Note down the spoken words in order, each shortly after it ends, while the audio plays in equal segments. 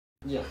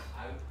Yes.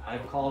 I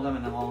called them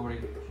and I'm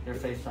already, their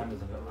FaceTime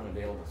is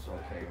unavailable, so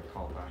okay, I'll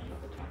call back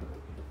another time.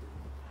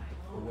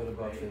 Well, what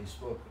about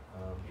Facebook?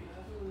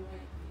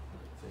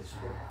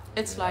 Facebook?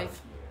 It's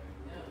live.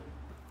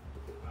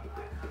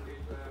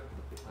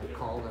 I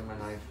called them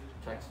and I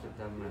texted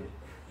them and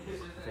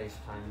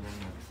FaceTimed them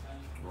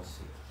and we'll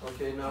see.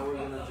 Okay, now we're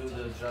going to do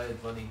the Jaya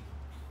Dhvani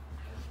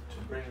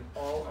to bring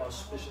all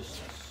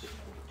auspiciousness.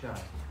 Jai.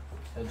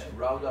 And to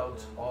rout out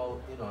all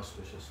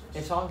inauspiciousness.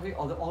 It's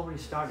already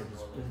started.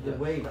 The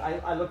wave.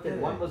 I looked at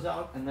one was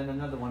out and then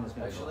another one is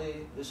going to go.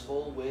 Actually, this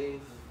whole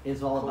wave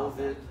is all about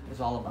that.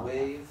 It's all about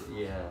wave that.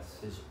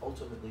 Yes. is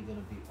ultimately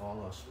going to be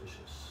all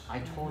auspicious. I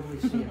totally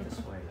see it this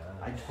way.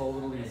 I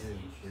totally do.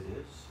 It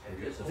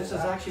is. This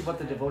is actually what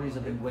the devotees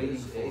have been waiting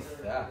for. It's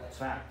a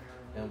fact.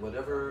 And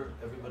whatever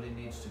everybody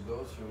needs to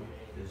go through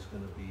is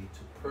going to be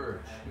to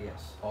purge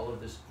all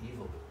of this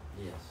evil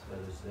that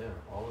is there,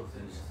 all of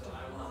these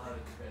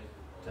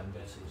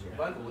tendencies. And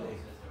by the way,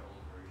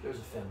 there's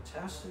a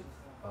fantastic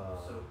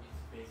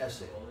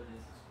essay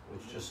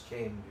which just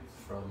came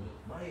from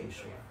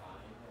Maheshwar.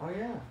 Oh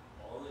yeah.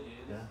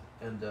 Yeah,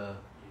 and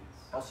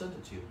I'll send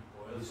it to you.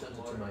 You sent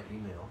it to my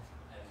email,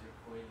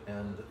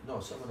 and no,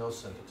 someone else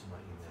sent it to my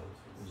email.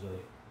 It was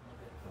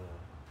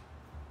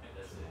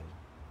what's her name?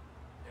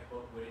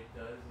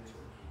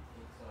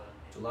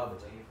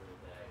 Jalabati.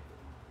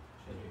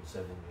 She's been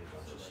sending me a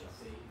bunch of stuff.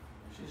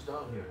 She's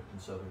down here in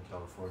Southern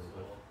California,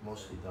 but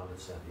mostly down in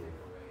San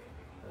Diego.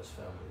 Has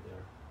family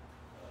there.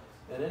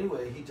 And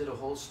anyway, he did a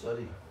whole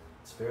study.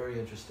 It's very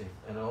interesting,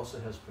 and it also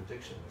has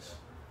predictions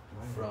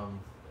from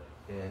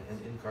an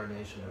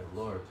incarnation of the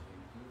Lord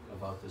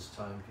about this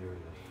time period.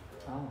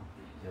 Oh.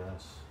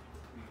 Yes.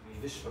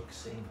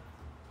 Vishvaksena.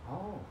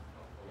 Oh.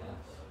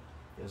 Yes.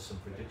 He has some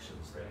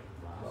predictions there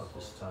about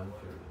this time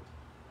period.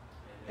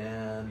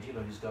 And,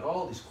 he's got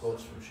all these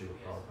quotes from Srila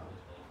Prabhupada.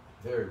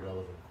 Very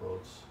relevant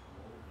quotes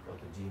about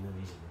the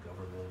demons and the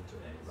government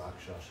and the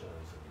Rakshasas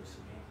and this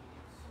and that.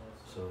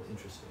 So,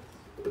 interesting.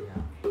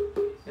 Yeah.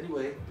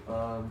 Anyway,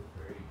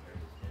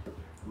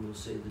 we will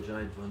say the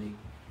Jai Dhvani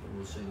and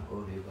we'll sing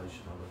Ode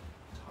Vaishnava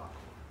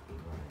Thakur.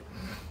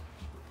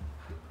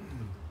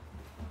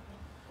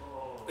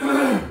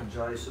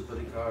 Jai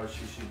Saparikar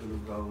Shishi Guru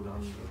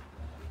Gauranga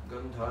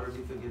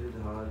Gandharvi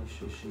Giridhari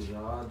Shishi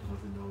Radha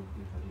Vinod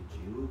Bihari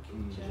Jiu Ki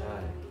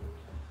Jai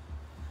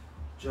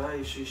Jai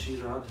Shishi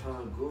Radha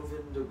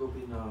Govinda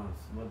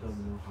Gopinath Madan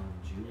Mohan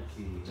Jiu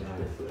Ki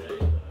Jai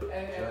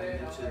Jai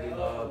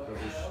Nityalila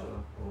Pravishta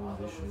Om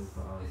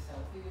Vishnupad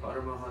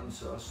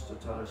Paramahansa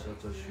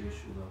Astatarasata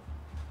Shishila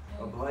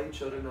Abhay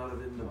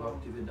Charanaravinda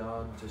Bhakti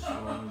Vedanta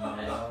Swami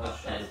Maharaj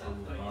Shri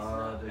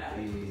Prabhupada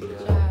Ki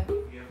Jai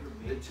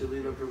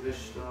Nityalila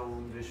Pravishta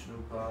Om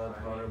Vishnupad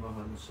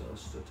Paramahansa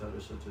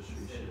Astatarasata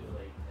Shishila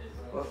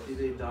Bhakti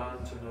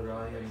Vedanta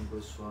Narayan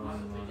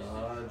Gosvāmī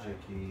Maharāja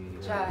Ki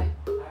Jai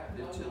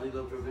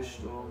Nityalila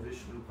Pravishta Om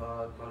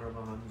Vishnupad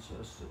Paramahansa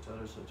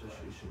Astatarasata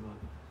Shishila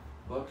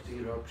Bhakti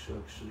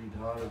Rakshak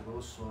Śrīdhara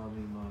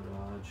Gosvāmī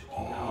Maharaj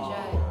Ki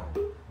Jai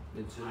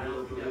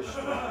Nityalila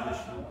Pravishta Om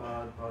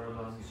Vishnupad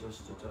Paramahansa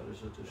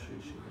Astatarasata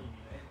Shishila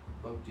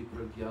Bhakti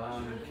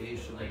Pragyana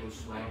Keshava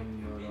Gosvāmī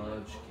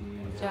Maharaj Ki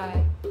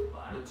Jai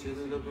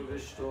Nityalila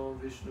Pravishta Om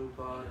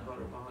Vishnupad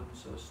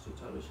Paramahansa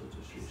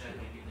Astatarasata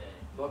Shishila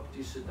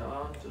Bhakti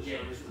Siddhanta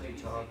Saraswati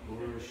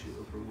Thakur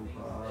Śrīla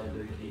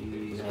Prabhupada Ki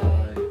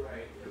Jai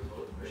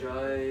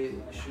Jai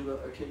Śrīla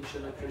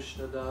Akinchana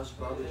Kṛṣṇadāsa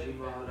Bābājī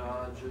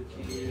Mahārāja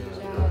Ki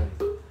Jai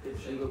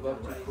Śrīla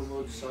Bhakti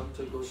Kumuda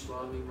Santa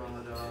Gosvāmī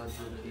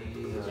Mahārāja Ki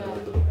Jai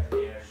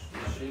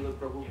Śrīla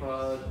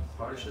Prabhupada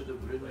Parshada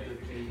Vrinda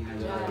Ki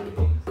Jai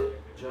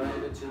Jai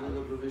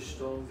Nityalila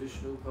Pravishta Om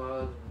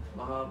Vishnupad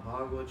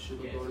Mahabhagavad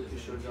Śrīla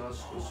Gaurkishordas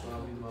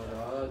Gosvāmī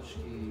Maharaj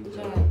Ki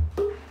Jai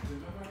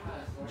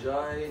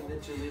Jai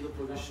Nityalila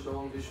Pravishta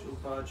Om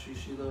Vishnupad Shri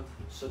Śrīla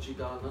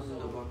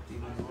Sachidananda Bhakti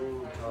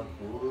Vinod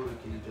Thakur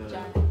Ki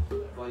Jai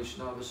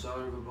Vaishnava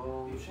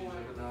Sarvabhaum Shri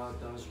Jagannath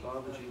Das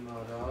Bābājī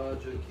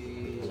Mahārāja Ki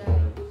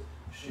Jai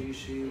Shri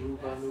Shri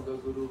Rupanuga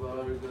Guru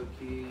Varga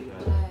Ki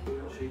Jai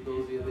Shri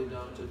Govya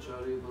Vedanta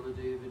Charya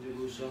Baladev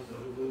Vijayabhusha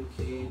Prabhu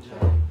Ki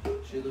Jai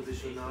Srila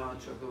Vishwanath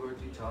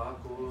Chakravarti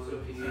Thakur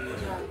Ki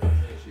Jai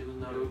Srila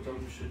Narottam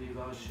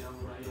Shrinivasyam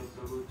Ranga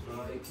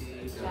Prabhupada Ki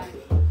Jai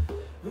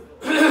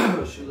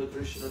Srila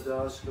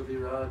Kṛṣṇadāsa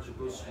Kaviraj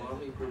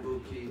Gosvāmī Prabhu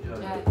Ki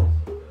Jai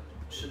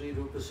Shri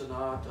Rupa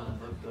Sanatana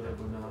Bhakta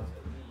Raghunath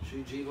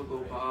Shri Jiva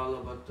Gopala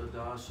Bhakta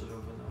Dasa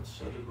Raghunath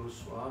Sada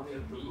Gosvāmī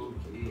Prabhu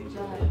Ki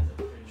Jai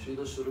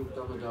Srila Sarup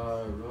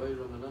Damodar Roy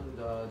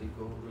Ramananda Adi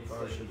Gaura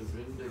Parshada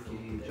Vrinda Ki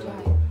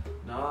Jai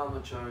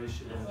Namachari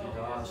Shri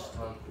Das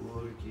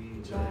Thakur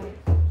Ki Jai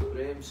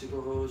Prem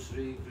Sigoho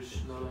Sri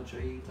Krishna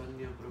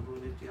Chaitanya Prabhu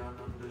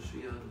Nityananda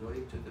Shri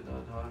Advaita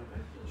Gadadhar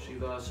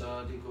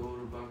Shivasadi Gaur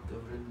Bhakta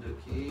Vrinda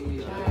Ki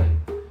Jai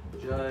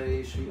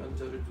Jai Shri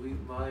Antaradvip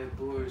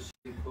Mayapur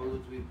Sri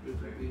Koladvip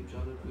Ritadvip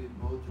Janadvip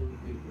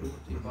Modrudvip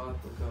Rukti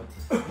Bhatmaka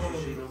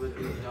Shri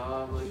Navadvip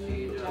Dhama Ki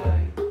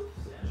Jai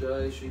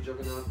Jai Shri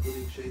Jagannath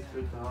Puri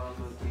Kshetra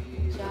Dhama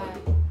Ki Jai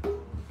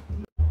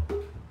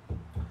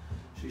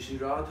Shri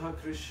Radha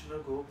Krishna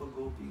Gopa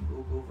Gopi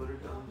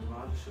Govardhan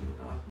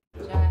Varshavanak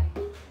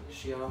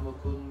Shyama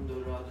Kunda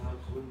Radha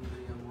Kunda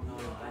Yamuna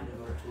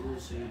Ganga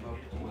Tulsi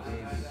Bhakti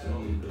Devi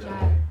Ki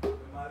Jai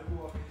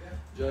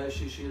Jai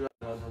Shri Shri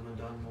Radha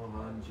Madan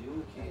Mohan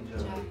Jiu Ki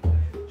Jai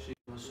Shri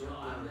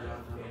Masunda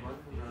Radha Raman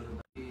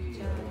Radha Ki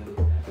Jai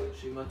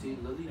Shrimati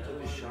Lalita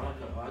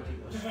Vishaka Adi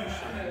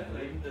Aswashani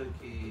Vrinda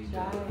Ki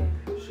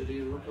Jai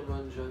Shri Rupa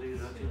Manjari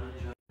Rati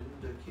Manjari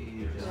Vrinda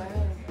Ki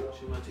Jai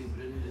Shrimati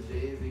Vrinda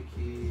Devi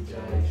Ki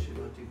Jai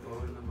Shrimati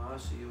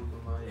Purnamasi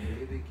Yogamaya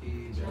Devi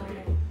Ki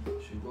Jai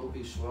Shri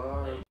Gopi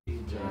Swar Ki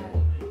Jai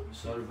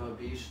Sarva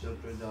Bhishta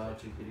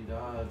Pradati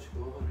Giriraj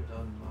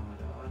Govardhan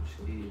Maharaj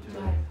Ki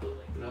Jai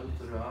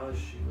Grantaraj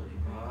Srimad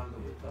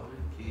Bhagavatam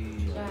Ki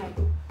Jai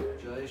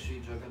Jai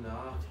Shri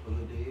Jagannath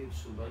Baladev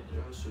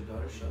Subhadra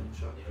Sudarshan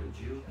Chakra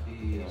Jiu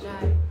Ki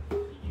Jai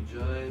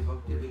Jai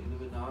Bhakti Vigna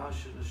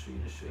Vinashana Shri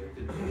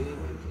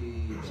Nishringadeva Ki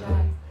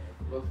Jai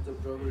Bhakta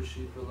Prabhu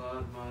Shri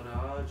Prahlad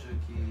Mahārāja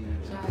Ki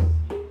Jai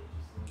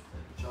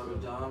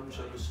Charudam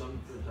Charu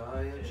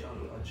Sampradaya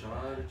Charu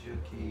Acharya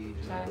Ki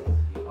Jai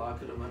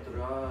Akara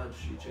Mataraj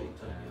Shri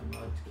Chaitanya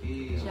Mat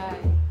Ki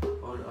Jai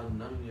Aur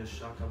Ananya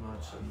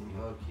Shakamat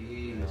Samudha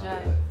Ki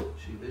Jai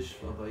Shri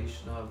Vishva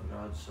Vaishnav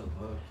Raj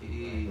Sabha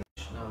Ki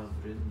Krishna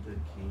Vrinda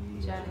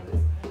Ki Jai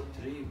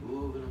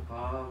Tribhuvana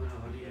Pavana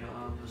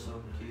Harinama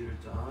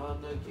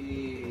Sankirtana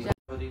Ki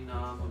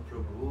Harinama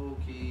Prabhu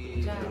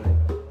Ki Jai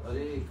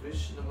Hare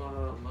Krishna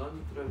Maha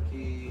Mantra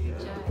Ki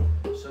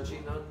Jai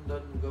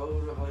Sachinandan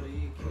Gaur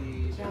Hari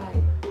Ki Jai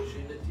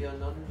Shri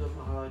Nityananda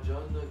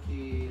Mahajana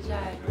Ki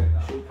Jai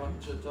Shri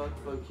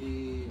Panchatattva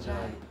Ki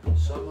Jai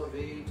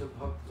Samaveta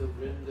Bhakta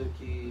Vrinda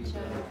Ki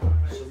Jai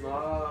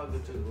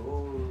Samagata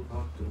Gaur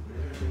Bhakta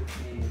Vrinda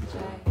Ki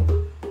Jai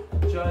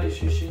Jai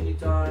Shri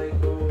Shinitai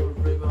Gaur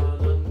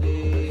Premanandi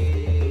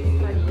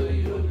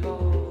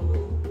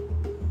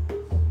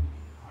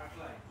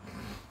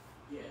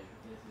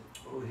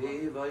O He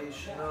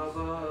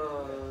Vaishnava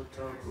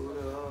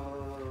Thakura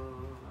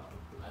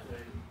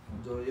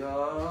Daya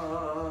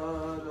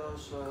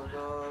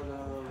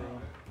Rasagara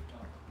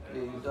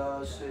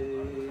Idase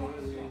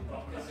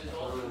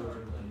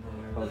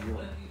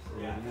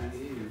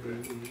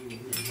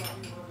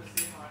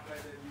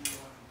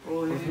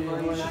O He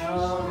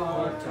Vaishnava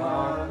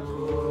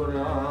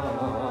Thakura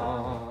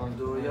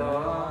Daya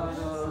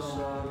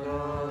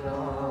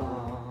Rasagara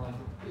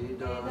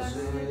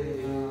Idase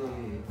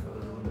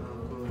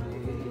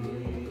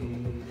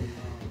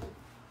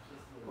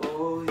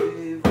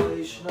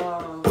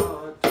Vaishnava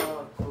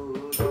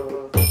Thakura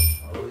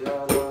Daya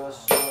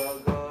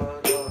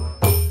Rasagara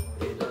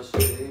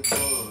Idase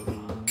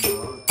Karuna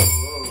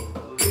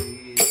Kori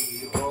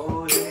O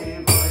He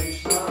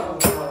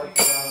Vaishnava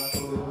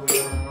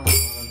Thakura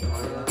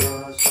Daya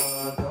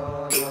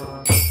Rasagara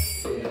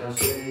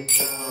Idase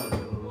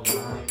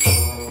Karuna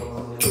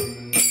Kori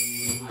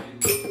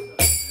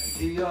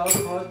Diya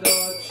Pada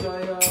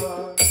Chaya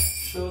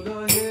Shoda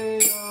He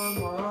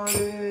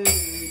Amare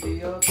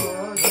Diya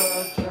Pada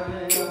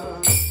Jaya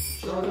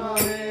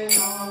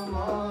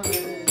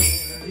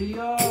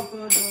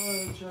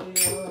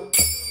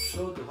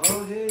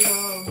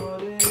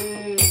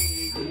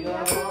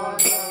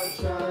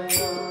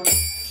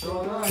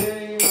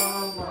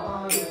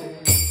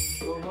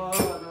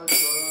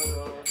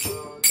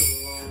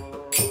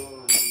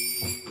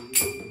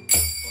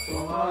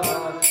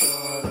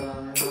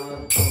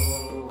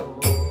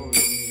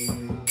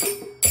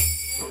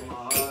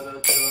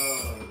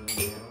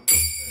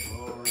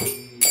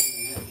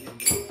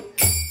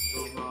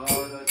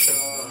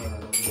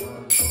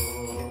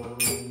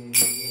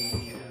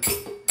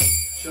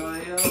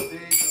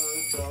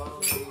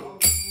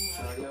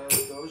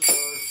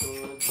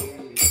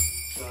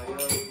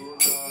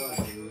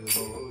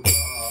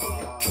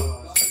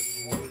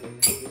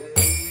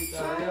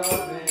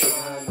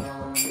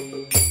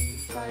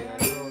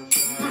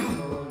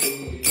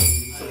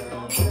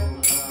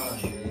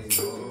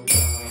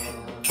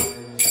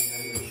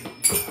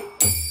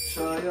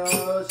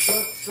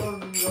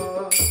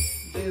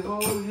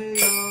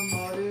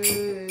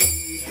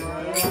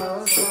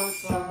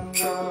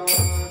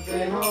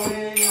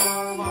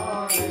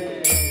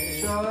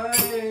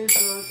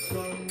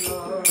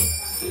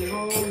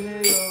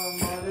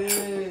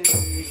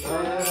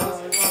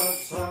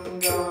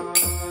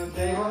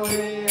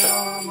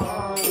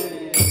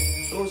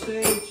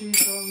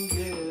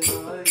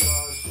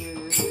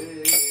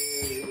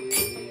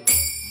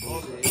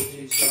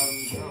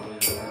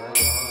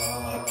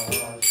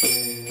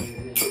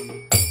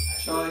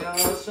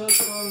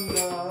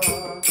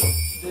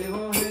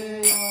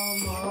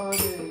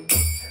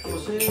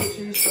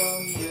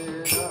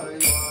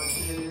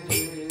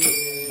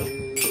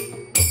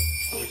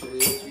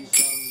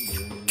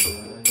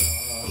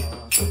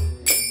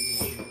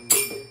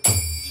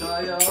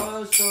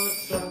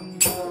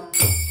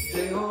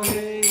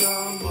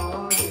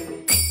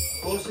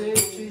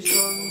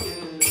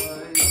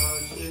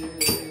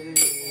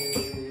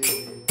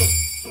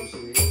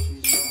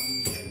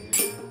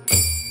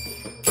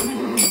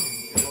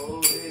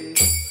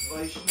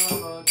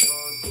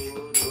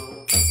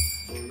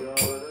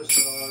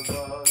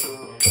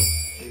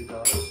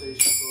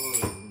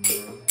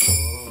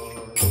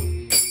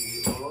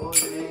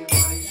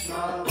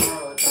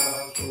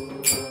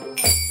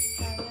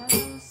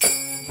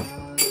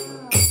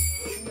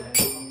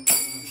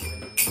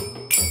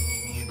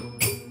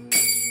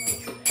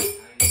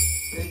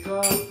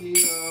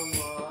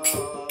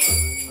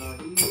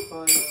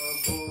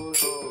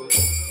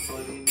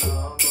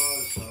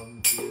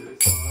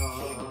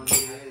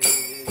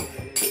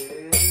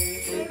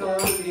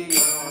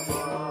Ṣaṣṭhī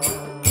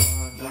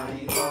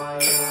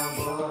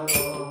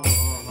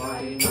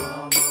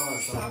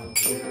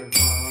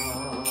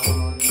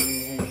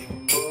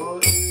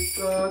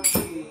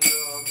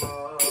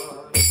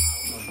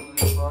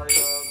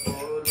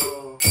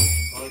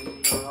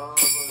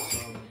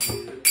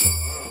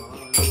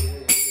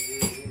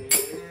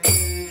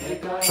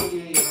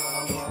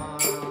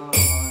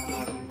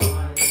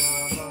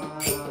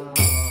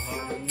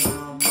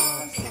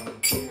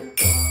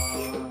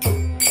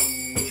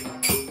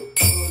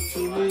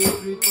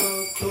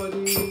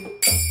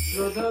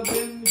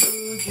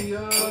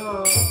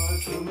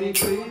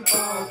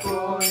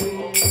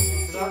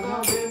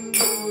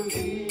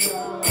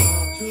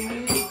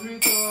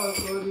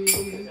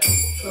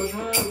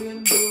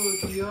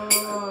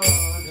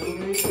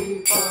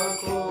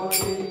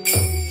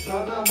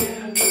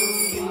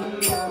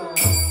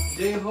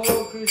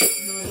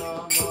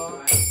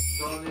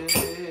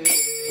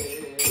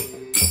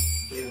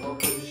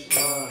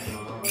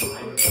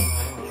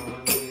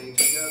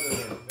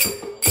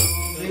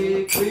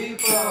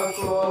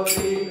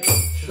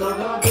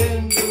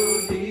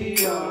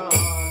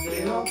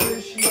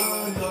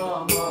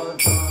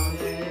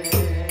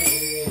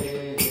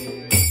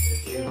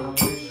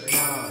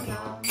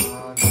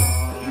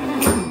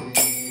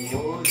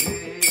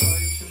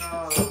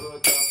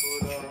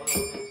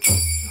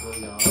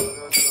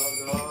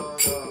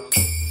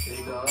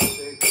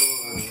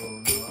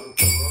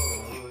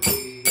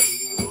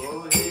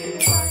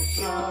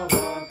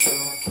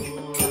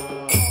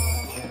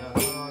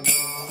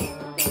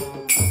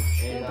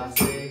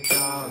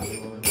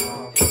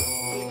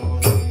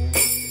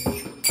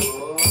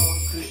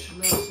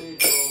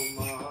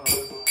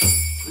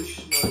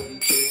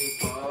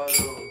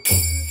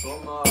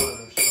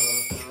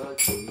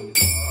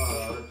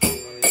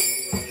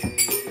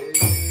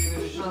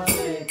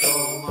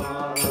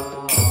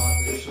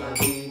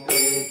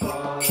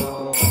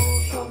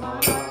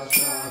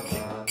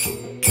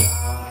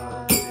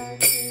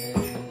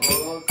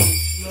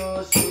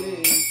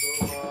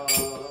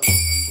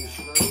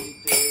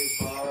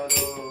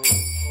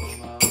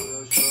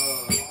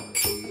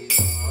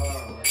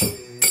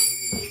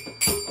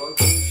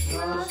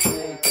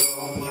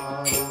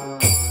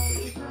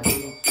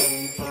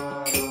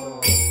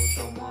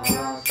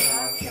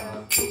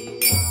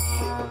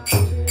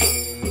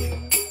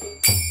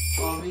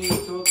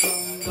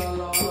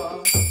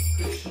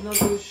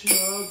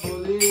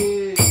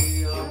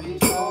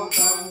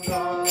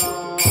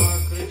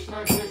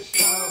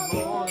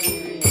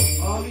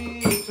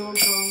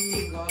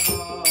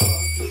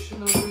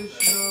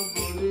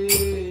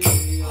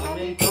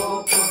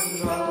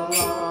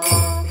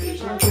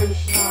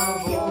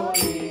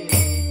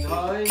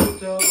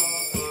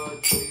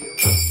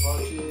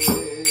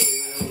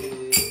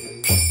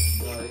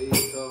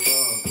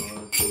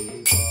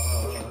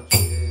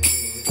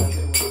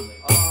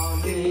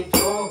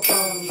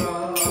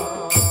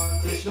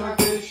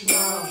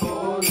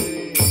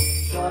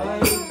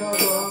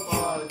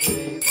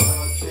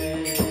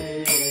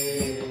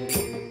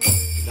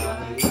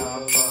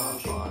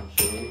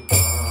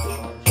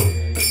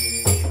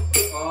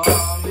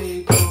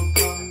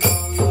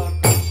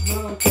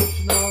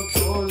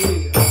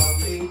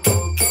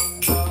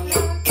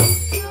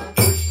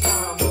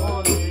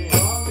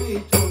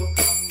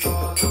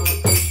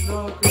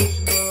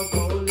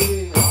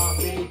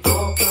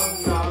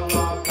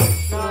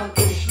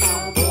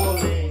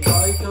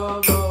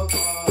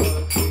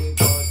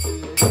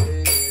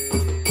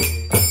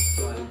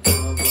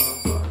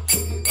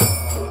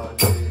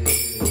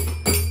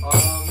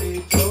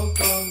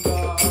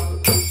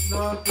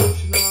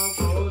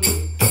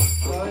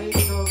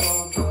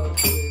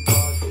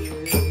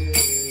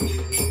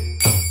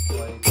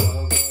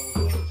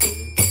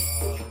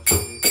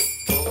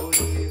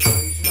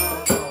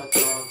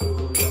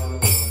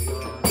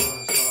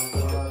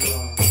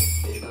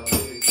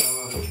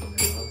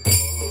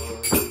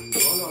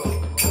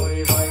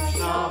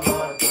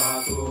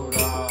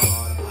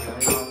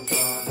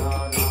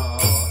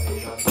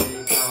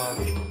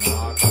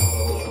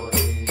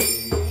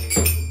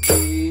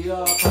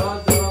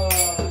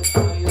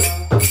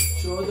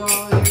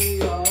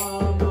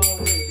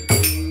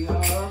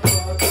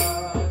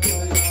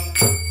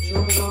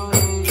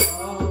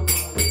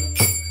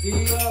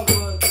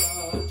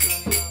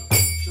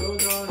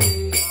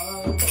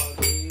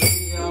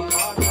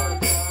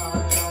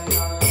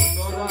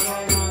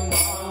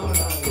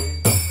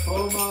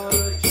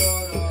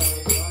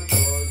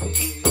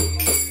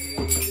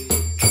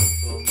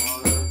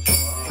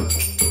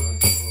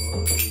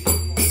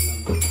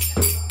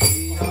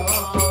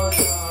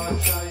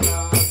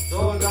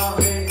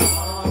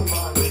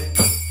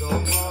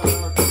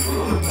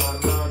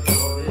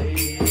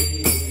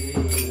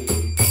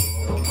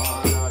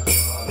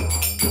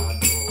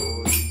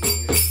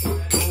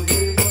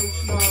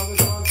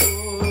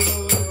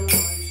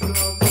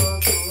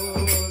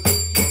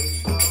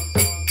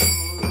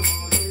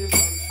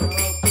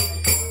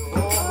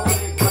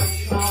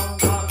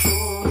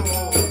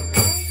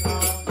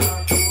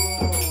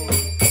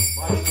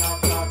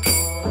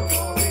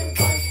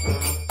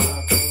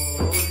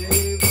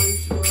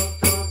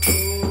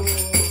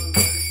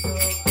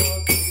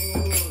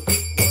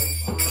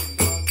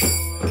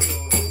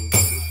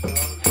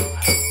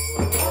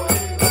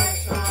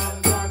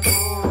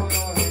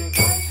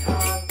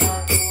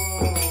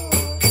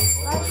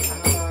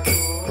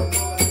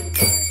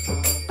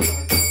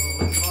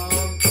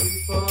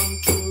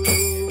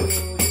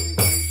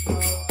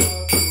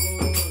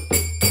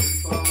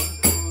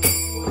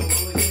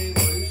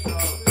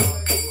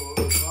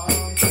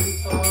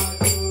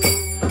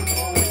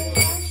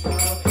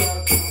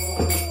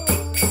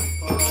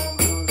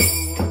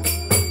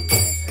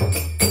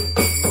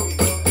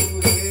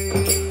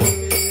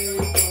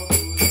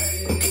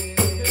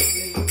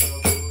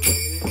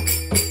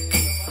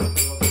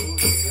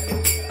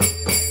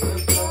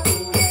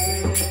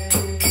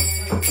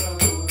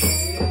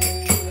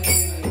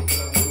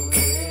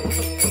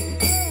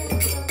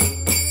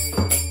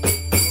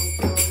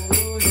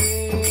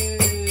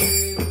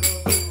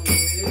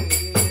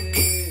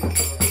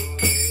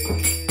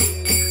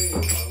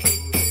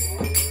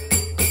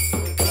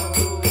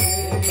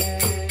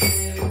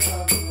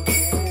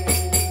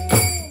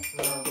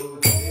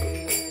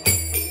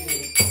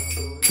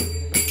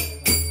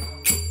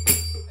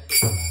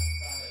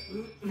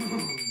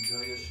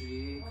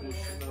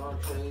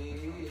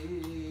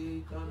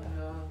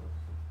Chaitanya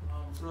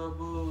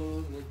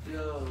Prabhu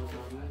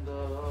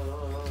Nityananda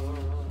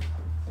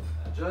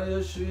Jaya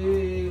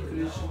Shri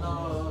Krishna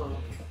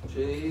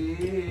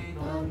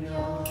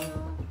Chaitanya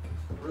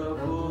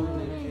Prabhu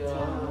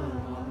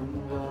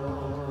Nityananda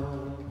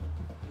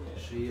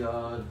Shri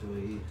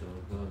Advaita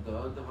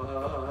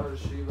Gadadhar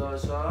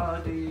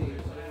Shivasadi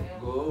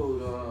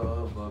Gaura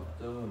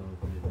Bhakta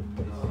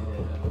Vrinda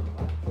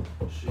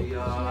Shri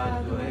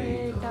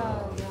Advaita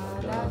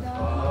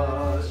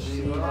Gadadhar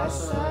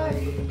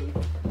Shivasadi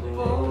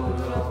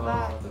Gaura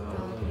Bhakta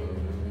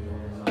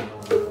Vrinda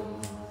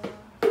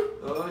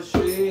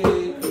Shri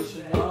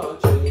Krishna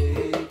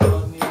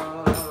Chaitanya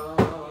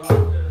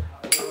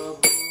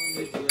Prabhu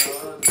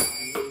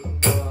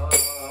Nityananda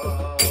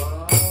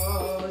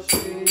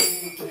Shri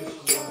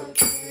Krishna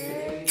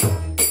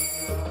Chaitanya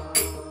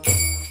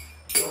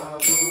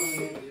Prabhu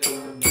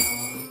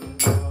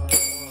Nityananda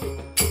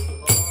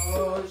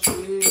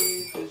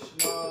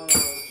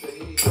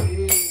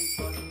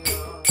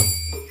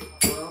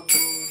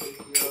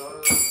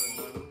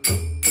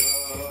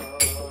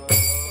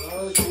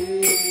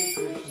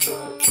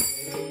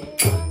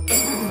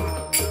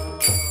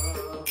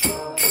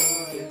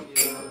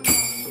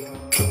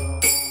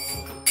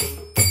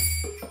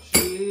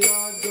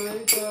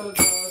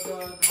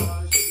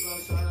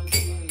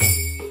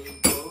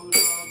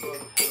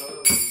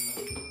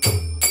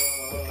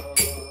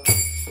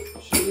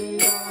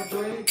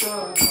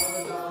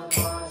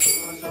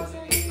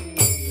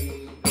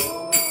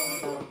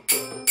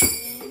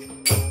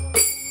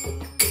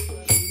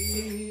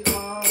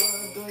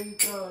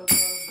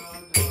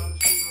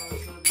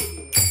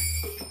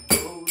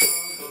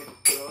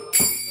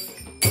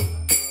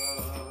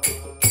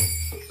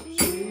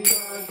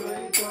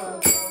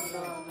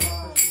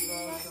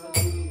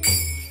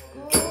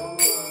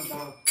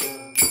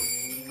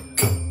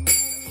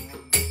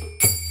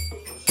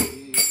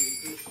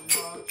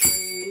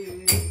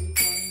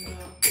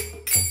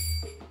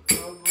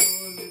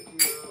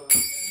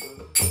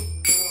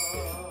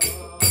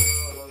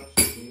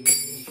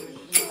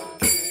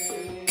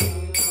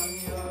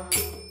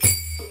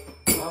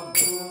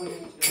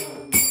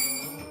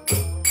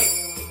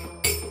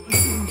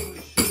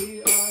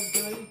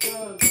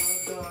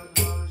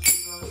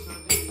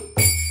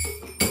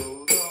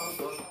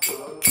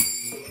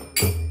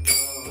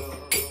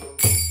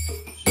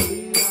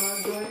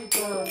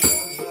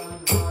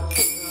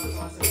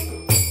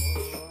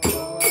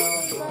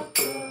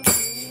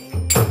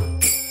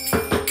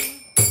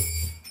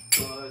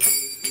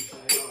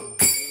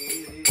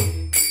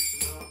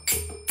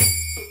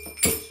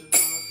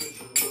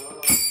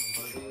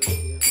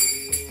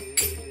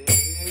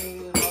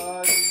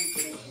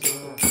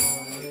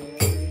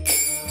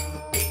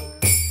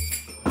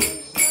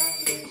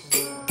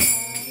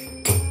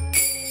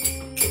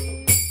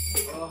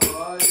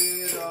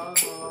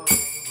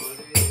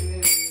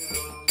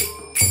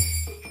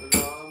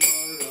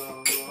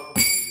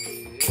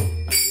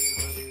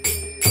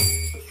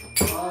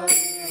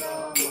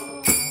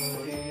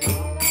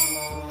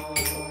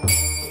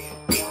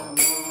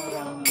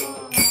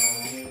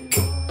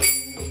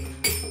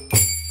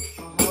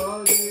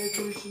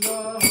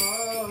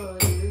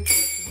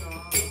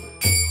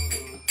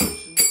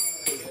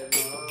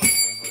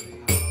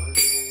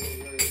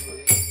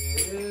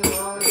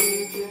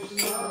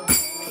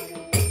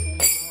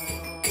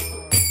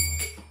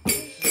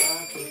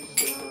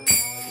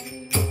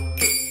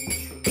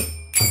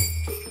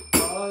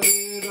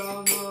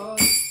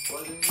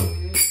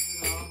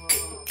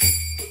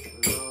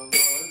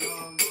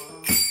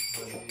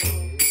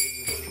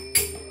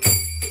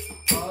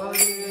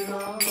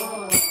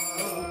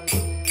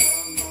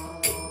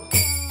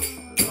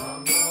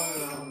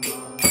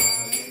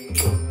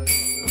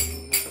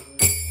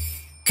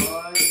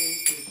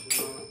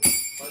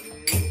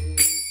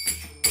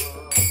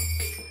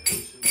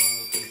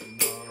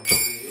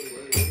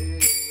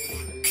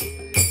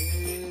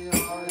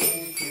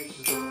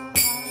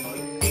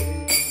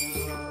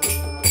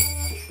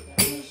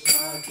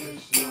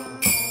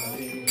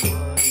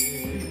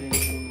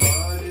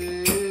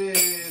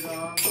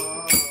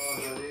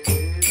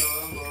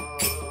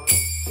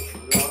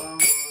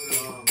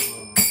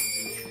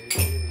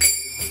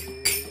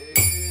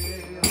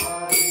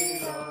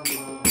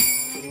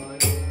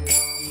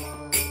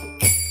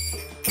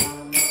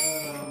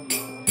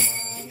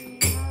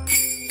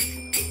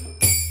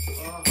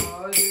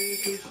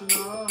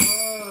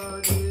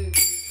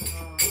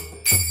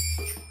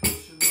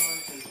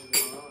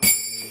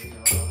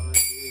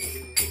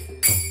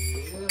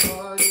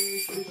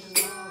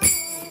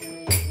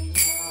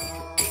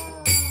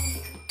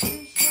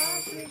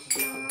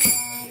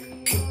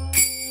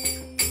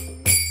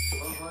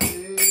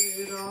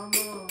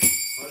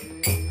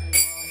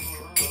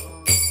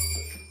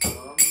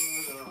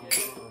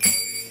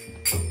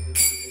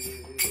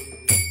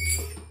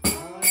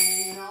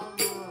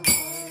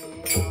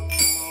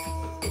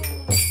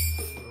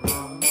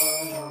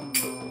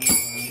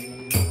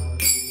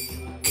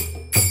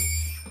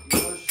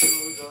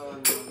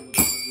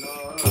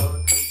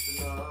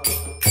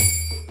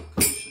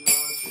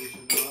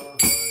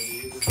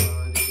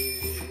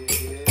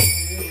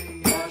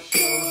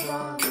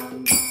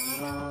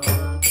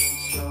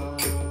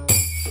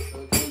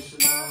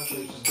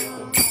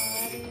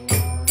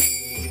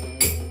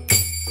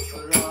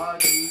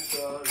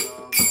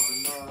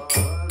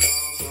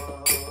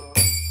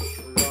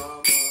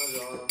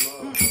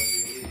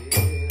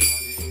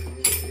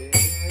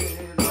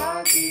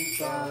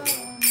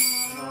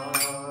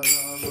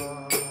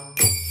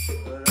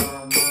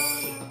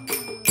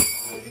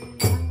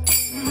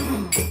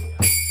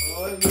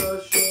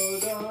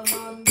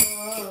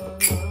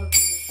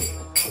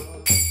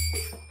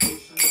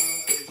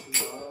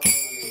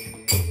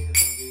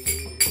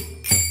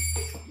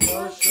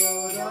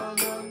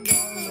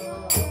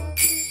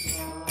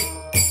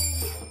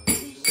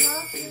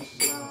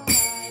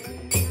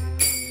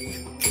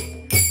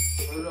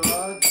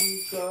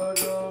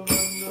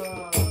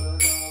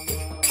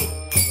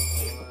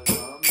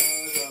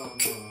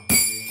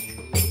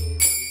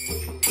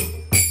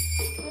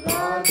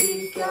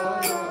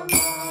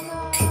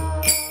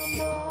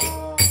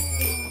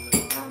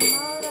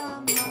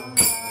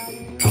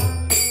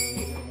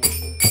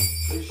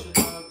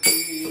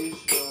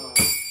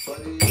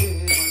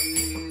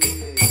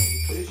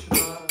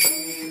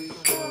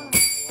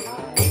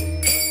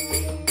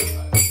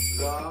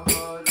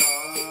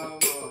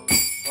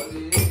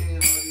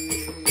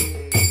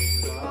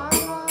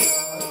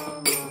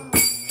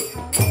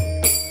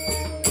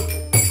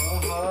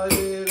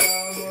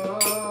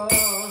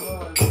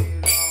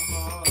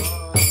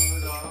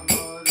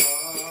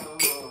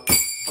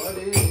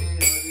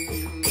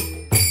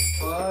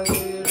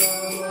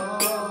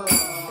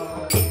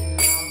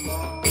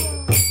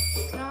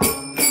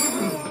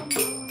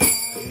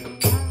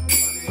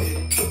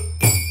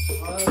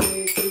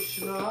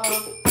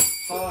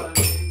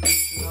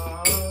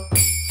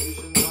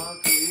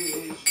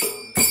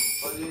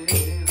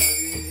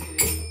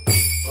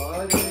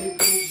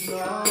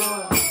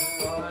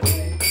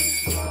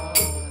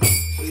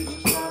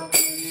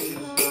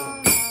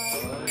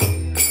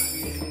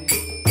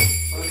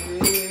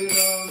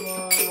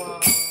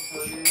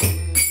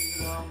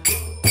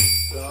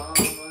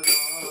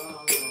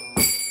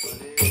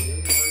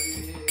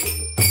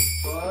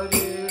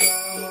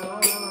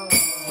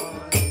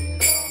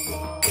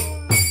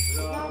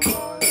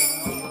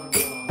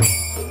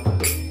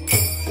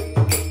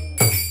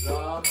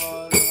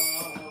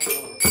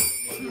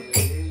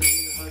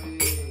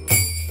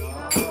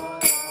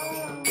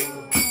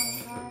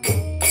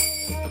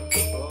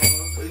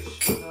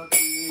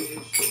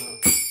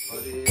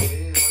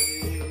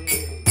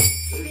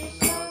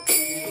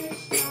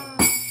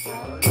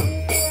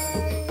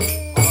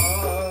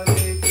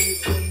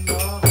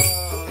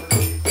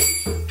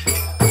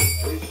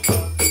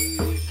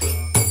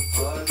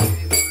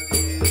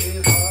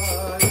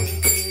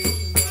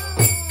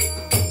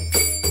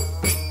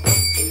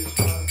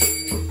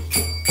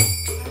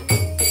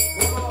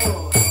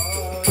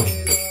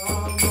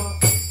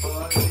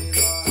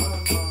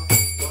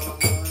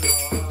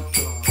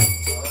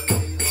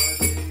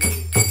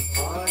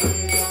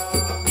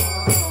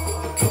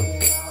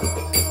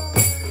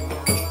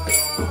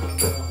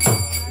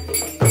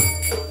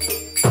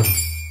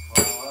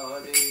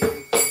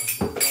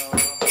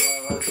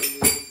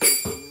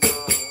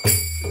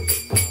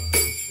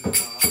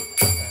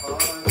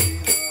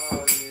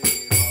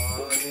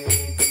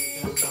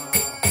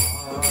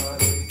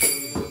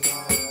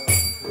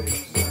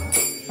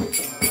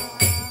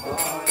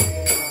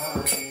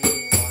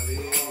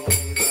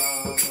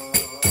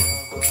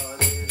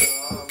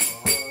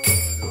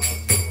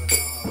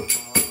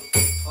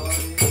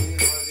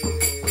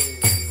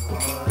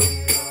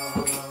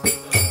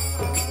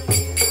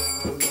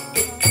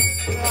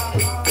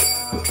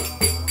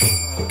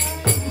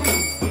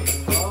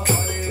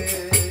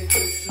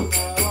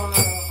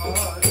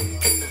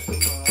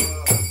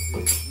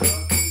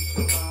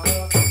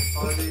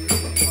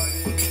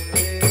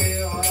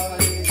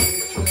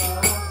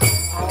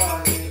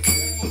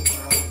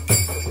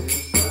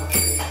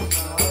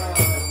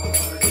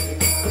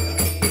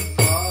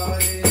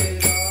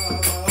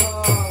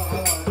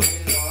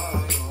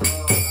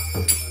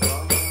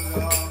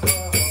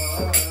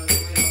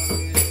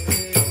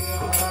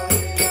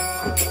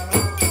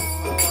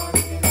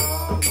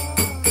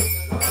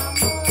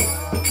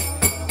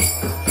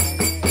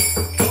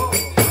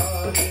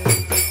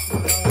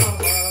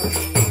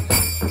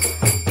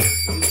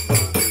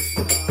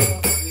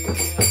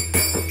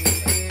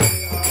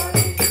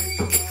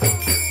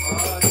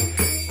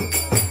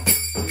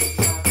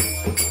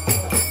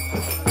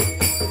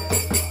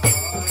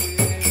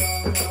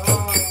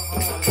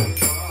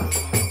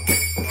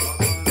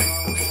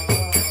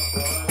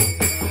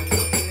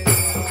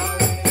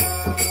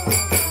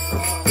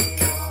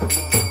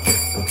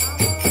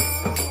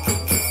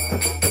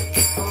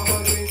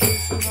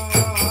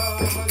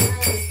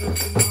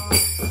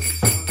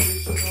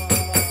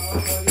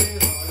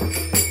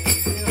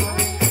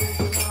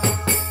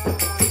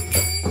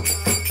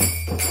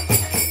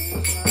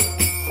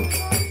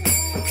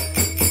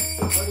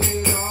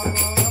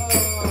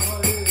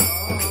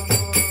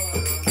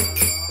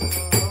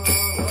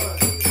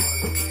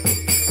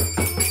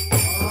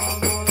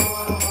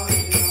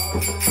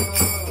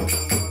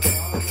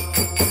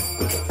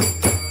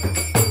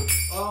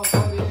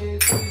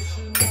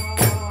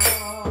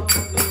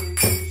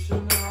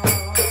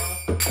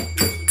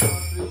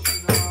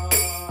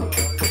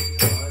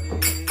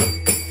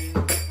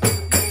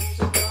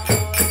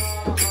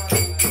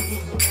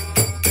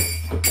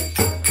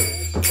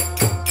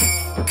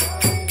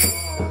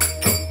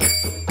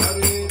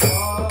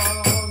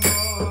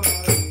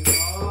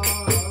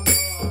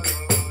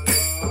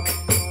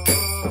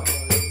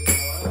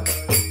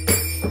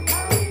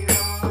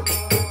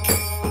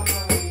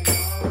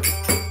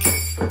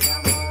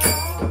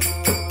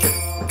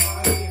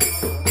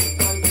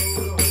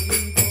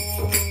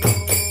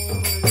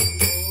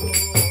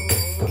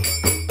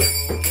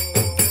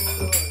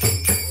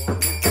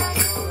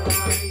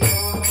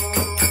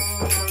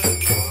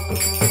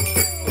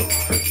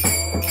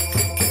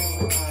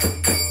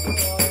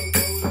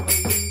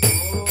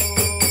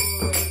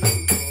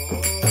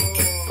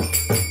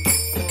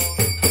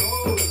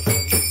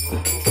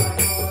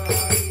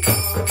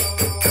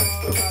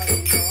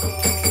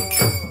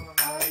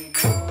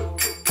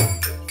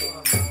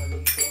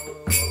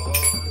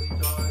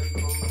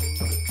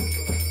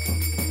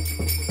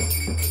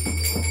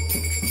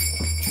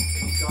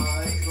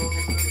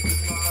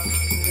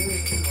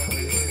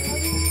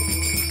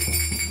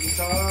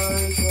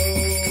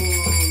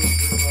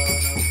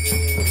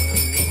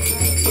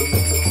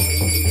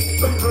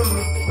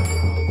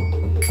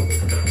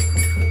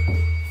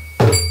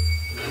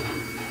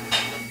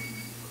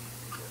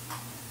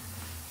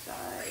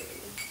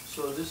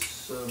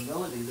The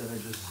melody that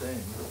I just sang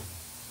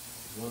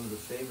is one of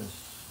the famous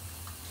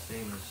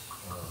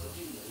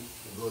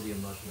Gaudiya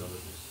Math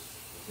melodies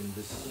in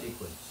this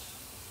sequence.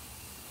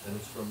 And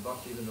it's from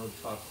Bhaktivinoda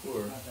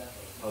Thakur,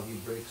 how he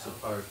breaks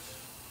apart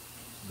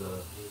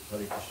the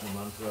Hare Krishna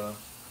mantra,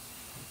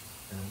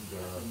 and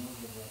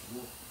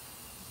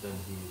then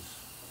he's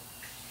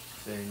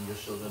saying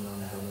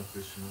Yashodanandana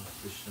Krishna,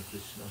 Krishna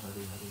Krishna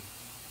Hare Hare.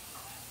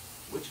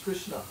 Which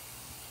Krishna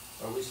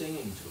are we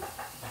singing to?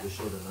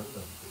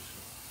 Yashodanandana Krishna.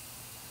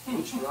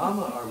 Which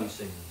Rama are we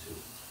singing to?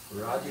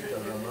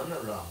 Radhika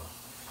Ramana Rama.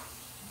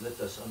 Let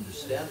us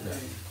understand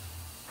that.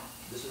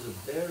 This is a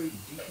very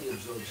deeply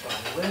absorbed song.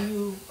 When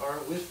you are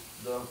with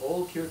the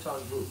whole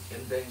Kirtan group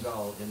in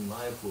Bengal, in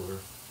Mayapur,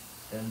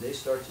 and they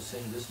start to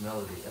sing this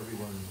melody,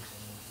 everyone,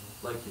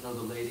 like, you know,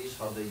 the ladies,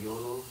 how they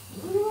yodel?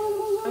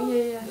 Oh,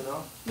 yeah, yeah. You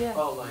know? Yeah.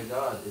 Oh my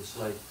God, it's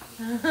like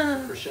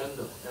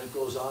crescendo, and it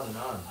goes on,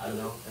 you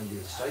know, and the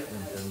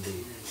excitement and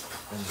the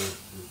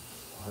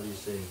how do you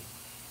say,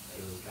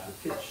 the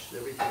pitch,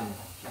 everything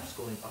keeps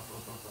going up,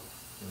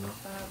 you know?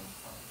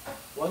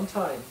 One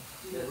time,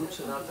 in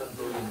Rupanathan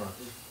Gaudiya Math,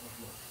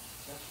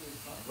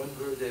 when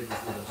Gurudev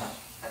was with us,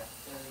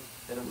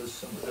 and it was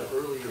some of the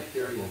earlier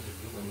period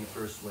when he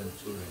first went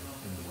touring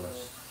in the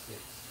West.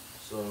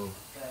 So,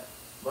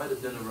 might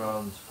have been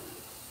around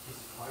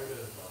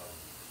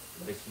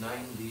like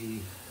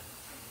 95,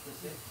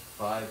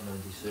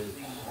 96,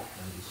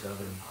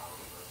 97.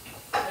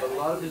 But a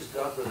lot of his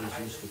godbrothers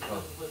used to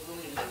come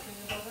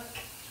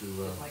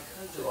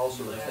to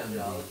also attend the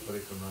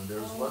Parikrama.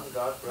 There was one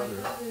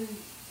godbrother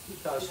who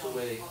passed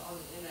away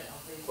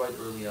quite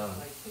early on.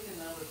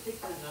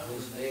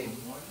 His name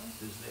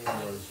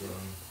was,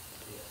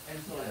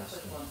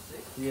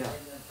 Yeah.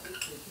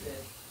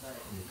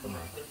 Come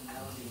on.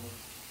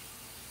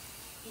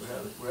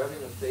 We're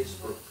having a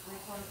Facebook.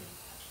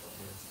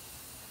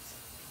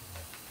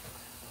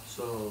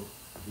 So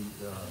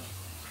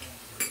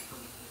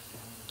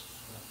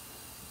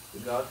the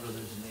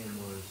godbrother's name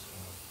was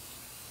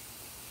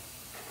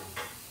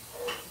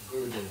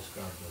Gurudev's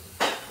godbrother,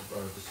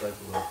 our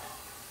disciple of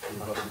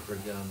Bhakti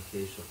Pragyan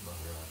Keshav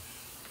Maharaj.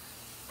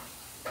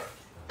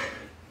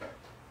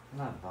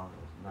 Not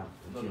Bongos, not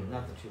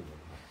the two.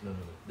 No.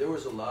 There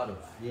was a lot of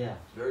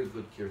very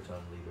good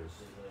kirtan leaders.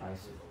 I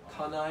see.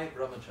 Kanai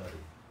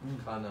Brahmachari.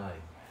 Kanai.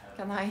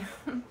 Can I?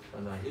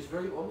 Kanai. He's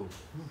very old,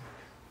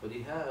 but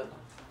he had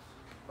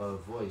a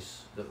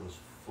voice that was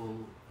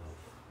full of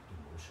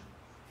emotion.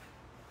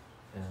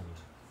 And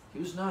he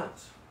was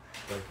not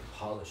like a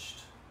polished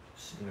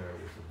singer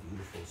with a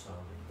beautiful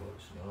sounding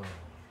voice, no.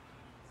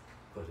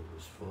 But it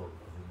was full of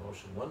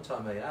emotion. One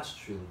time I asked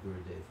Srila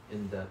Gurudev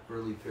in that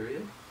early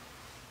period,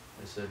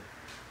 I said,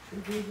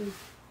 Srila Gurudev,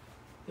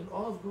 in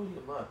all of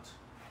Gaudiya Math,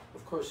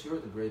 of course you're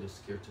the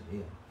greatest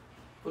Kirtaniya,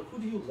 but who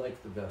do you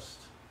like the best?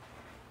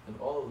 In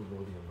all of the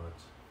Gaudiya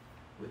Math,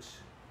 which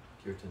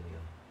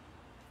Kirtaniya?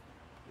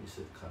 He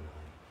said,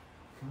 Kanai.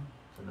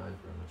 Kanai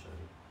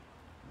Brahmachari.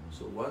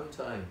 So one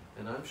time,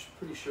 and I'm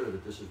pretty sure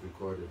that this is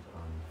recorded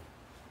on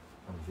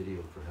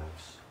video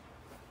perhaps,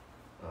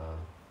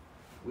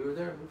 we were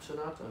there in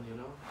Rupanathan, you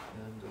know,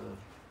 and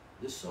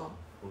this song,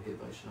 Ohe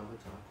Vaishnava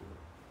Thakur,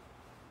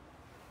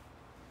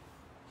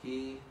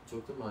 he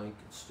took the mic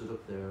and stood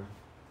up there,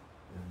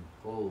 and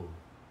the whole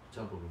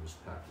temple room was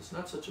packed. It's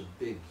not such a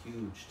big,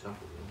 huge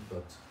temple room,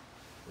 but,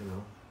 you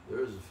know,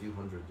 there is a few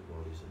hundred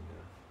devotees in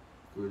there.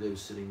 Gurudev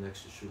was sitting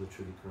next to Srila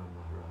Trivikram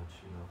Maharaj,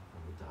 you know,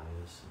 on the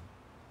dais, and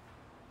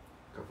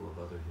a couple of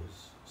other his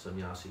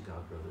sannyasi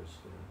godbrothers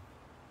there.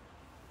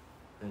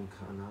 And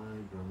Kanai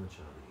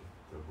Brahmachari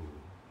Prabhu,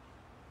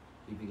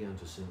 he began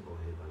to sing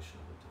Ohe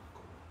Vaishnava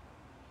Thakur.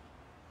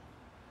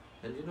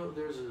 And you know,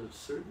 there's a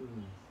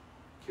certain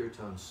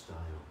kirtan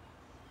style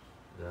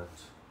that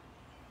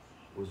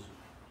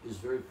is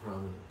very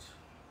prominent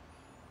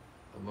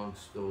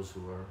amongst those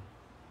who are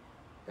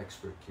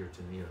expert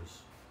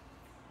kirtaniyas,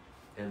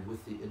 and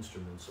with the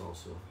instruments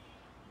also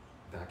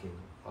backing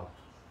up.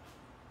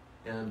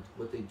 And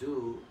what they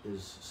do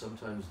is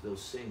sometimes they'll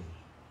sing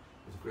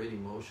with great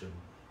emotion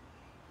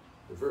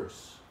the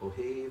verse,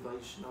 Ohe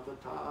Vaishnava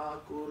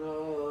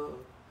Thakura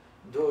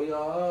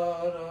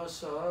Doyara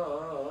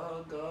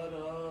Sagara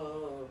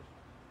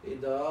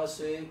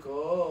Idase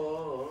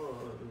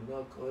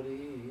Koruna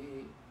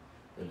Kari.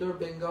 And they're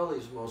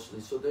Bengalis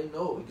mostly, so they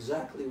know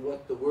exactly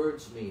what the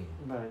words mean.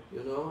 Right.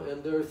 You know,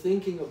 and they're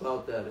thinking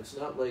about that. It's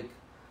not like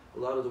a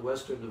lot of the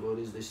Western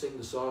devotees, they sing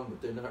the song,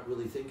 but they're not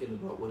really thinking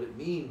about what it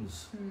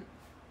means.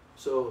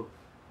 So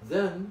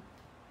then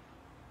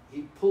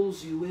he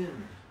pulls you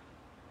in,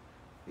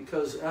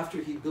 because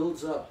after he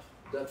builds up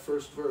that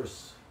first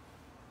verse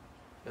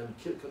and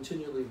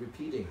continually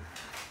repeating,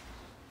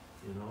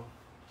 you know,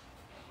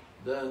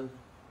 then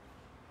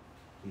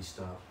he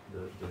stops,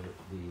 the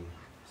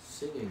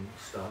singing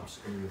stops,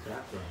 and in the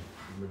background,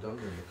 the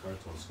mridanga and the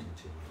kartals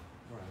continue.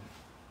 Right.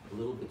 A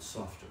little bit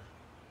softer,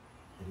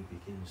 and he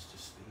begins to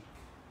speak.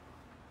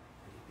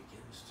 And he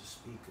begins to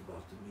speak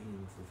about the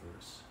meaning of the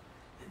verse.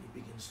 And he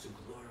begins to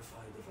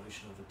glorify the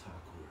Vaishnava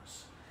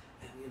Thakurs.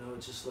 And you know,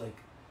 it's just like,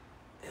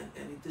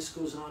 this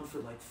goes on for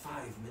like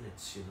 5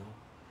 minutes, you know.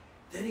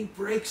 Then he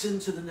breaks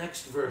into the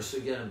next verse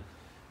again,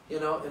 you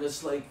know, and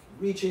it's like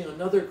reaching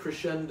another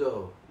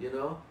crescendo, you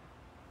know,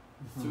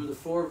 through the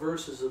 4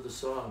 verses of the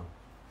song.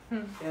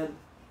 And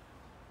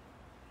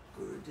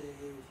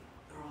Gurudev,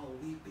 they're all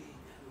weeping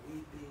and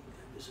weeping,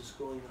 and this is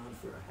going on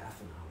for a half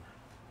an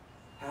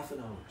hour. Half an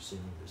hour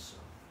singing this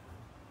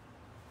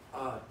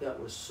song. That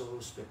was so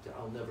spectacular.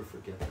 I'll never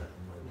forget that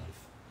in my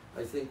life.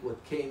 I think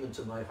what came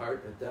into my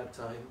heart at that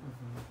time,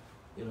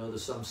 you know, the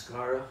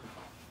samskara.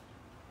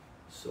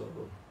 So,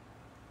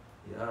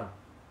 yeah,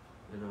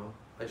 you know,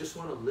 I just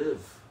want to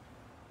live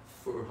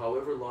for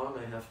however long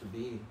I have to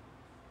be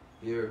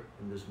here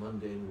in this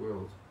mundane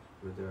world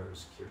where there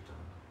is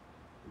kirtan,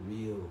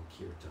 real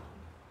kirtan,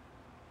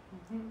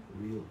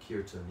 real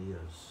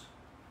kirtaniyas,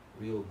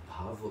 real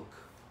bhavuk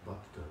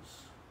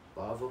bhaktas,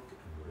 bhavuk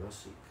and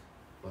rasik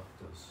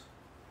bhaktas.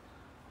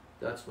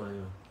 That's my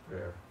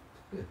prayer.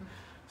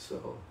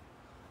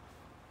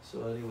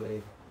 So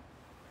anyway,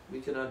 we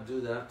cannot do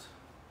that.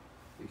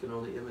 We can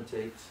only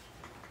imitate,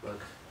 but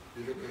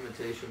even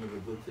imitation of a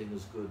good thing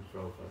is good,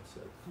 Prabhupada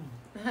said.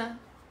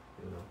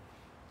 You know.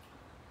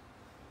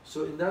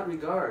 So in that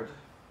regard,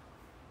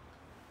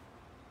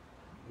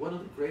 one of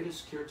the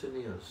greatest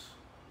kirtaniyas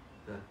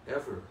that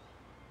ever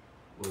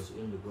was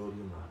in the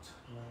Gaudiya Math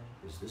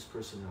is this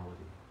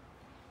personality,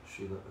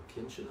 Srila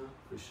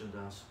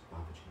Kṛṣṇadāsa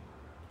Bābājī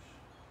Maharaj,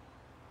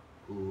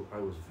 who I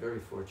was very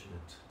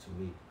fortunate to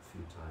meet a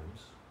few times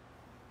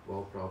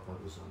while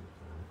Prabhupada was on the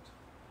planet.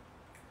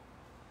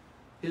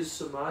 His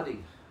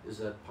samadhi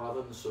is at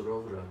Pavan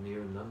Sarovara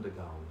near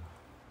Nandagaon.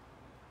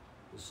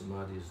 His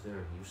samadhi is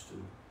there. He used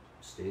to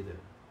stay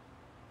there.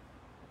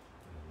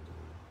 And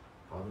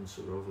Pavan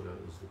Sarovara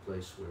is the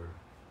place where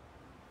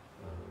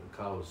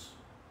cows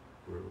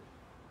were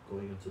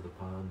going into the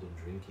pond and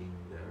drinking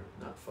there,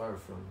 not far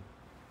from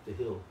the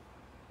hill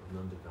of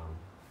Nandagaon.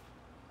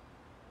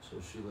 So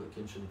Srila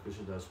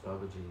Kṛṣṇadāsa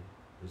Bābājī,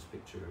 his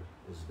picture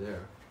is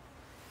there.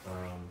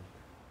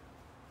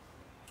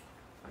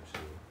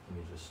 Actually, let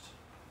me just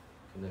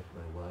connect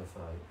my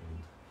Wi-Fi, and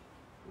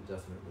we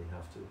definitely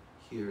have to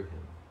hear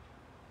him,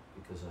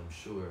 because I'm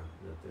sure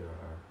that there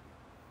are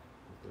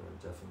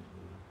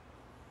definitely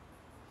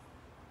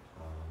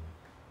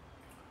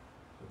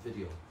a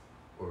video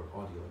or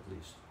audio, at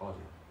least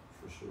audio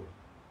for sure.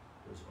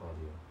 There's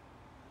audio,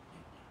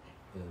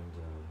 and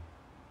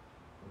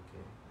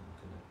okay, I'm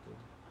connected.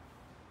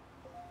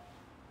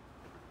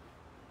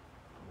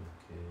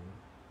 Okay.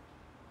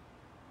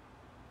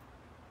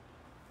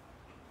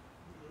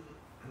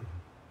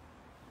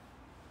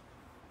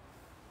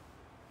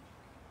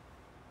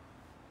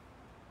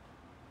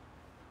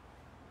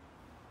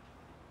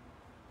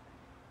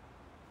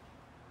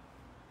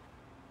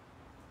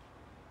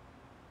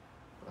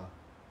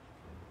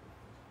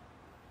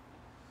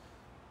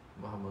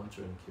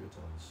 Mahamantra and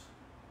Kirtans.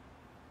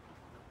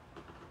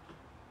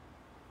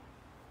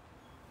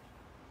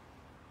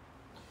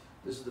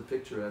 This is the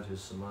picture at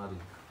his samadhi.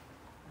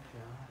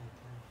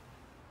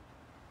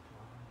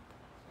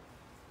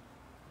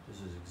 This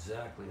is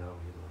exactly how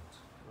he looked.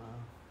 Wow.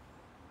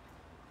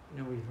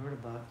 You know, we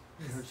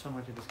heard so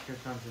much of his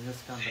kirtans in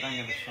ISKCON, but I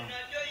never saw him.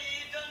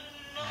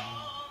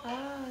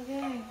 Ah,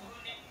 yay.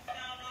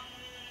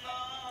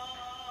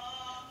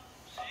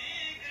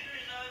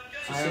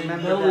 The same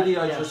melody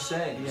I just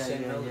sang. Yeah,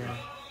 same yeah, melody. yeah.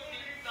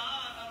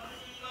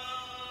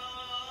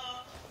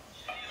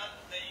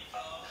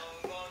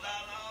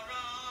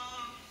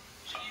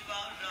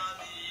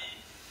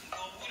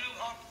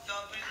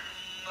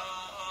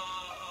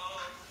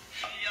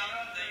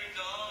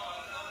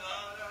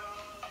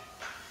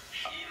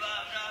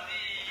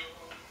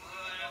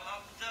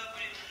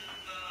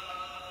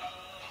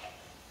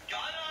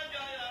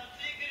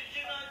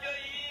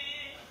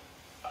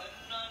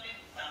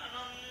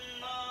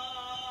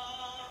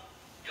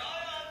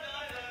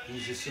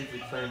 He's just simply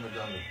playing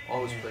Mridanga.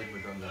 Always played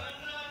Mridanga.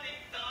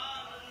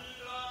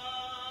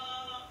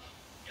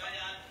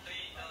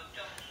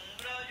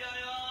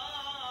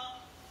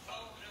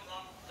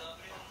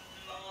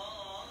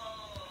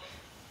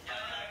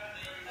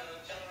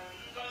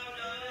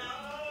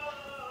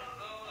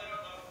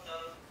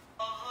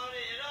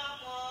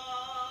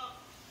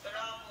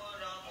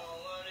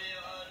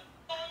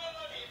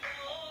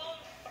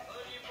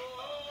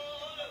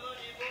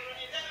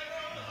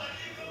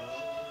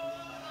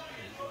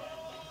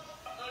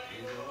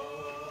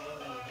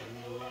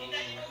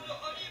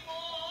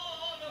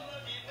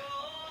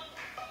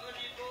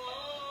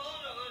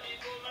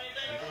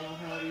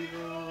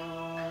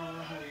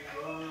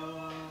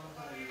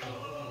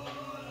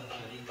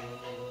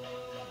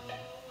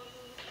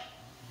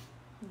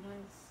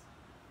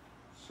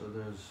 So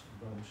there's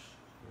a bunch.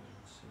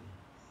 Let's see.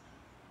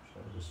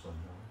 Try this one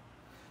now.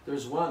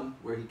 There's one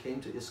where he came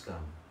to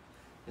ISKCON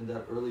in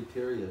that early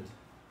period.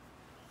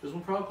 Because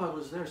when Prabhupada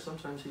was there,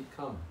 sometimes he'd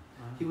come.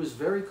 He was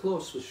very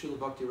close with Srila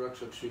Bhakti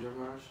Rakshak Sridhar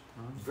Maharaj,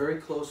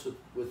 very close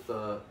with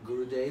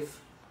Gurudev.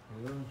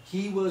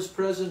 He was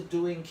present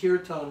doing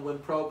kirtan when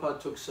Prabhupada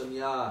took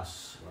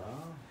sannyas.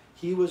 Wow.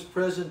 He was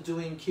present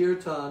doing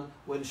kirtan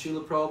when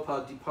Srila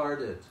Prabhupada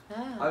departed.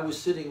 I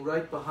was sitting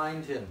right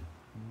behind him.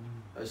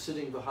 I was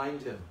sitting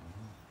behind him.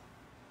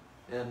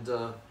 And,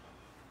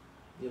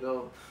 you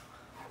know,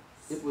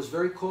 it was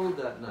very cold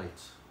that night.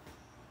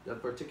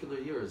 That particular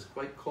year, it was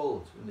quite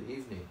cold in the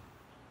evening.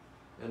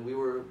 And we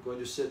were going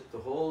to sit the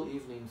whole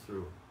evening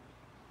through,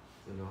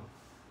 you know.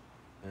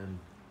 And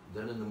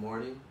then in the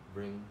morning,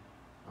 bring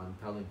on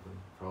Palanquin,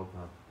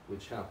 Prabhupada,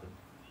 which happened.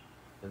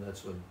 And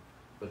that's when,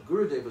 but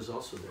Gurudev was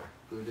also there.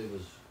 Gurudev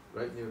was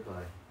right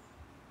nearby,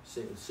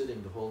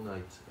 sitting the whole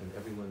night, and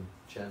everyone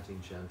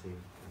chanting,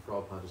 and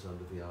Prabhupada is on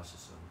the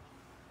Vyasasana.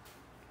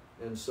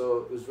 And so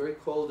it was very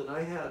cold, and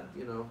I had,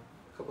 you know,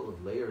 a couple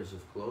of layers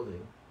of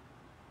clothing,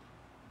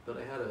 but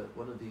I had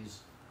one of these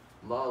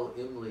Lal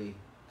Imli,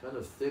 kind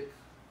of thick,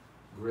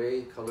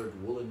 gray-colored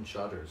woolen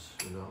chadars,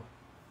 you know.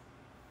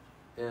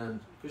 And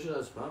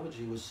Kṛṣṇadāsa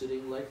Bābājī was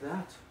sitting like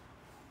that,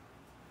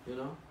 you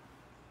know,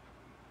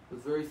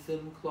 with very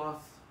thin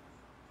cloth,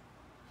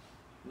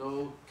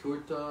 no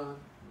kurta,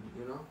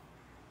 you know.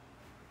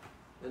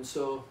 And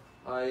so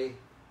I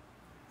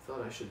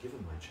thought I should give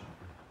him my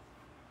chadar.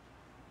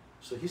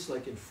 So he's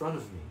like in front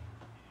of me.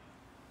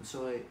 And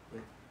so I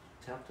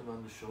tapped him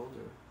on the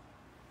shoulder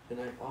and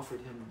I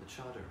offered him the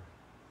chadar.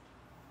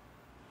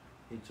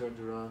 He turned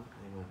around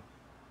and he went.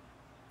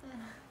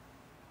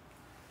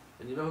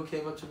 And you know who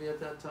came up to me at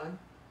that time?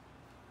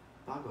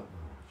 Bhagavad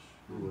Maharaj,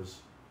 who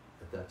was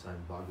at that time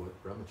Bhagavad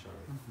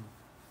Brahmachari.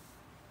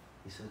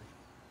 He said,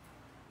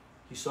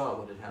 he saw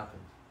what had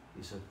happened.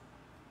 He said,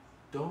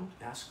 don't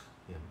ask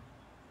him,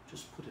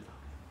 just put it on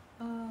him.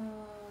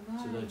 Oh,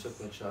 nice. So then I took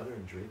my chadar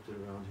and draped it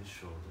around his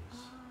shoulders.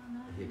 Oh,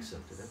 nice. And he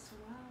accepted it.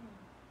 Wow.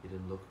 He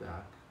didn't look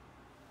back.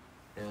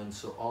 And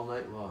so all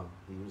night long,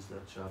 he used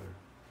that chadar.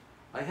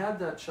 I had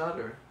that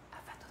chadar,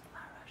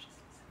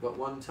 but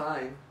one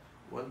time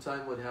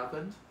what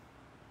happened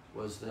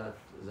was that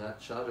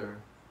chadar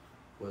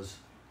was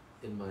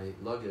in my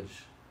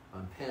luggage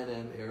on Pan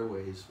Am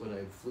Airways when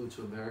I flew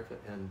to America,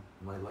 and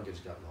my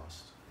luggage got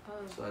lost. Oh.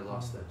 So I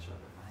lost that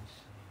chadar.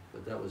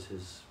 But that was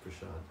his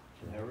prasad.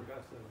 You never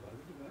got the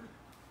luggage back?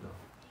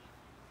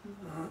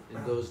 No.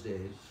 In those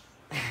days,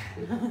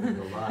 they didn't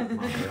a lot,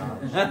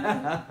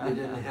 Mahārāja. They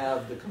didn't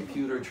have the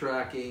computer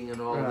tracking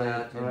and all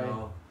that, you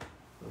know.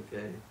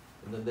 Okay.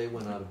 And then they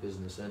went out of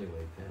business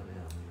anyway, Pan Am.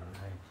 You know.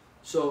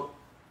 So,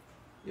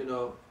 you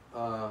know,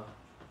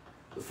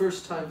 the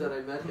first time that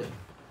I met him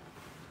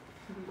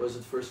was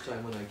the first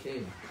time when I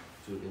came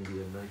to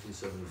India in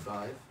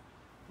 1975.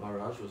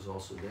 Maharaj was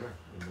also there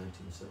in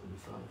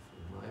 1975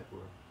 in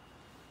Mayapur,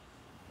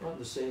 on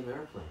the same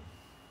airplane.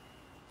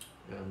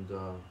 And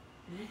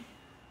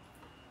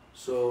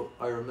so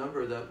I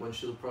remember that when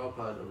Srila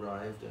Prabhupada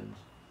arrived, and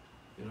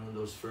you know, in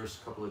those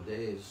first couple of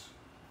days,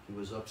 he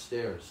was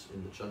upstairs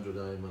in the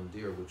Chandrodaya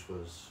Mandir, which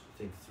was, I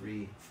think,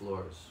 3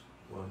 floors,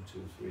 1,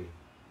 2, 3,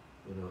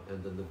 you know,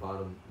 and then the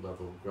bottom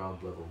level,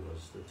 ground level,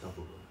 was the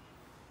temple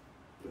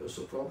room.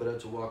 So Prabhupada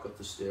had to walk up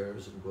the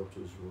stairs and go up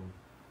to his room.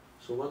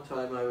 So one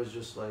time I was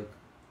just like,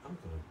 I'm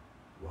going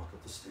to walk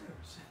up the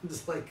stairs and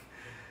just like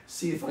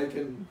see if I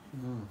can,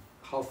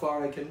 how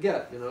far I can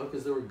get, you know,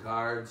 because there were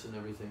guards and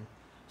everything.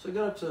 So I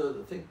got up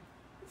to, I think,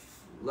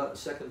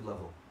 2nd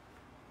level.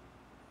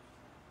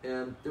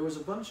 And there was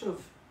a bunch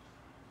of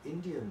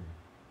Indian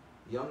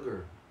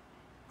younger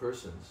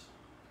persons.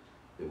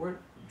 They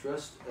weren't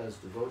dressed as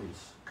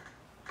devotees,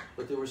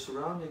 but they were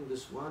surrounding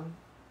this one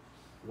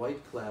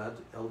white-clad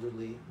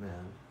elderly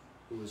man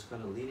who was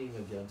kind of leaning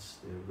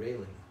against the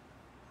railing.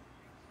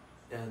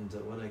 And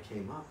when I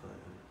came up, I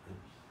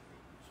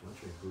was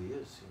wondering who he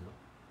is, you know.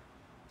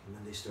 And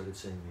then they started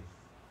saying to me,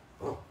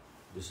 oh,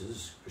 this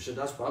is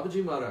Kṛṣṇadāsa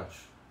Bābājī Maharaj.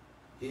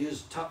 He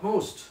is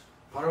topmost,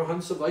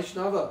 Paramahansa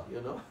Vaishnava,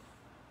 you know.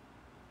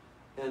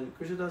 And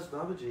Kṛṣṇadāsa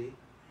Bābājī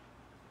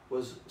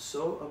was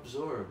so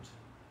absorbed,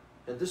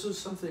 and this was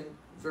something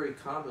very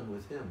common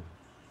with him.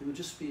 He would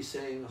just be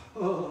saying,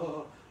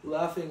 oh,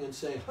 laughing and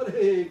saying,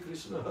 Hare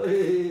Krishna,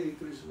 Hare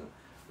Krishna,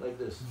 like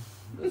this.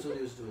 That's what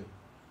he was doing.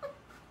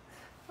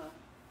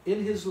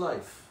 In his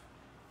life,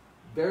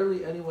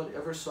 barely anyone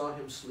ever saw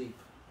him sleep,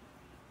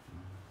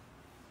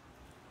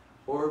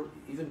 or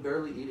even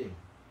barely eating.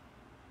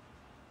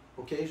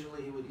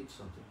 Occasionally he would eat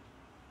something.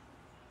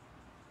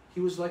 He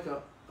was like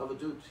a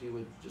avadut. He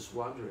would just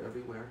wander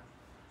everywhere.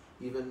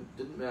 Even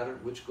didn't matter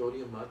which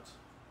Gaudiya Mat,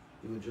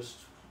 he would just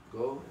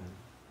go and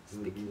he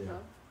would be there.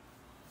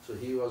 So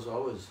he was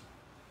always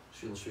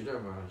Srila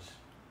Sridhar Maharaj.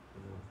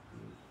 You know,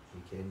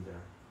 he came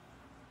there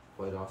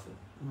quite often.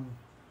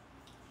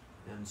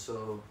 And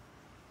so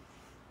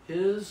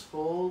his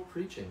whole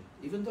preaching,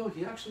 even though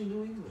he actually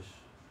knew English,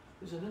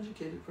 he was an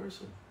educated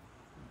person,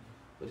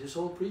 but his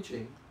whole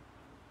preaching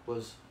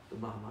was the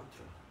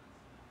Mahamantra.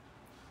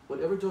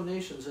 Whatever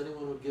donations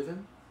anyone would give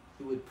him,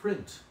 he would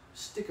print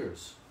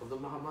stickers of the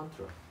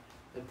Mahamantra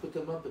and put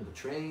them up in the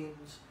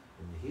trains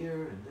and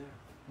here and there.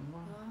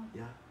 Wow.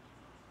 Yeah,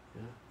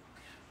 yeah.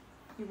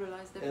 You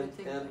realized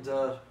everything. And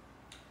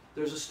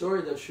there's a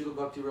story that Srila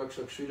Bhakti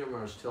Rakshak Sridhar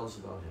Maharaj tells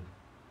about him.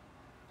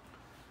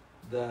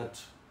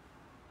 That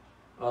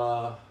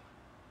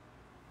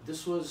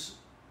This was,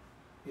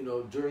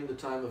 during the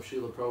time of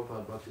Srila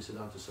Prabhupada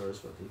Bhaktisiddhanta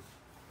Saraswati,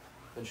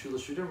 and Srila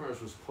Sridhar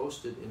Maharaj was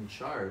posted in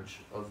charge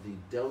of the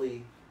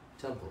Delhi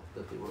temple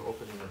that they were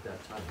opening at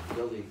that time,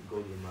 Delhi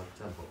Gaudiya Math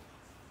temple.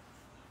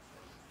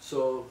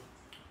 So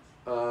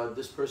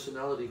this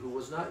personality who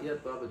was not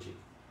yet Bābājī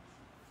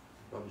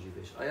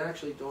Vesh. I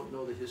actually don't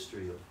know the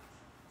history of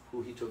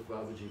who he took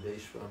Bābājī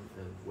Vesh from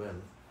and when.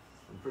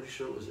 I'm pretty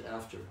sure it was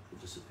after the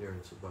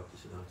disappearance of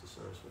Bhaktisiddhanta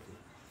Saraswati.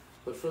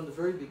 But from the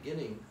very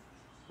beginning,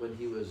 when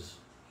he was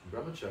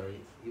brahmachari,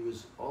 he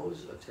was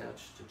always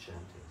attached to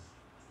chanting.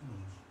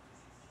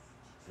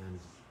 And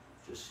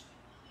just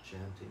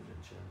chanting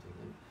and chanting.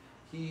 And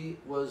he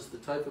was the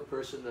type of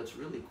person that's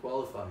really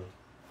qualified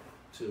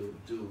to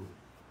do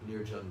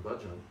Nirjan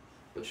Bhajan.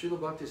 But Srila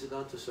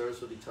Bhaktisiddhanta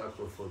Saraswati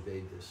Thakur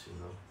forbade this,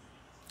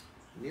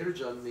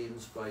 Nirjan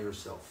means by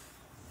yourself.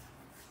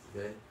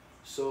 Okay?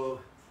 So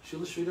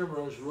Srila Sridhar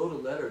Maharaj wrote a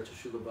letter to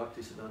Srila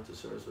Bhaktisiddhanta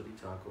Saraswati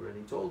Thakur, and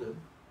he told him,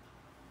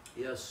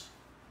 yes,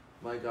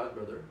 my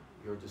godbrother,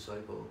 your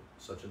disciple,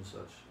 such and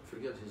such, I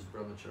forget his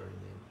brahmachari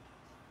name.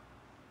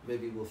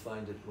 Maybe we'll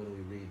find it when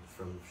we read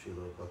from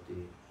Srila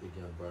Bhakti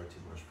Vigyan Bharati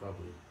Maharaj,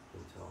 probably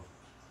will tell.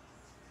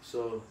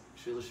 So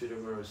Srila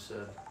Sridhar Maharaj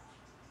said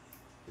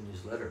in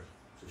his letter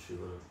to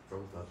Srila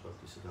Prabhupada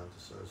Bhaktisiddhanta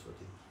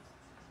Saraswati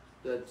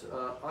that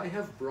I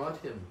have brought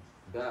him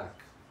back.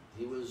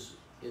 He was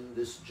in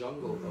this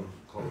jungle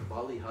called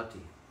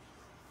Balihati.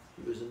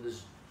 He was in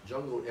this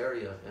jungle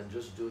area and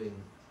just doing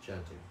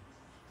chanting.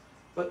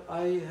 But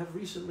I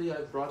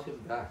brought him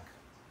back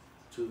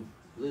to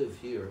live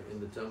here in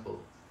the temple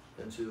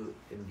and to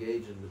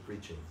engage in the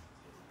preaching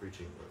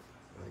work,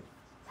 right?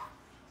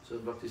 So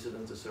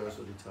Bhaktisiddhanta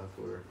Saraswati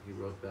Thakur, he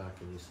wrote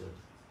back and he said,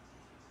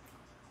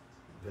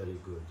 very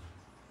good.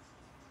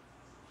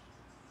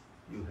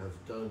 You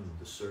have done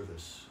the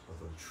service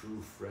of a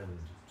true friend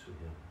to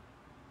him.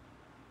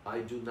 I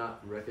do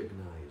not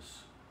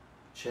recognize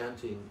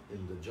chanting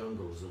in the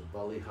jungles of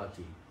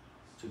Balihati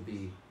to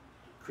be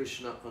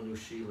Krishna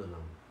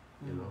Anushilanam,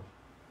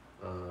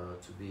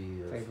 to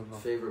be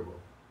favorable,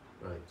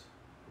 right,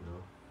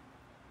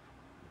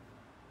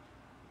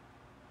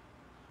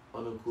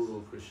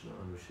 Anukulu Krishna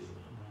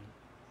Anushilanam.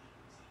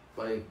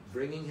 By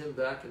bringing him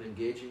back and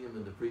engaging him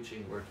in the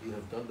preaching work, you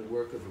have done the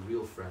work of a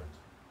real friend.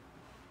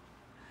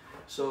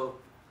 So,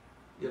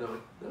 that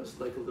was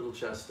like a little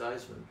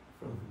chastisement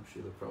from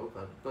Srila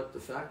Prabhupada. But the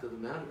fact of the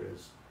matter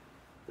is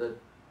that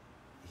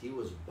he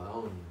was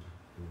bound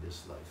in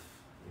his life,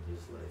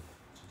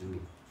 to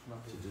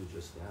do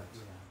just that.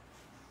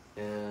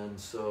 Yeah. And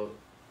so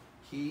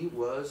he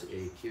was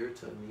a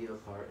Kirtaniya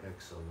par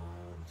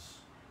excellence.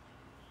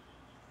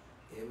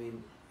 I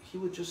mean, he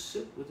would just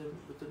sit with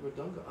the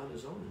mridanga on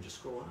his own and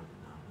just go on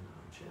and on,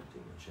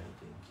 chanting and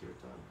chanting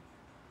kirtan.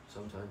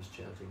 Sometimes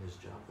chanting his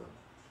japa,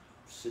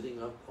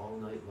 sitting up all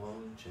night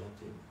long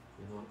chanting,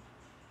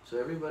 So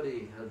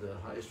everybody had the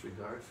highest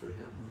regard for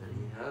him, and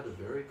he had a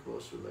very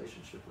close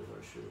relationship with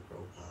our Srila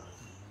Prabhupada,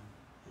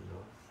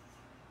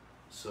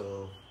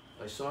 So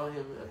I saw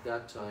him at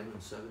that time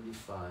in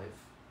 75.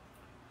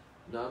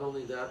 Not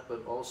only that,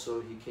 but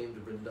also he came to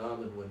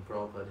Vrindavan when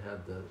Prabhupada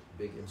had the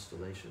big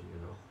installation,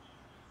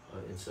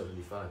 in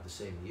 75, the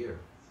same year.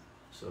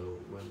 So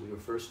when we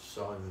first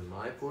saw him in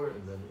Mayapur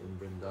and then in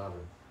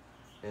Vrindavan.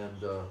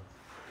 And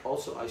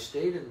also I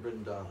stayed in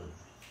Vrindavan.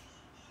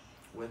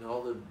 When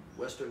all the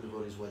Western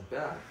devotees went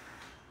back,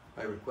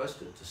 I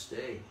requested to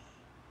stay,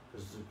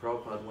 because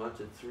Prabhupada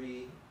wanted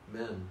 3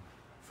 men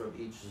from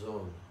each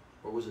zone,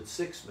 or was it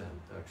 6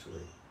 men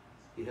actually?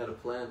 He had a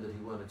plan that he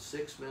wanted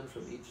 6 men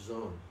from each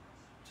zone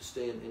to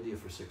stay in India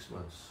for 6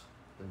 months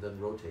and then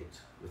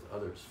rotate with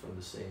others from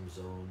the same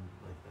zone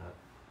like that.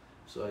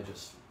 So I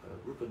just,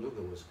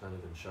 Rupanuga was kind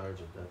of in charge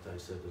of that. I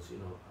said,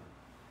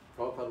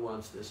 Prabhupada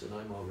wants this and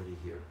I'm already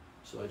here,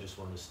 so I just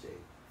want to stay.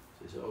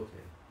 So he said,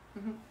 okay.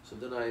 So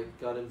then I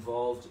got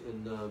involved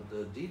in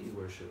the deity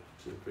worship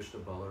to Krishna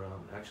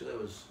Balaram. Actually, I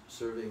was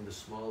serving the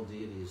small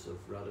deities of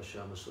Radha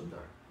Shyama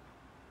Sundar,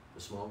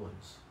 the small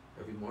ones,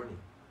 every morning,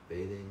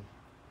 bathing,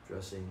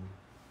 dressing,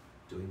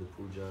 doing the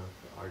puja,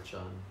 the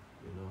archan,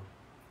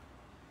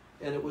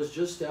 And it was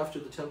just after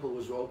the temple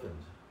was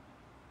opened.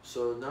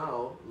 So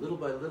now, little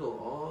by little,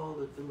 all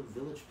the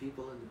village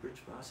people in the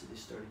Brijbasi, they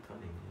started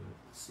coming,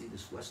 to see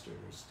this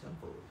Westerner's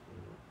temple,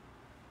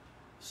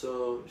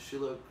 So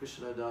Srila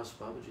Kṛṣṇadāsa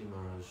Bābājī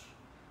Maharaj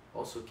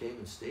also came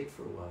and stayed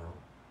for a while.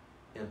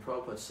 And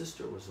Prabhupada's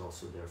sister was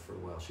also there for a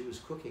while. She was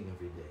cooking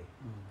every day,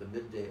 the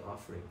midday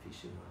offering,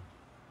 Pishima.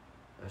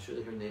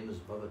 Actually, her name is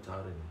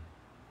Bhavatarini.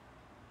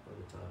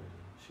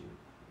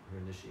 Her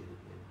initiated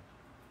name.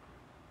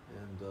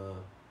 And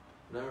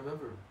I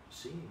remember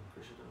seeing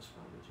Kṛṣṇadāsa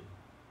Bābājī.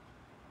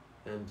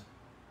 And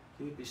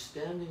he would be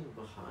standing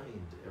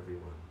behind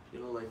everyone.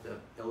 Like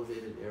that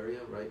elevated area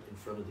right in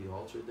front of the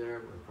altar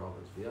there, where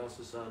Prabhupada's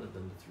Vyasasana, and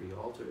then the 3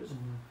 altars.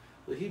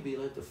 But he'd be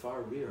like the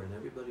far rear, and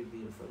everybody would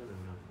be in front of him,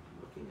 and I'm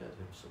looking at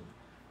him. So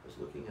I was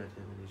looking at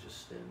him, and he's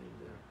just standing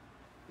there.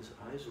 His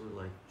eyes were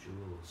like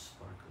jewels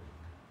sparkling.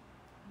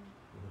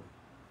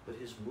 But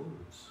his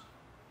moods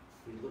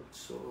He looked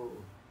so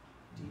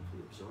deeply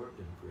absorbed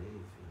and grave,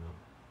 you know.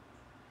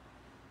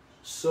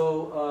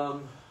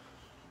 So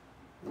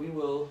we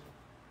will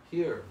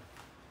hear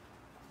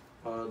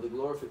the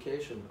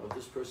glorification of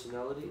this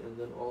personality, and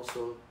then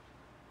also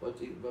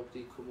Bhakti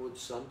Kumuda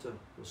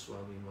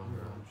Gosvāmī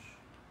Maharaj.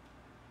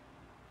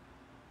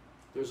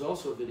 There's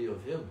also a video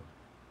of him.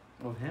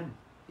 Of him?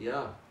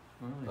 Yeah.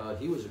 Really?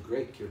 He was a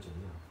great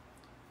kirtaniya.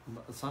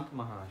 Sant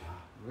Maharaj?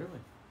 Really?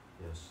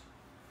 Yes.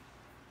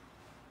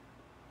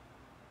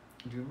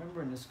 Do you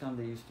remember in ISKCON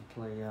they used to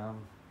play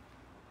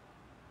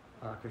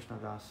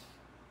Kṛṣṇadāsa?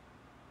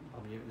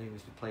 They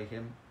used to play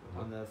him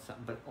on the,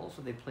 but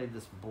also they played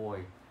this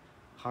boy,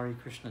 Hari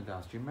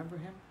Kṛṣṇadāsa. Do you remember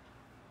him?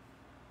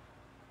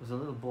 There was a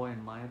little boy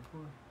in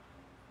Mayapur.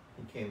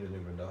 He came to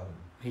Vrindavan.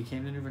 He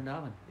came to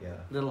Vrindavan. Yeah.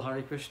 Little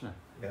Hari Krishna.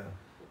 Yeah.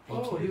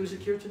 Oh, he was a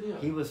kirtaniya.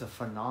 He was a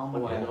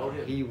phenomenal. Oh, I know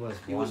him. He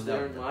was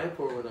there in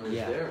Mayapur when I was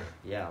there.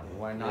 Yeah.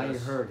 When I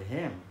heard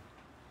him,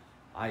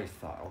 I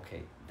thought,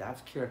 okay,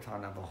 that's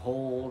kirtan of a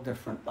whole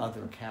different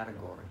other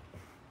category.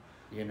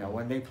 You know,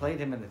 when they played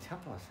him in the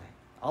temple, I was like,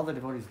 all the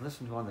devotees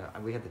listened to on the.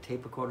 We had the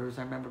tape recorders.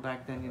 I remember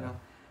back then. You know,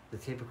 the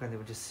tape recorder. They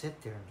would just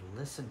sit there and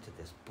listen to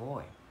this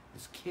boy,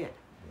 this kid,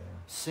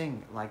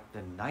 sing like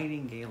the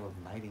nightingale of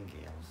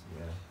nightingales.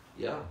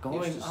 Yeah.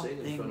 Going he used to up sing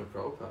in front of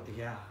Prabhupada.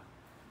 Yeah.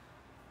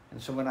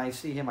 And so when I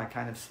see him, I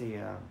kind of see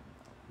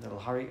little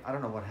Hari. I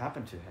don't know what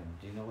happened to him.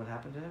 Do you know what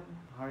happened to him,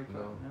 Hari?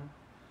 No.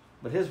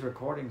 But his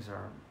recordings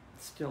are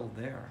still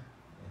there.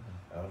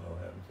 I don't know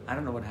what happened to him. I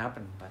don't know what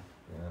happened, but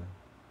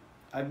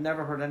I've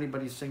never heard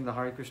anybody sing the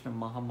Hare Krishna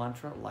Maha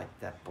Mantra like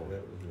that boy.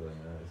 That was really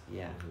nice.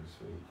 Yeah. That was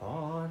sweet.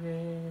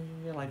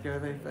 Hare, like they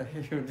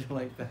would do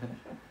like that.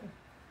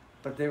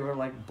 But they were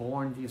like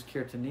born, these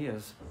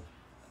kirtaniyas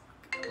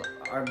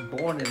are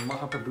born in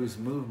Mahaprabhu's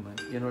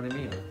movement, you know what I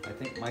mean? I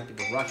think it might be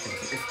the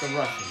Russians. It's the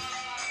Russians.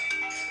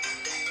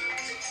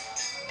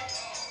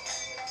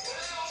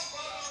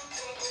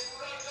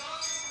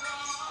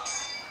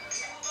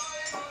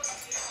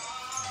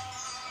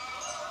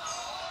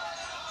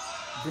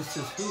 This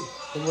is who?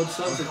 Kumuda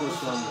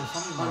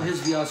Gosvāmī on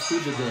his Vyas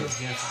Puja day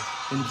Yes.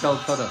 in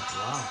Calcutta.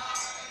 Wow.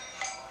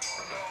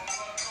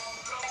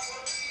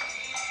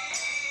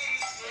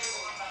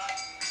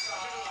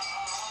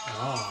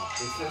 Oh.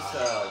 Is this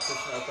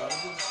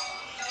Kṛṣṇadāsa?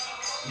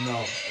 No,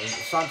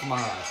 Sant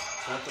Maharaj.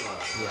 Sant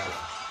Maharaj. Yeah.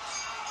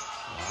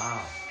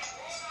 Wow.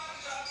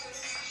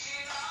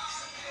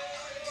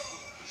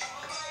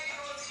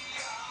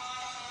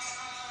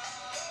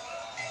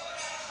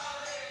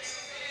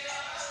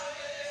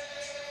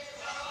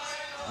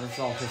 It's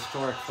all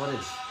historic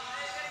footage.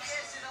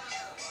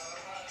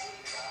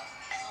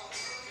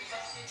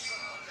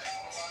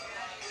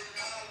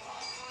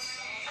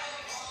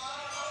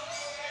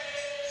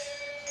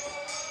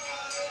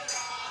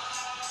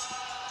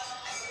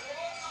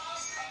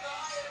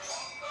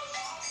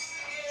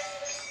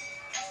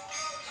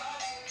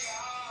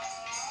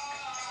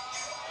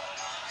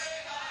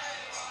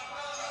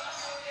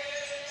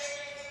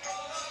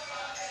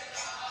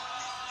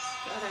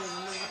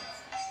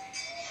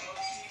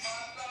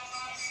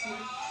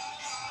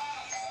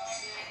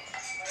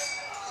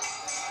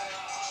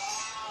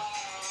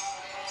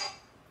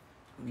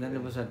 And then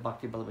it was at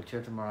Bhakti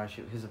Ballabha Maharaj.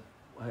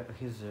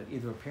 His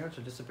either appearance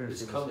or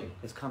disappearance. It's coming.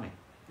 It's coming.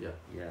 Yeah.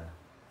 Yeah.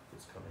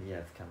 It's coming. Yeah,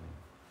 it's coming.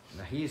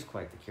 Now he's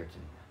quite the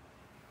kirtaniya.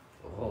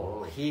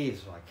 Oh,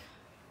 he's like.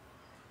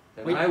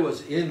 And I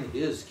was in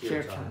his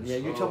kirtans. Yeah,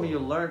 you told me you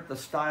learned the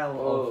style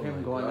of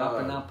him going up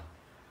and up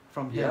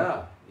from him.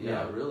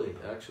 Yeah, really,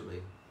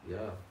 actually,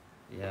 yeah.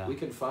 Yeah. We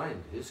can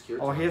find his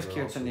kirtans. Oh, his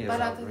kirtaniya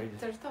is outrageous.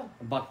 Certo.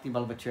 Bhakti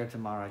Ballabha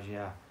Maharaj,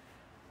 yeah.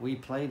 We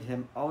played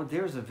him. Oh,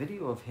 there's a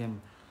video of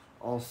him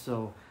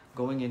also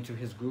going into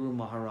his Guru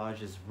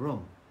Maharaj's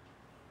room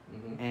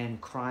and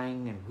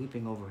crying and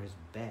weeping over his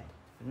bed.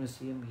 You know,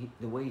 see him,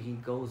 the way he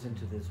goes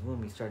into this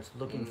room, he starts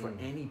looking for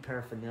any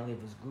paraphernalia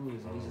of his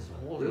gurus, and he's just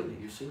holding Really?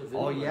 You've seen a video?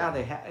 Oh yeah,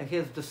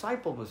 his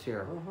disciple was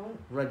here,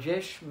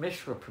 Rajesh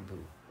Mishra Prabhu.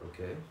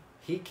 Okay.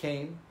 He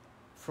came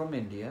from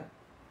India,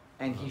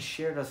 and he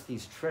shared us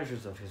these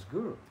treasures of his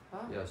guru.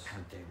 Yes.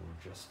 And they were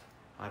just,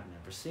 I've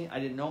never seen, I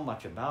didn't know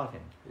much about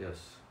him. Yes.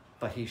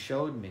 But he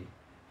showed me.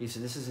 He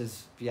said, this is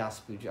his Vyas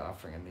Puja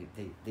offering.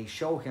 And they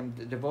show him,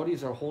 the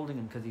devotees are holding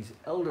him because he's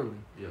elderly.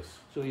 Yes.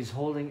 So he's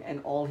holding,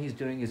 and all he's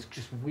doing is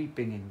just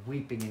weeping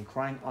and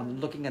crying on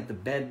looking at the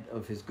bed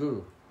of his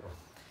guru. Oh.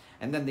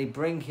 And then they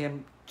bring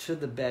him to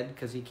the bed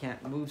because he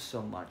can't move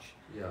so much.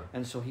 Yeah.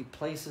 And so he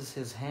places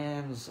his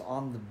hands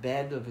on the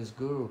bed of his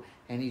guru,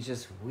 and he's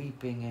just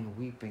weeping and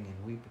weeping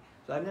and weeping.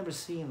 So I've never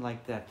seen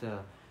like that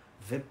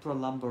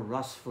Vipralamba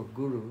Ras for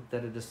Guru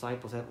that a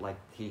disciple had like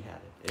he had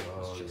it. It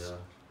was just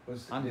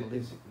unbelievable.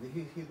 Is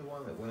he the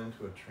one that went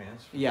into a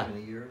trance for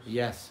many years?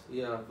 Yes.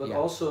 Yeah, but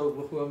also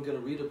who I'm going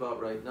to read about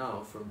right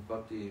now from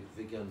Bhakti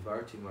Vigyan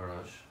Bharati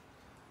Maharaj,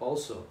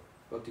 also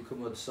Bhakti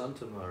Kumuda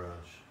Santa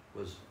Maharaj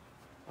was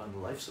on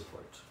life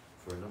support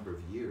for a number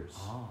of years.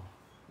 Oh.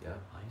 Yeah.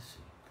 I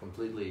see.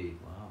 Completely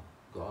Wow.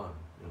 gone,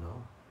 you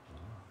know.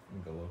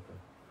 In Goloka.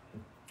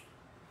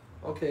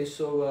 Okay,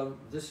 so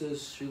this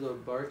is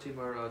Srila Bharati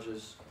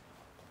Maharaja's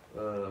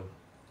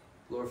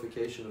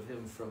glorification of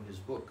him from his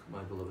book,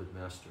 My Beloved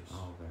Masters.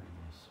 Oh, very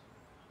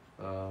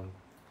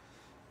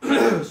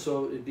nice.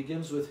 So it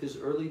begins with his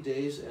early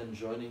days and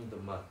joining the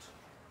mutt.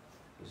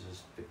 This is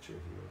his picture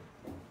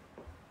here.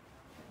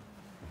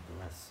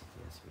 Bless.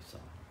 Yes, we saw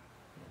him.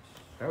 Yes.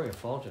 Very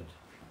effulgent.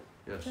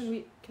 Yes.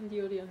 Can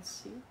the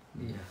audience see?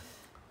 Yeah.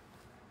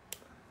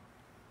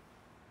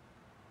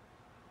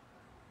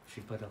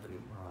 Sripadavari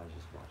Maharaj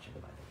is watching,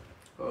 by the way.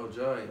 Oh,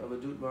 Jai.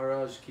 Avadut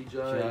Maharaj ki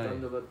Jai. Jai.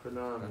 Dandavat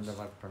pranams.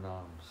 Dandavat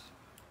pranams.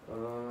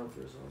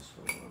 There's also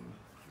one.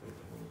 Wait,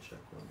 let me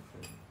check one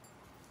thing.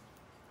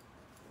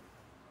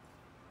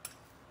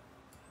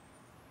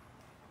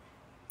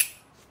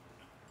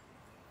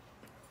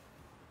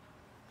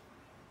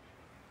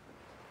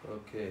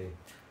 Okay.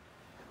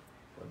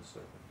 1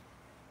 second.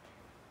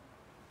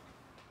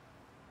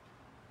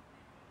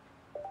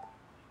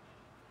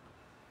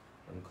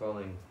 I'm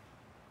calling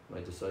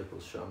my disciple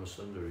Shama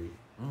Sundari,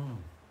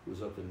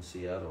 who's up in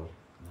Seattle,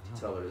 to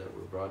tell her that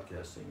we're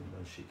broadcasting, and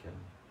then she can.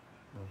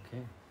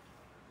 Okay.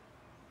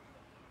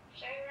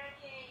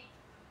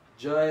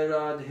 Jai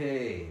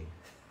Radhe,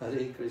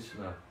 Hare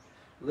Krishna.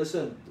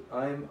 Listen,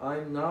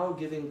 I'm now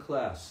giving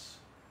class,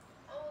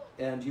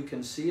 and you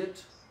can see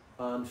it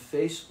on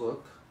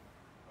Facebook,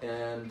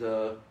 and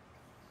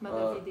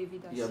Madhavi Devi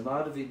Das. yeah,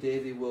 Madhavi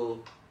Devi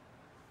will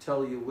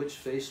tell you which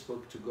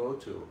Facebook to go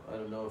to. I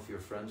don't know if you're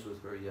friends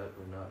with her yet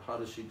or not. How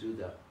does she do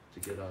that to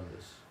get on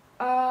this?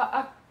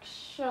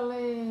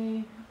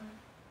 Actually,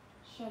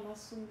 Shama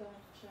Sundar,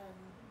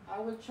 I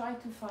will try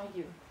to find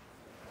you.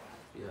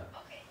 Yeah.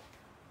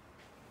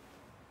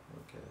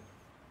 Okay.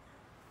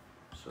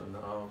 So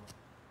now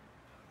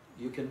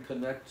you can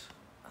connect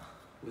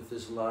with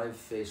this live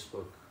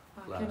Facebook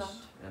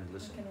class and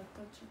listen. I cannot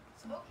touch it.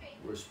 So.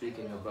 We're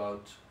speaking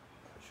about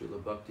Srila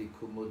Bhakti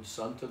Kumuda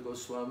Santa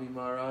Gosvāmī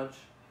Maharaj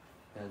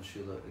and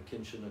Srila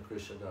Kinchana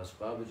Kṛṣṇadāsa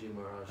Bābājī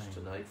Maharaj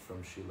tonight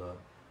from Srila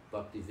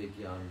Bhakti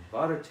Vigyan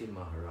Bharati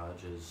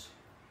Maharaj's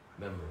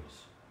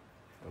memories.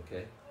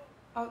 Okay?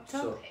 Oh,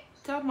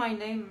 tell my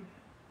name.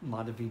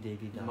 Madhavi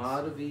Devi Dasi.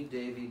 Madhavi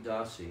Devi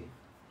Dasi.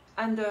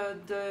 And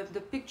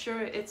the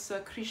picture, it's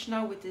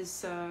Krishna with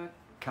his...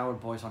 Cowherd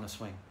boys on a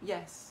swing.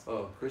 Yes.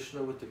 Oh,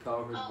 Krishna with the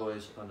cowherd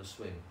boys on a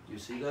swing. Do you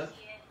see that?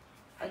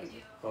 I do.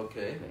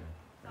 Okay.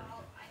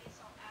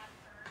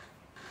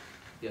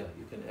 Yeah,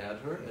 you can add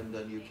her and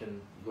then you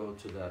can go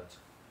to that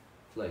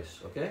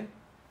place, okay?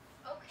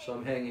 So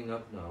I'm hanging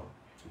up now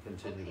to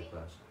continue the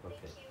class.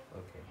 Okay,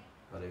 okay.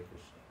 Hare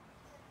Krishna.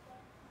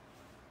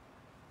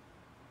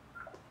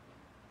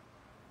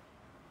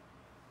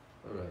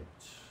 All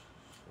right.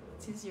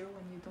 It's easier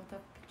when you don't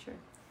have picture.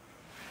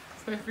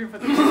 So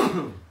everybody.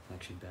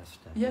 Actually, best.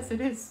 Yes, it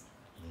is.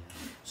 Yeah.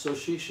 So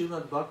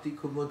Śrīmad Bhakti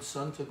Kumuda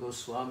Santa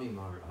Gosvāmī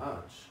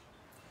Maharaj,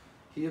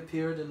 he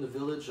appeared in the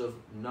village of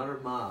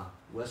Narma,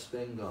 West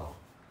Bengal.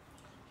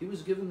 He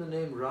was given the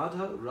name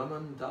Radha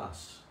Raman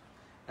Das,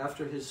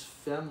 after his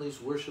family's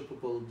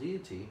worshipable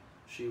deity,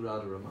 Sri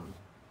Radharaman.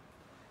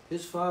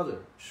 His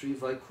father, Sri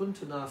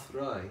Vaikuntanath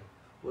Rai,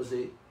 was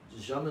a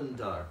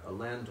jamindar, a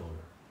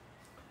landowner,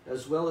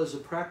 as well as a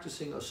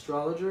practicing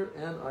astrologer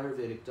and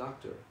Ayurvedic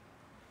doctor.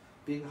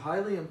 Being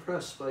highly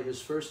impressed by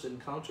his first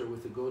encounter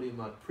with the Gaudiya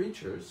Math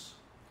preachers,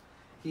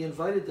 he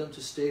invited them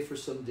to stay for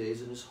some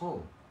days in his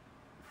home.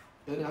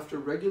 And after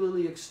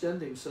regularly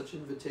extending such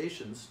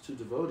invitations to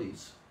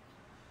devotees,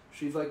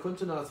 Sri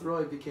Vaikuntanath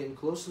Rai became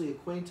closely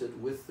acquainted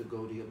with the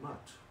Gaudiya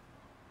Math.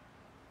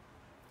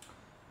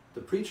 The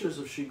preachers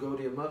of Sri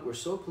Gaudiya Math were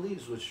so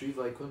pleased with Sri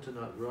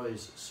Vaikuntanath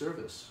Rai's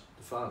service,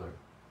 the father,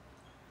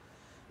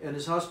 and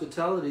his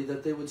hospitality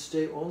that they would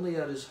stay only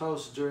at his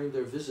house during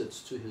their visits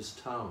to his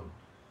town.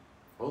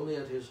 Only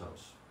at his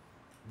house.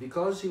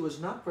 Because he was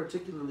not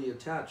particularly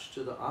attached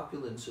to the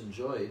opulence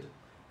enjoyed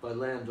by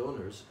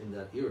landowners in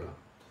that era,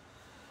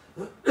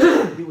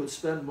 he would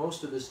spend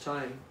most of his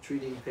time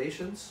treating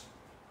patients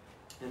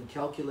and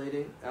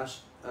calculating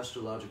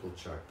astrological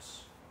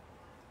charts.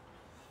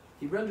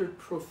 He rendered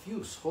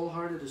profuse,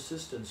 wholehearted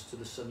assistance to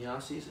the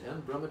sannyasis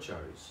and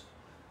brahmacharis,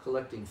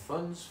 collecting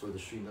funds for the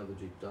Sri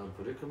Navadvip Dham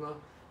Parikrama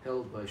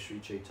held by Sri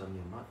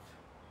Chaitanya Math.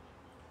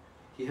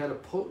 He had a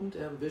potent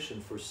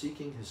ambition for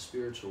seeking his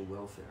spiritual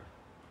welfare.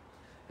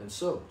 And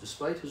so,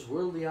 despite his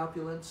worldly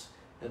opulence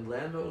and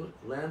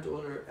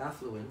landowner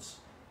affluence,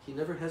 he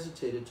never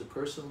hesitated to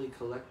personally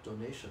collect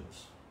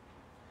donations.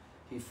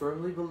 He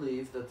firmly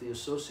believed that the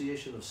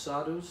association of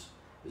sadhus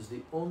is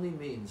the only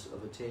means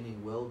of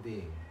attaining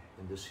well-being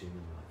in this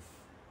human life.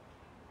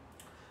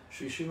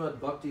 Sri Śrīmad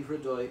Bhakti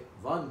Hriday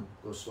Van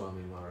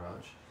Gosvāmī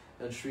Maharaj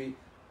and Sri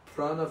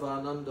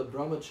Pranavananda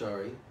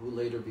Brahmachari, who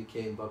later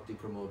became Bhakti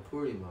Pramod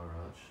Puri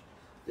Maharaj,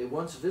 they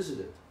once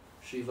visited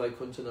Sri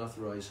Vaikuntanath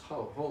Rai's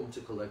home to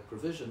collect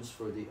provisions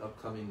for the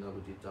upcoming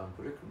Navadvip Dham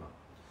Parikrama.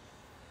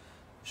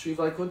 Sri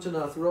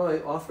Vaikuntanath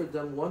Rai offered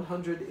them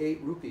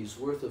 108 rupees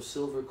worth of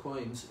silver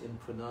coins in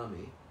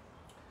pranami,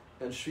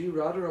 and Sri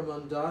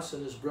Radharaman Das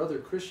and his brother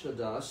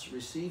Kṛṣṇadāsa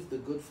received the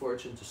good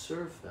fortune to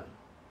serve them.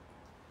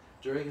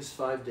 During his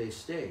 5-day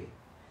stay,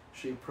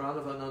 Sri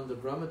Pranavananda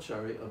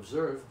Brahmachari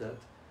observed that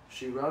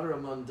Sri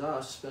Radharaman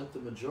Das spent the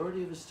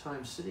majority of his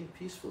time sitting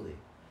peacefully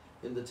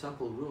in the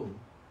temple room,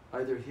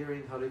 either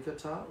hearing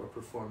Harikatha or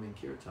performing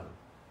Kirtan.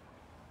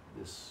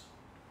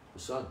 The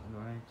son,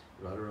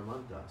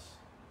 Radharaman Das.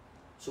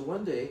 So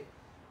one day,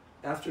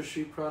 after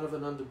Sri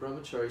Pranavananda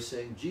Brahmachari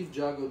saying Jiv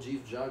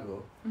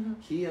Jago,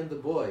 he and the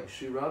boy,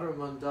 Sri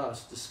Radharaman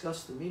Das,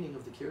 discussed the meaning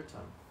of the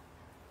Kirtan.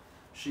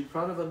 Sri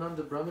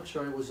Pranavananda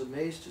Brahmachari was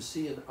amazed to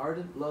see an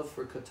ardent love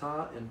for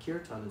Katha and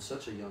Kirtan in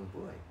such a young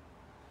boy.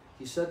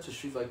 He said to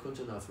Sri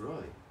Vaikuntanath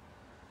Roy,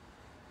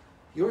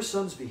 "Your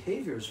son's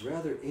behavior is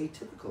rather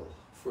atypical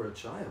for a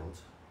child.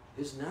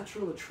 His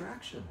natural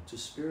attraction to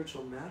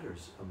spiritual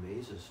matters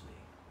amazes me.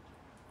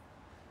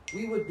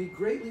 We would be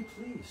greatly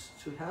pleased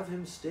to have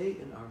him stay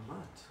in our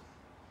mutt.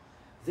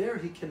 There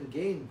he can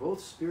gain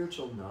both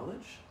spiritual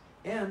knowledge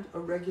and a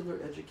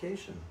regular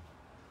education.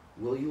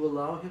 Will you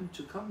allow him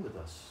to come with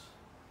us?"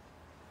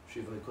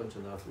 Sri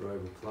Vaikuntanath Roy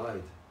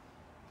replied,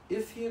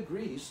 "If he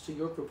agrees to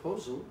your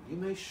proposal, you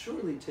may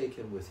surely take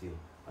him with you.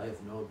 I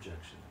have no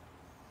objection."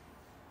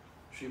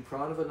 Sri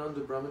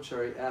Pranavananda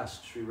Brahmachari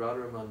asked Sri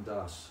Radharaman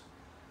Das,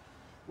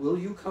 "Will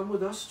you come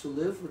with us to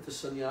live with the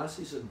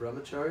sannyasis and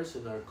brahmacharis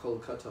in our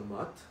Kolkata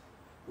mutt,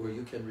 where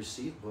you can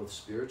receive both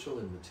spiritual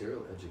and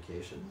material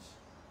educations?"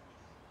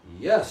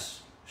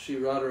 "Yes," Sri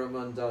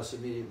Radharaman Das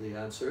immediately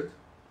answered.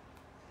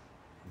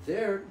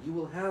 "There you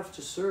will have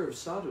to serve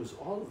sadhus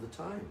all of the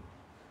time,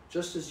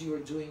 just as you are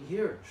doing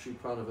here," Sri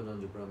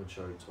Pranavananda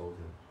Brahmachari told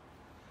him.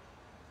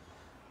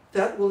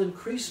 "That will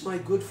increase my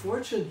good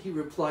fortune," he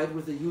replied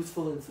with a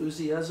youthful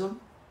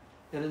enthusiasm.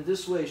 And in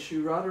this way, Sri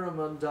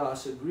Radharaman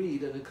Das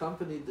agreed and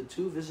accompanied the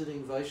two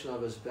visiting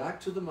Vaishnavas back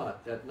to the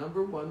mutt at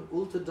number 1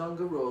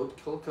 Ultadanga Road,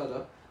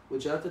 Kolkata,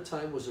 which at the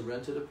time was a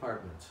rented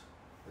apartment.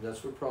 And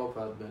that's where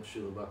Prabhupada met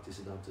Srila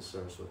Bhaktisiddhanta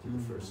Saraswati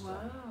the first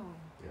time. Wow.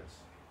 Yes.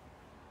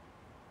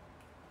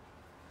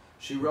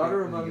 Sri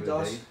Radharaman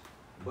Das...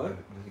 What?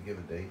 Does he give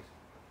a date?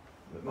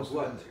 It must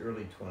have been the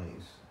early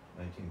 20s,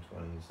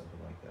 1920s,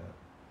 something like that.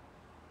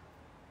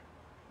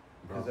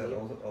 Because that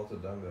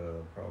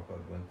Altadanga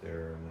Prabhupada went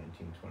there in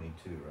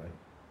 1922, right?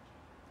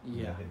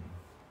 Yeah.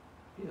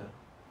 Yeah.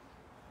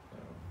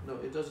 No,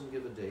 it doesn't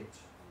give a date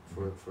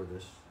for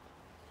this.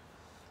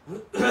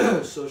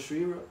 So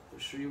Sri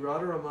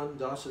Radharaman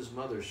Das's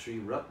mother, Sri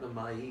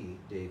Ratnamayi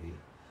Devi,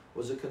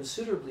 was a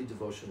considerably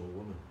devotional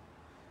woman.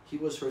 He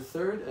was her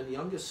third and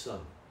youngest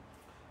son,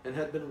 and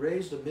had been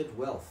raised amid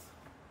wealth.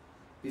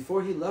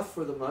 Before he left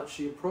for the mutt,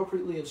 she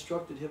appropriately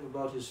instructed him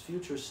about his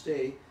future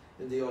stay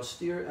in the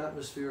austere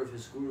atmosphere of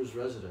his guru's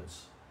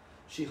residence.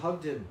 She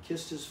hugged him,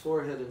 kissed his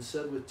forehead, and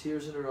said with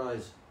tears in her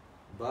eyes,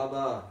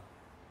 "Baba,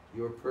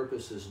 your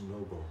purpose is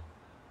noble.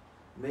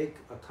 Make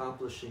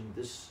accomplishing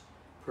this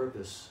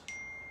purpose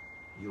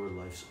your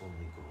life's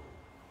only goal."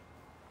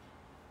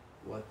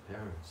 What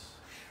parents!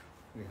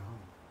 Yeah.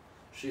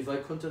 Sri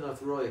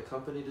Vaikuntanath Roy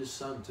accompanied his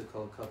son to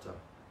Calcutta,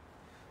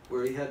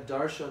 where he had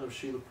darshan of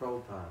Srila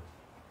Prabhupada,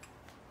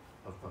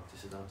 of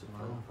Bhaktisiddhanta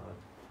Prabhupada,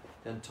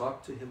 and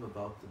talked to him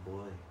about the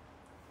boy.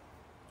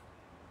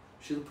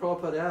 Srila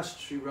Prabhupada asked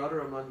Sri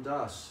Radharaman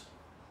Das,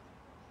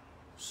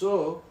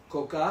 "So,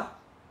 Koka?"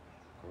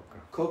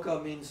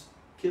 Koka means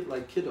kid,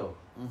 like kiddo.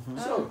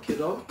 "So,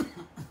 kiddo,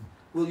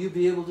 will you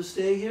be able to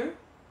stay here?"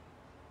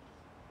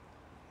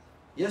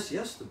 "Yes,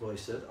 yes," the boy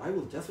said, "I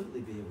will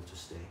definitely be able to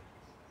stay."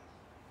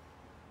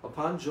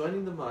 Upon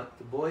joining the mutt,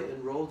 the boy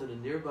enrolled in a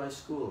nearby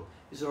school.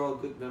 These are all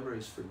good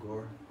memories for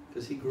Gaur,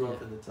 because he grew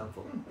up in the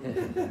temple.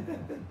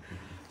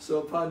 So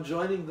upon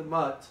joining the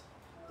mutt,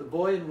 the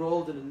boy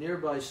enrolled in a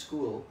nearby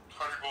school,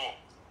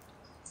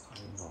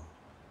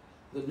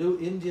 the New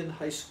Indian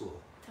High School.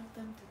 Tell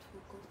them that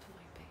we'll go to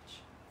my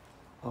page.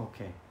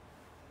 Okay.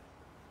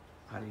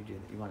 How do you do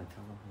that? You want to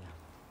tell them? Yeah.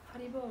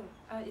 Haribol,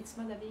 it's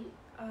Madhavi.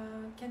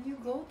 Can you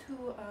go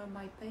to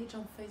my page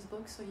on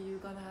Facebook so you're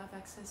gonna have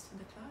access to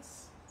the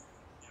class?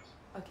 Yes.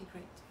 Okay,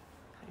 great.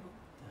 Haribol.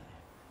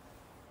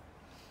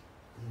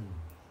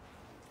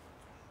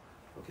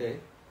 Okay.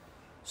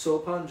 So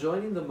upon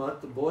joining the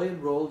mutt, the boy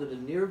enrolled in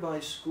a nearby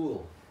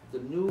school, the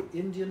New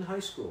Indian High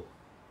School,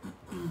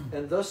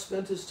 and thus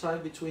spent his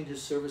time between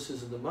his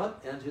services in the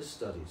mutt and his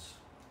studies.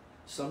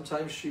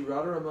 Sometimes Sri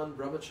Radharaman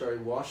Brahmachari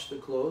washed the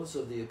clothes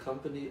of the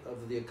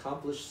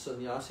accomplished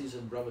sannyasis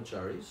and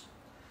brahmacharis,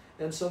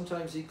 and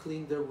sometimes he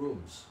cleaned their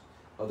rooms.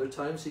 Other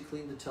times he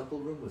cleaned the temple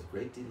room with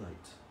great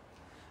delight.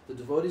 The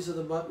devotees of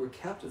the mutt were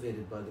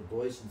captivated by the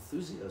boy's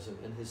enthusiasm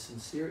and his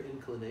sincere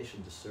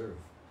inclination to serve.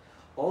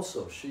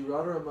 Also, Sri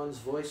Radharaman's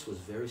voice was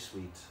very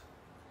sweet.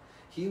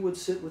 He would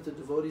sit with the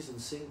devotees and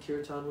sing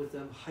kirtan with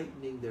them,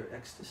 heightening their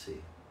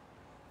ecstasy.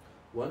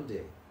 One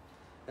day,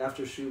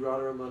 after Sri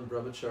Radharaman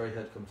Brahmachari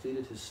had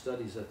completed his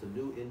studies at the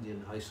New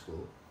Indian High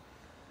School,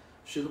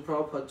 Srila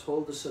Prabhupada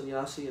told the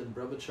sannyasi and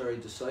brahmachari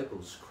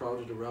disciples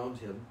crowded around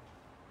him,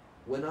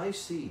 "When I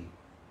see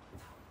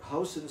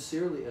how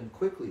sincerely and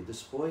quickly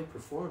this boy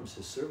performs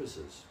his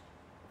services,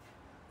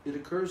 it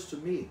occurs to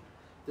me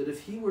that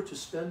if he were to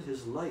spend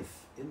his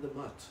life in the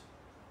mutt,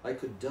 I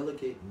could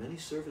delegate many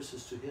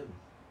services to him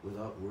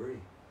without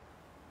worry.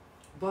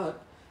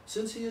 But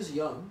since he is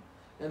young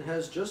and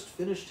has just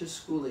finished his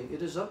schooling,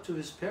 it is up to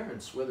his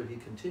parents whether he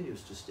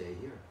continues to stay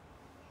here.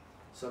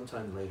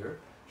 Sometime later,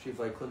 Sri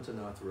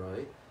Vaikuntanath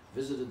Rai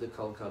visited the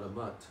Calcutta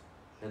Mutt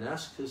and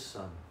asked his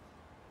son,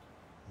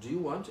 "Do you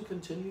want to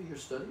continue your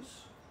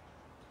studies?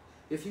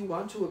 If you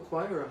want to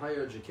acquire a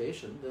higher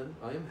education, then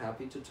I am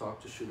happy to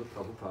talk to Srila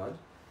Prabhupada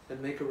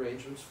and make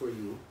arrangements for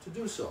you to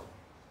do so."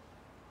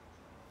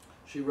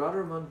 Sri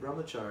Radharaman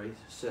Brahmachari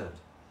said,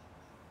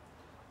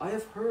 "I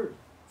have heard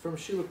from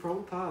Srila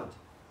Prabhupada,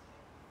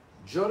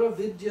 Jara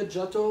Vidya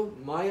Jato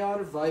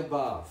Mayar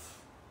Vaibhav,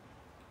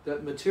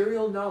 that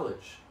material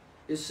knowledge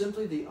is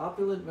simply the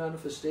opulent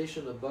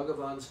manifestation of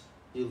Bhagavan's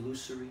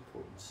illusory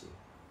potency.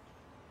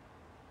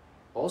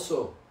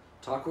 Also,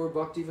 Thakur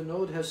Bhakti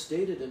Vinod has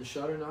stated in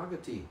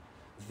Sharanagati,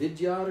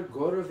 Vidyar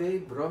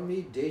Gaurave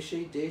Brahmi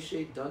Deshe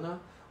Deshe Dana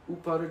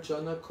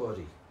Uparjana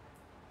Kori.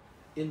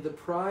 In the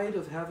pride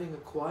of having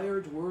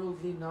acquired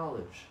worldly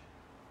knowledge,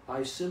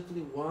 I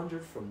simply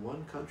wandered from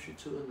one country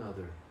to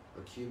another,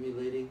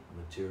 accumulating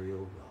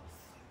material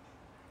wealth."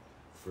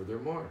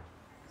 Furthermore,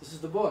 this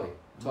is the boy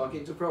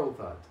talking to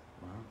Prabhupada.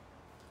 Wow.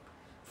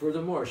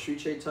 Furthermore, Sri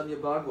Chaitanya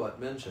Bhagavat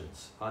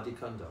mentions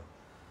Adikanda.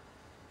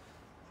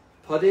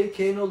 Pade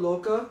keno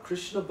loka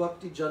Krishna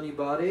bhakti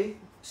janibare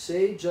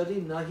se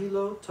jadi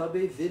nahilo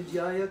tabe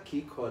vidyaya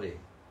ki kore.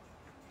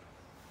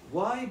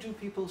 Why do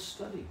people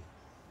study?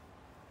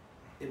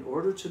 In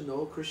order to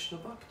know Krishna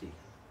bhakti.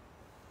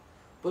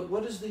 But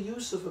what is the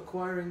use of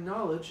acquiring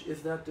knowledge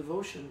if that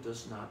devotion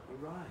does not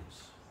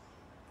arise?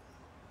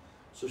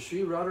 So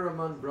Sri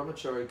Radharaman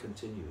Brahmachari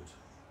continued,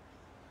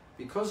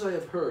 "Because I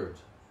have heard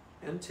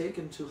and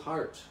taken to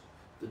heart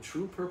the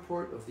true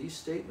purport of these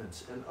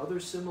statements and other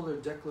similar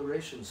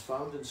declarations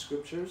found in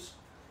scriptures,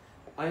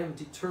 I am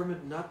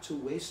determined not to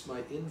waste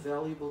my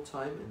invaluable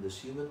time in this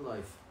human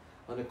life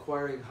on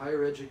acquiring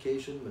higher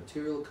education,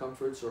 material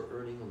comforts, or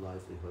earning a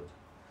livelihood.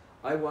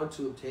 I want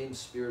to obtain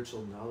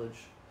spiritual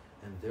knowledge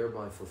and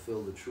thereby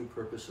fulfill the true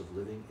purpose of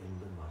living in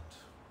the Mutt."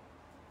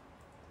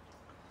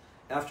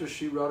 After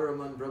Sri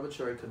Radharaman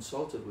Brahmachari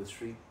consulted with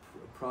Sri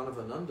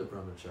Pranavananda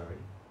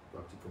Brahmachari,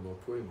 Bhakti Pramod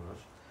Puri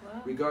Maharaj,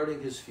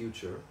 regarding his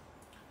future,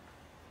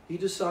 he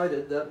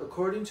decided that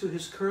according to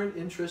his current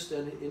interest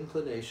and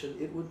inclination,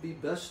 it would be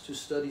best to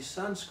study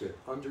Sanskrit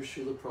under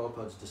Srila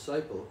Prabhupada's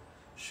disciple,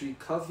 Sri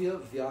Kavya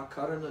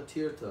Vyakarana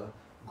Tirtha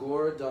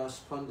Gaura Das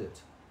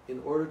Pandit, in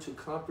order to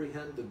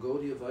comprehend the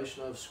Gaudiya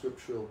Vaishnava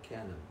scriptural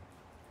canon.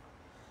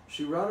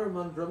 Sri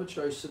Radharaman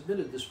Brahmachari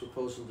submitted this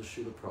proposal to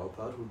Srila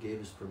Prabhupada, who gave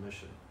his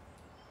permission.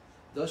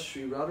 Thus,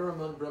 Sri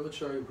Radharaman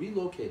Brahmachari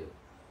relocated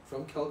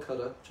from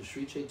Calcutta to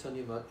Sri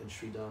Chaitanya Mutt in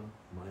Sridham,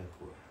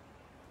 Mayapur.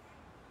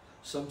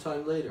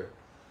 Sometime later,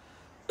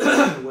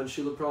 when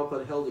Srila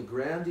Prabhupada held a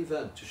grand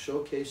event to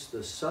showcase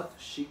the Sat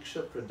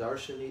Shiksha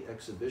Pradarshini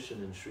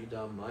exhibition in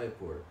Sridham,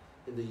 Mayapur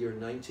in the year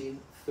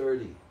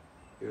 1930.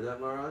 Hear that,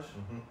 Maharaj?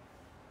 Mm-hmm.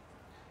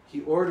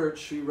 He ordered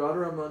Sri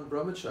Radharaman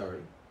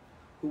Brahmachari,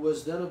 who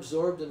was then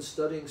absorbed in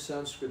studying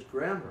Sanskrit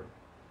grammar,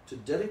 to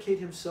dedicate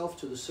himself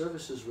to the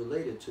services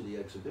related to the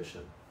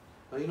exhibition.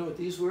 Now, you know what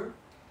these were?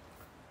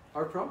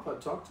 Our Prabhupada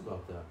talked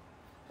about that.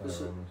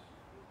 Dioramas.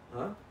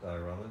 Huh?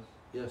 Dioramas?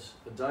 Yes,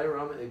 a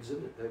diorama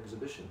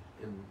exhibition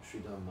in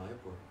Sridham,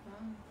 Mayapur.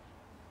 Wow.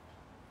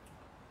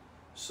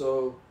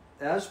 So,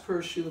 as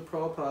per Srila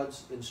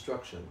Prabhupada's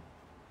instruction,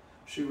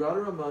 Sri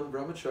Radharaman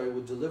Brahmachari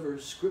would deliver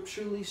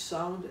scripturally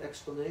sound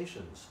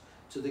explanations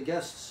to the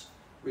guests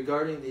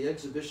regarding the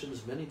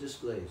exhibition's many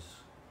displays.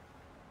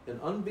 And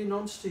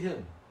unbeknownst to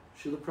him,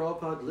 Srila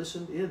Prabhupada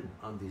listened in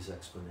on these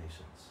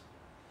explanations.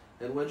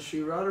 And when Sri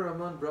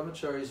Radharaman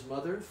Brahmachari's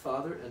mother,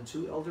 father, and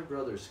 2 elder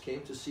brothers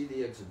came to see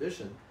the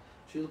exhibition,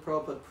 Srila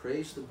Prabhupada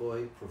praised the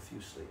boy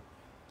profusely.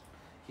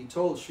 He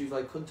told Sri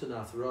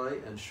Vaikuntanath Rai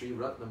and Sri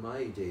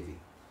Ratnamayi Devi,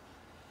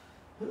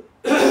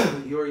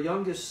 "Your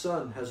youngest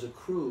son has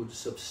accrued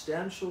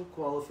substantial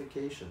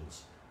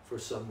qualifications for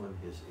someone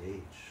his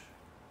age.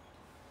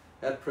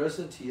 At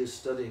present he is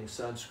studying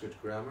Sanskrit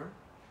grammar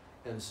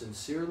and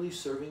sincerely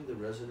serving the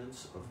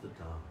residents of the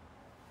Dham."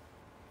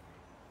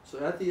 So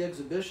at the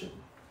exhibition,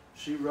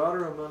 Sri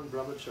Radharaman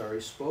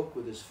Brahmachari spoke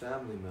with his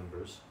family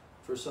members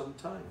for some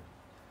time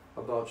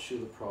about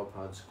Srila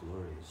Prabhupada's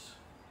glories,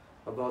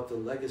 about the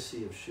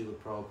legacy of Srila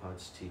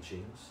Prabhupada's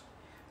teachings,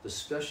 the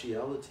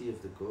speciality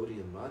of the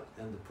Gaudiya Mutt,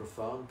 and the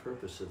profound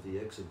purpose of the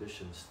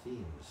exhibition's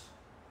themes.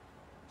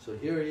 So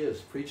here he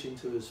is preaching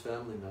to his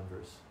family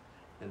members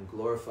and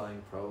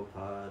glorifying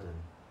Prabhupada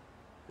and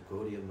the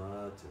Gaudiya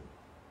Mutt and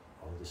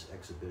all this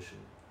exhibition.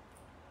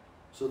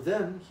 So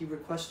then he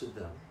requested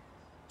them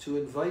to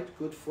invite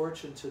good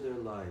fortune to their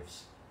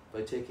lives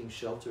by taking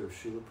shelter of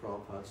Srila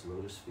Prabhupada's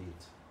lotus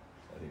feet.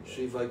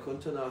 Sri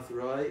Vaikuntanath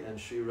Rai and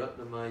Sri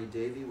Ratnamayi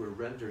Devi were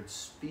rendered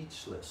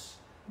speechless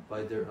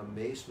by their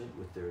amazement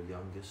with their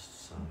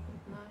youngest son.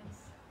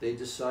 Nice. They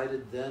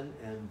decided then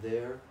and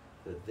there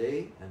that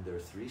they and their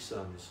 3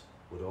 sons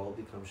would all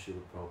become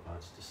Srila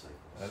Prabhupada's disciples.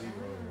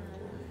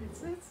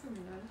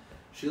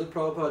 Srila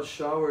Prabhupada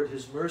showered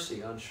his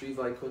mercy on Sri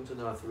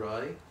Vaikuntanath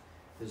Rai,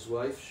 his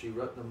wife Sri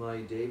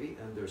Ratnamai Devi,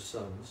 and their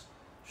sons,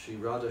 Sri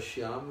Radha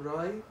Shyam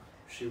Rai,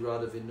 Sri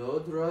Radha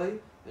Vinod Rai,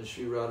 and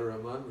Sri Radha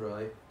Raman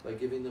Rai, by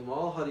giving them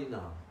all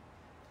Harinam.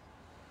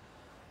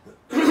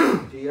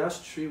 He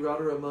asked Sri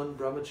Radha Raman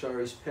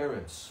Brahmachari's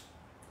parents,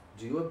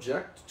 "Do you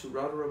object to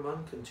Radha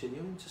Raman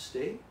continuing to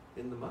stay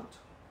in the mutt?"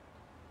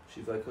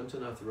 Sri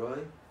Vaikuntanath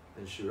Rai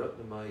and Sri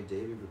Ratnamai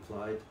Devi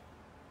replied,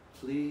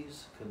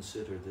 "Please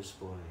consider this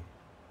boy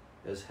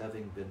as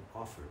having been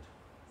offered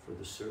for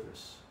the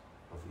service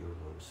of your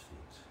lotus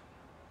feet."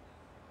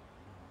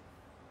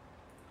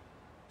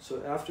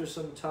 So after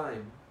some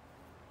time,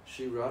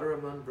 Sri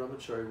Radharaman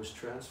Brahmachari was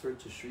transferred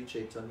to Sri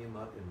Chaitanya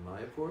Mat in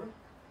Mayapur,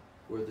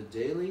 where the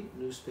daily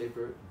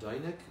newspaper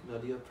Dainik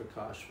Nadia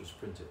Prakash was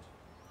printed.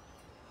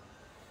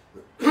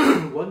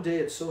 One day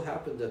it so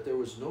happened that there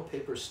was no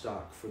paper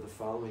stock for the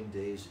following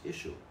day's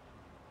issue,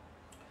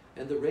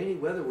 and the rainy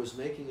weather was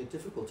making it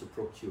difficult to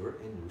procure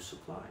a new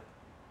supply.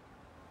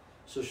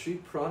 So Sri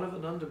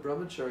Pranavananda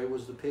Brahmachari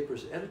was the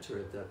paper's editor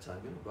at that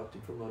time. You know, Bhakti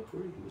Pramod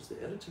Puri, he was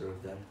the editor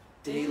of that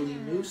daily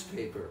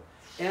newspaper,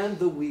 and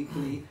the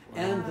weekly,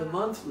 and the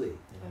monthly.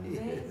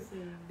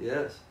 Amazing.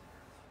 Yes.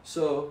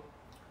 So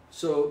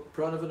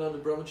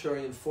Pranavananda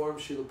Brahmachari informed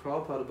Srila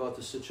Prabhupada about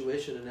the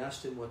situation and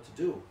asked him what to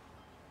do.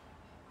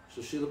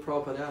 So Srila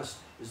Prabhupada asked,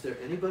 "Is there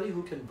anybody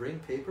who can bring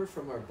paper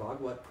from our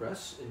Bhagwat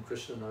press in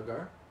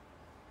Kṛṣṇadāsa?"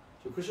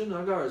 So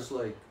Kṛṣṇadāsa is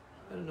like,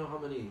 I don't know how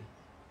many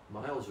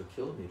miles or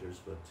kilometers,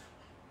 but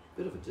a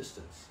bit of a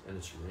distance, and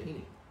it's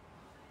raining.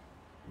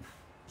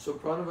 So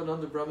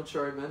Pranavananda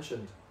Brahmachari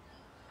mentioned,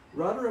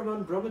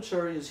 "Radharaman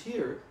Brahmachari is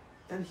here,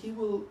 and he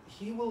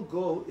will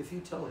go if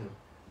you tell him."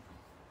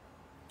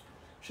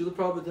 Srila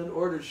Prabhupada then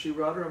ordered Sri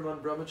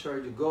Radharaman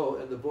Brahmachari to go,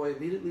 and the boy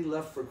immediately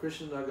left for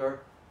Kṛṣṇadāsa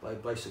by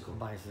bicycle.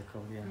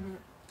 Bicycle, yeah. Mm-hmm.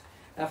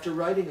 After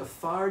riding a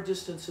far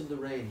distance in the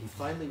rain, he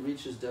finally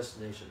reached his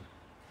destination.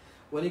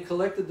 When he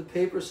collected the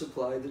paper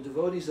supply, the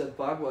devotees at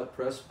Bhagwat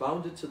Press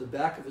bound it to the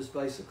back of his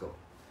bicycle.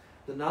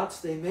 The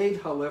knots they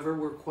made, however,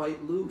 were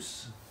quite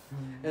loose,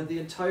 and the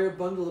entire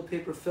bundle of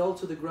paper fell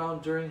to the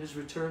ground during his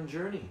return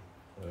journey.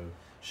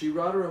 Sri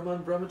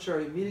Radharaman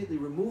Brahmachari immediately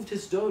removed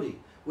his dhoti,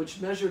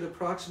 which measured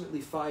approximately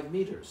 5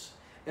 meters,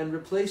 and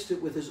replaced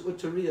it with his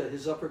uttariya,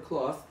 his upper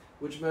cloth,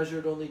 which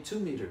measured only 2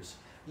 meters.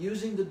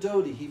 Using the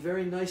dhoti, he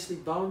very nicely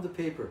bound the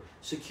paper,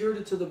 secured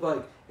it to the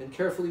bike, and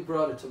carefully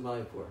brought it to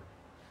Mayapur.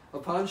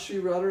 Upon Sri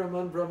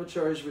Radharaman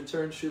Brahmachari's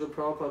return, Srila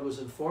Prabhupada was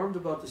informed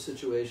about the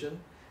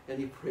situation, and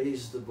he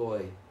praised the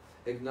boy,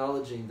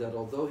 acknowledging that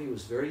although he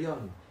was very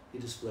young, he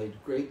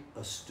displayed great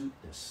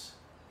astuteness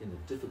in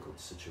a difficult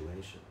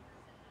situation.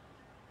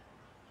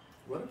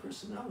 What a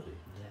personality.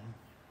 Yeah.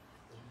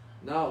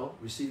 Now,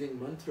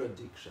 receiving mantra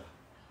diksha.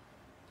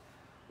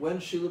 When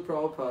Srila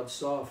Prabhupada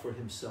saw for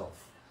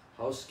himself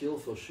how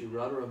skillful Sri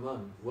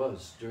Radharaman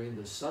was during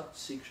the Sat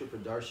Siksha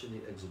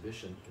Pradarshini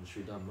exhibition in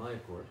Sridham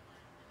Mayapur,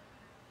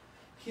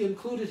 he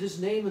included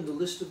his name in the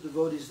list of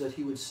devotees that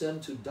he would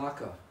send to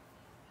Dhaka,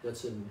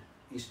 that's in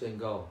East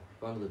Bengal,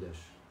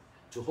 Bangladesh,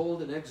 to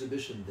hold an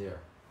exhibition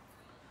there.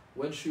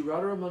 When Sri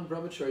Radharaman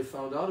Brahmachari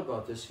found out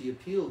about this, he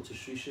appealed to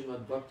Sri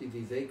Śrīmad Bhakti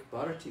Vivek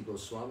Bharati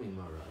Gosvāmī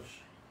Maharaj.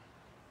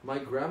 "My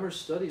grammar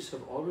studies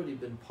have already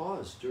been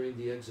paused during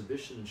the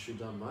exhibition in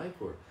Sridham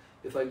Mayapur.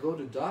 If I go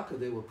to Dhaka,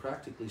 they will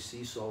practically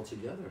cease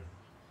altogether."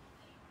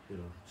 You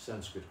know,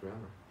 Sanskrit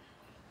grammar.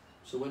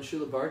 So when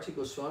Srila Bharati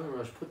Gosvāmī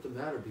Maharaj put the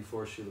matter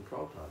before Srila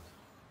Prabhupada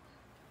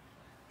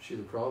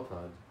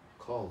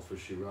called for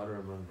Sri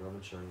Radharaman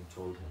Brahmachari and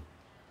told him,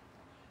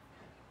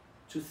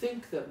 "To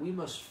think that we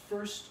must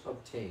first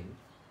obtain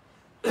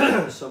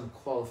some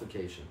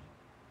qualification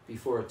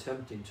before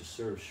attempting to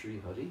serve Sri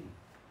Hari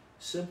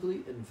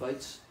simply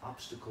invites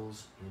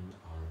obstacles in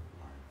our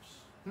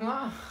lives."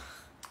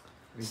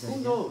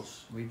 Who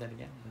knows? Read that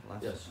again.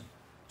 Yes.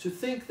 To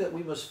think that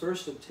we must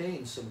first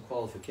obtain some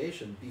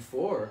qualification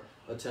before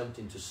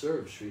attempting to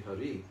serve Sri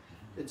Hari,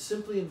 it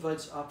simply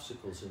invites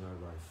obstacles in our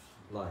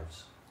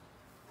lives.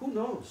 Who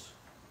knows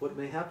what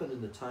may happen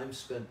in the time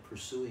spent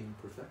pursuing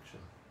perfection?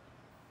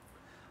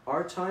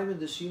 Our time in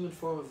this human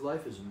form of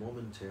life is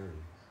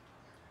momentary.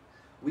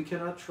 We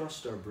cannot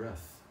trust our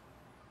breath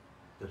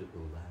that it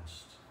will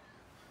last.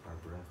 Our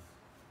breath.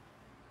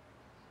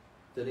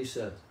 Then he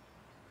said,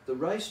 "The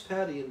rice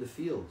paddy in the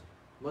field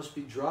must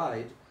be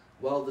dried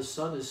while the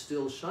sun is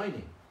still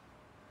shining.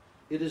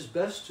 It is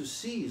best to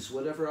seize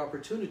whatever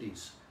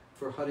opportunities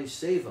for Hari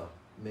Seva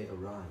may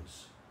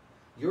arise.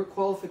 Your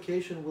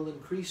qualification will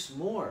increase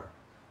more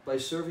by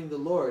serving the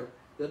Lord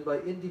than by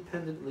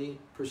independently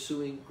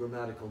pursuing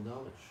grammatical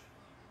knowledge.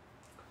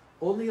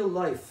 Only a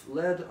life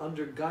led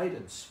under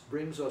guidance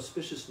brings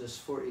auspiciousness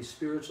for a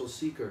spiritual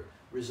seeker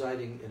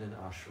residing in an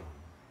ashram."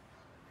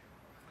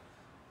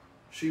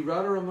 Sri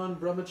Radharaman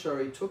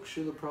Brahmachari took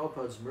Srila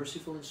Prabhupada's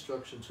merciful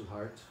instruction to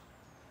heart,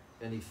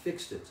 and he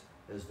fixed it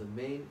as the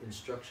main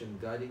instruction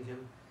guiding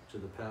him to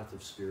the path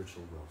of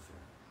spiritual welfare.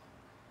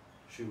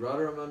 Sri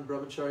Radharaman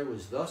Brahmachari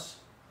was thus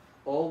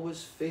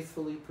always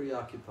faithfully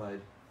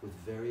preoccupied with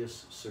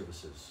various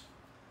services.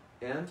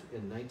 And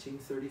in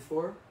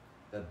 1934,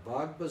 at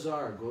Bagh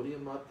Bazar, Gaudiya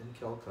Math in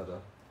Calcutta,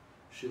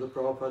 Srila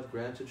Prabhupada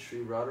granted Sri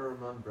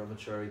Radharaman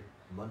Brahmachari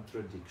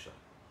Mantra Diksha.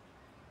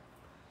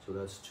 So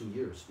that's 2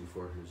 years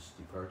before his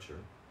departure.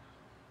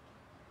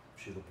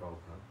 Srila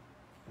Prabhupada.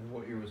 And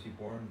what year was he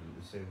born? Did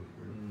it say what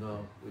year?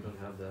 No, we don't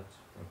have that.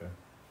 Okay.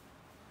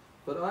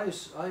 But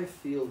I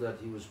feel that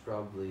he was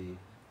probably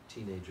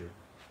teenager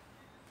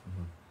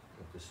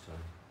at this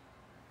time.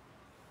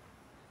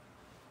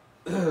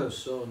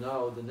 So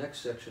now the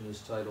next section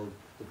is titled,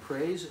 The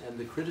Praise and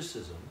the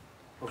Criticism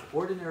of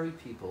Ordinary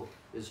People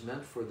is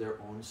Meant for Their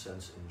Own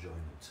Sense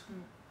Enjoyment.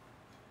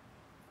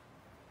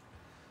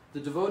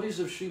 The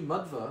devotees of Sri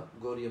Madhva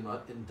Gaudiya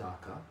Math in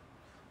Dhaka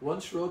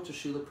once wrote to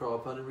Srila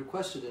Prabhupada and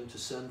requested him to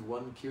send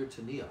one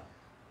kirtaniya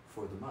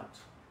for the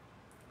Math.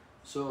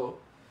 So,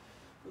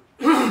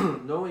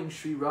 knowing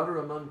Sri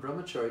Radharaman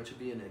Brahmachari to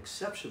be an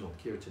exceptional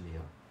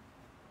kirtaniya,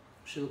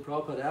 Srila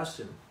Prabhupada asked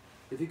him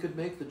if he could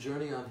make the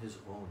journey on his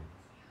own.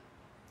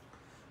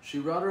 Sri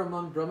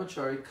Radharaman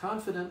Brahmachari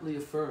confidently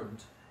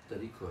affirmed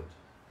that he could.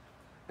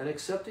 And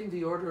accepting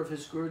the order of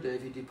his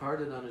Gurudev, he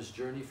departed on his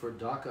journey for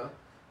Dhaka,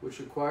 which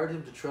required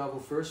him to travel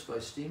first by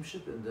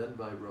steamship and then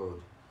by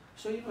road.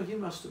 So, you know, he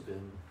must have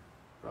been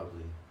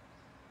probably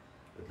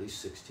at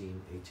least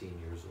 16,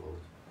 18 years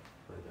old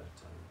by that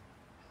time.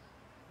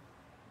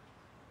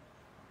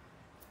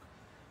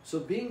 So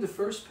being the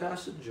first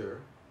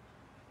passenger,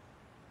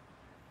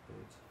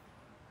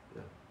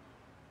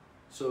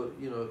 so,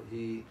 you know,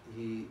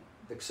 he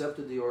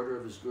accepted the order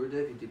of his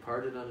Gurudev, he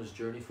departed on his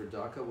journey for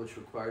Dhaka, which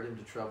required him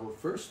to travel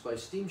first by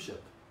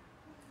steamship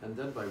and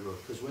then by road.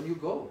 Because when you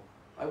go,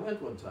 I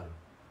went one time,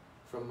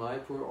 from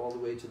Mayapur all the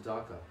way to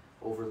Dhaka,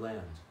 over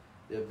land.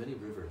 They have many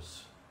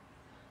rivers.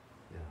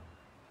 Yeah.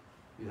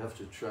 You have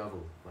to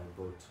travel by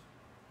boat.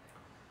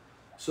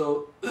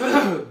 So,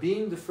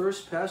 being the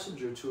first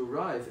passenger to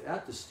arrive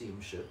at the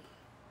steamship,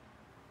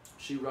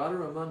 Sri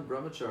Radharaman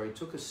Brahmachari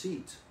took a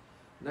seat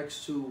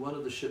next to one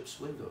of the ship's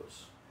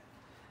windows.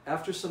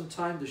 After some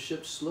time, the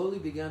ship slowly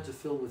began to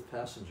fill with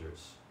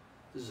passengers.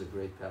 This is a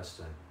great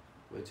pastime.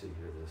 Wait till you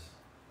hear this.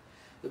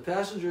 The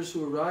passengers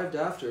who arrived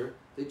after,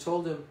 they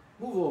told him,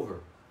 "Move over.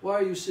 Why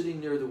are you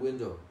sitting near the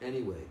window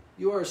anyway?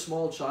 You are a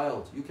small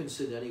child. You can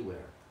sit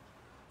anywhere.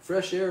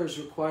 Fresh air is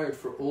required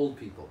for old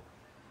people.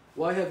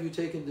 Why have you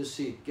taken this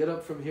seat? Get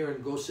up from here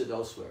and go sit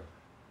elsewhere."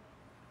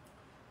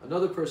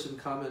 Another person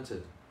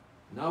commented,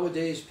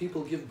 "Nowadays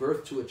people give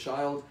birth to a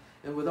child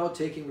and without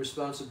taking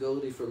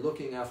responsibility for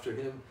looking after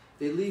him,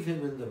 they leave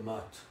him in the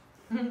mud.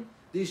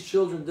 These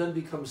children then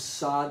become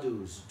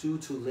sadhus due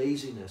to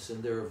laziness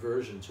and their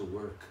aversion to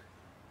work."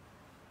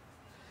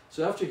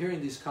 So after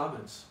hearing these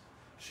comments,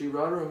 Sri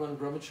Radharaman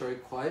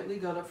Brahmachari quietly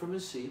got up from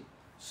his seat,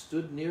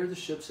 stood near the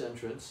ship's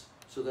entrance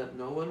so that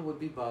no one would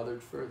be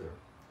bothered further.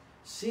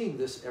 Seeing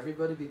this,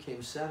 everybody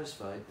became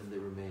satisfied and they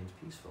remained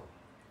peaceful.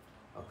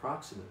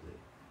 Approximately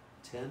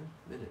 10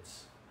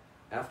 minutes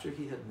after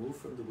he had moved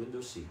from the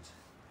window seat,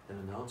 an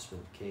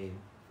announcement came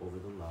over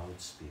the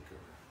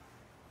loudspeaker.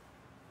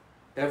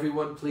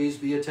 "Everyone please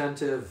be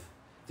attentive.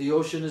 The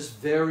ocean is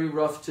very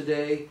rough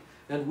today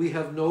and we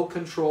have no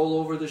control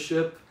over the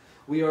ship.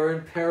 We are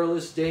in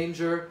perilous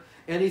danger.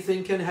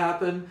 Anything can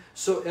happen,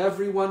 so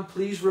everyone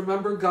please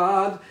remember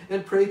God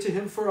and pray to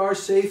Him for our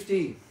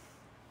safety."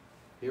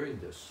 Hearing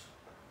this,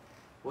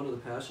 one of the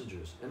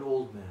passengers, an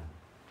old man,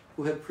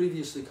 who had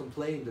previously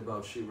complained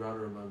about Sri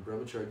Radharaman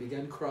Brahmachari,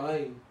 began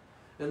crying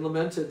and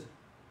lamented,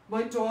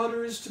 "My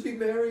daughter is to be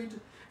married,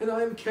 and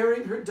I am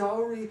carrying her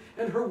dowry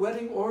and her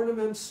wedding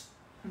ornaments.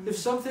 If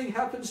something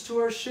happens to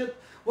our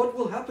ship, what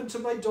will happen to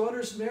my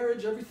daughter's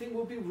marriage? Everything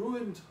will be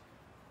ruined."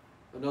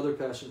 Another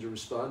passenger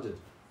responded,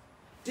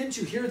 "Didn't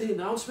you hear the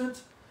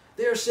announcement?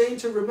 They are saying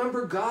to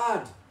remember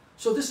God,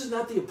 so this is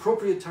not the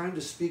appropriate time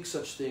to speak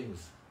such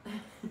things."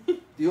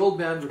 The old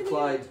man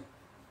replied,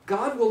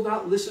 "God will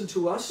not listen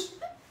to us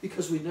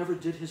because we never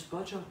did his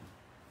bhajan.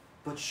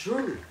 But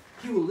surely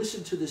he will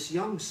listen to this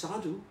young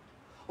sadhu.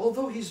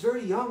 Although he's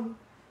very young,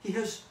 he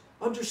has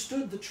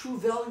understood the true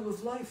value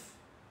of life."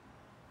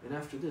 And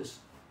after this,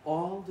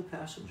 all the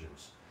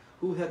passengers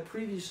who had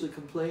previously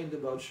complained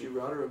about Sri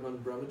Radharaman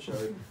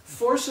Brahmachari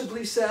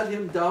forcibly sat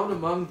him down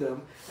among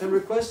them and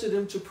requested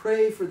him to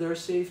pray for their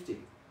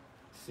safety.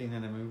 Seen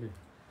in a movie.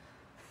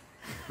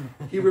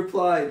 He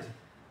replied,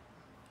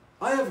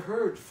 "I have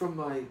heard from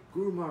my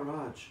Guru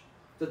Maharaj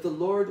that the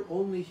Lord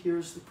only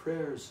hears the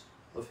prayers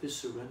of his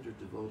surrendered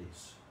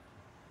devotees.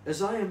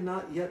 As I am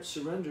not yet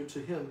surrendered to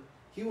him,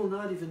 he will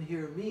not even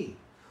hear me,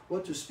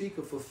 what to speak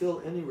of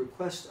fulfill any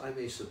request I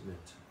may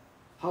submit.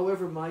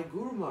 However, my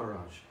Guru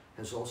Maharaj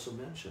has also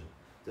mentioned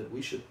that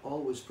we should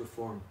always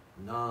perform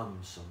Nam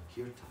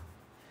Sankirtan.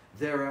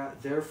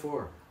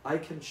 Therefore, I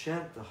can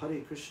chant the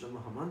Hare Krishna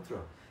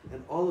Mahamantra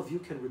and all of you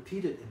can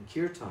repeat it in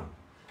Kirtan,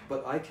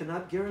 but I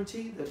cannot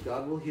guarantee that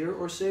God will hear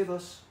or save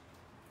us."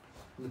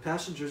 When the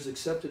passengers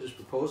accepted his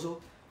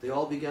proposal, they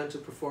all began to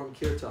perform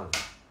Kirtan.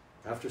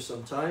 After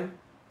some time,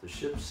 the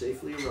ship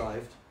safely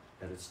arrived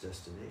at its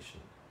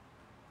destination.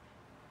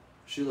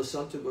 Srila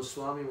Santa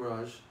Gosvāmī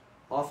Maharaj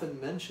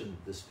often mentioned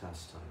this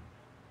pastime.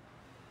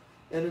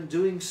 And in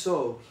doing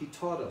so, he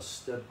taught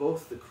us that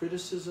both the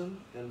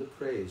criticism and the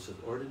praise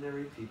of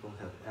ordinary people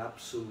have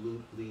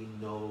absolutely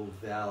no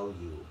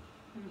value.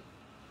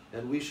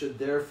 And we should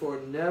therefore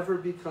never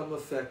become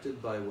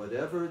affected by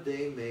whatever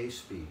they may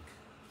speak.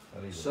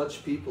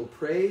 Such people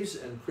praise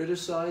and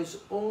criticize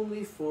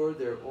only for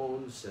their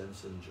own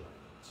sense enjoyment.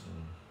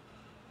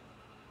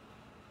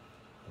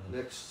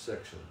 Next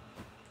section.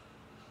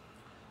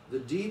 The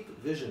deep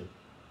vision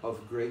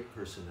of great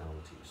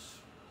personalities.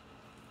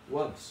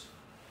 Once,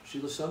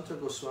 Srila Santa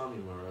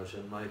Gosvāmī Maharaj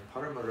and my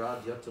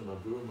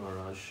Paramaradhyatama Guru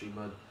Maharaj,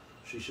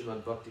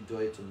 Śrīmad Bhakti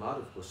Dvaita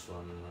Madhav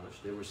Gosvāmī Maharaj,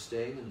 they were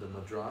staying in the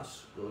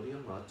Madras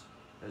Gaudiya Math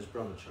as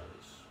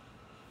brahmacharis.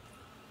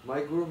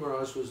 My Guru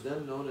Maharaj was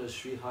then known as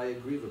Sri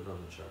Hayagriva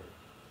Brahmachari.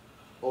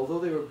 Although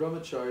they were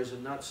brahmacharis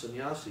and not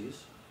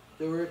sannyasis,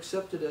 they were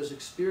accepted as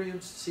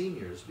experienced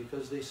seniors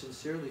because they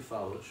sincerely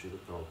followed Srila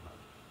Prabhupada.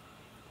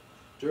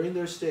 During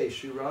their stay,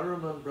 Sri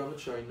Radharaman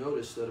Brahmachari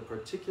noticed that a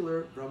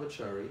particular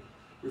brahmachari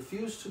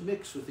refused to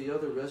mix with the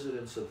other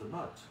residents of the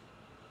mutt,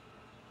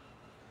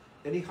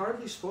 and he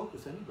hardly spoke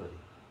with anybody.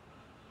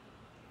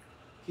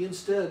 He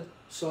instead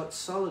sought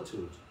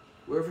solitude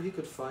wherever he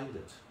could find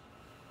it,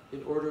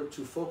 in order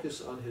to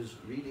focus on his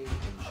reading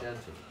and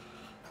chanting.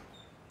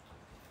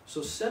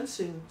 So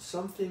sensing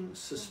something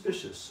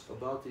suspicious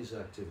about these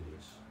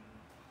activities,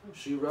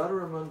 Sri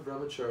Radharaman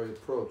Brahmachari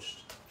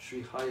approached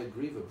Sri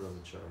Hayagriva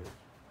Brahmachari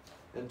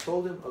and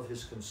told him of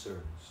his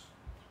concerns.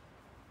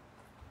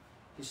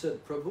 He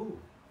said, Prabhu,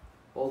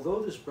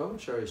 although this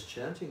brahmachari is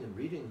chanting and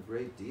reading a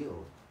great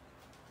deal,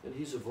 and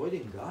he's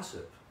avoiding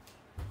gossip,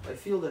 I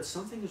feel that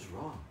something is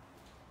wrong.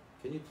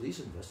 Can you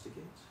please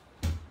investigate?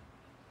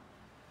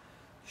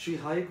 Sri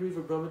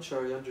Hayagriva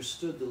Brahmachari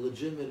understood the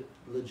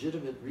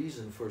legitimate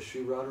reason for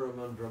Sri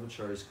Radharaman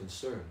Brahmachari's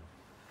concern.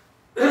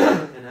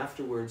 And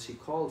afterwards he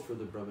called for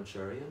the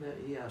brahmachari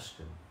and he asked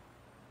him,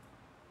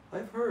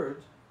 I've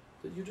heard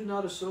that you do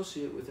not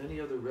associate with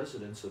any other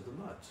residents of the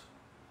mutt,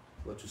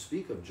 but to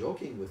speak of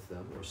joking with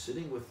them or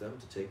sitting with them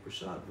to take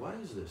prasad. Why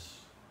is this?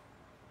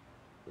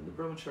 Then the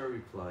brahmachari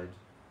replied,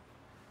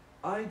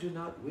 I do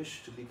not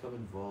wish to become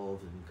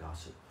involved in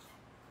gossip,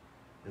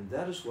 and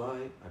that is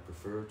why I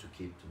prefer to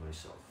keep to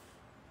myself.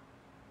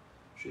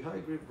 Sri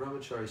Hayagriva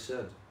Brahmachari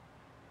said,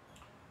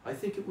 I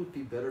think it would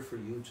be better for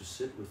you to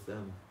sit with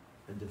them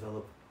and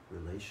develop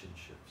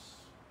relationships.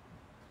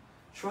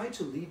 Try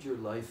to lead your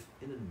life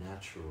in a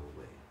natural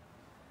way,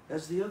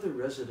 as the other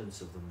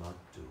residents of the mutt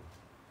do.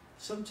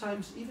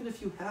 Sometimes, even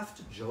if you have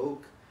to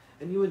joke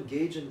and you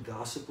engage in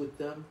gossip with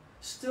them,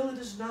 still it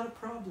is not a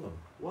problem.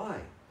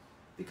 Why?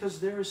 Because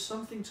there is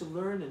something to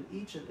learn in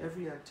each and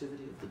every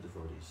activity of the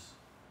devotees.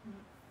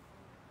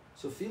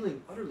 So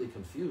feeling utterly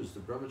confused,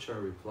 the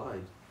brahmachari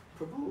replied,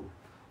 Prabhu,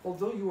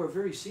 although you are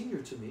very senior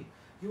to me,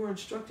 you are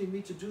instructing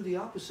me to do the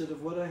opposite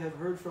of what I have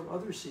heard from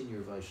other senior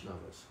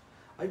Vaishnavas.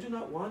 I do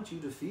not want you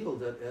to feel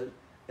that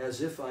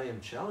as if I am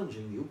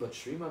challenging you, but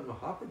Śrīmad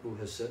Mahaprabhu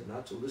has said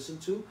not to listen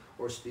to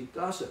or speak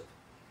gossip.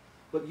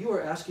 But you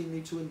are asking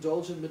me to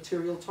indulge in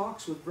material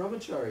talks with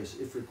brahmacharis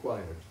if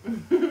required.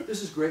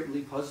 This is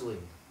greatly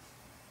puzzling.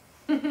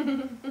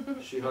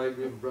 Sri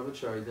Hayagriva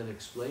Brahmachari then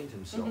explained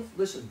himself.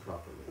 Listen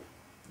properly.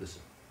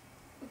 Listen.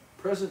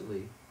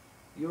 Presently,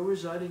 you are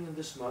residing in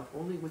this mutt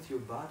only with your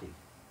body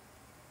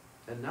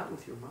and not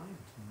with your mind.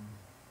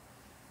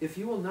 If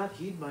you will not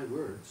heed my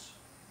words,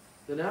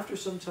 then after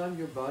some time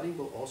your body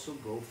will also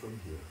go from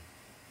here.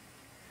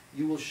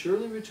 You will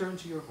surely return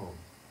to your home.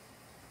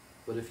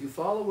 But if you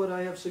follow what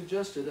I have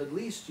suggested, at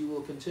least you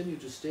will continue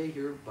to stay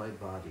here by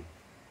body.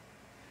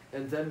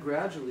 And then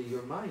gradually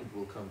your mind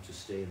will come to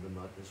stay in the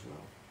mutt as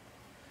well.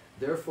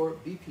 Therefore,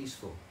 be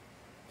peaceful.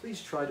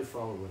 Please try to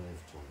follow what I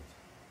have told.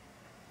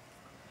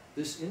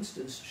 This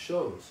instance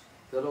shows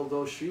that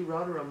although Sri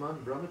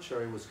Radharaman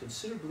Brahmachari was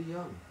considerably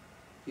young,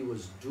 he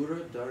was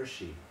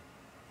Duradarshi,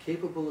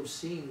 capable of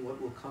seeing what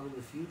will come in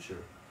the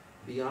future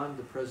beyond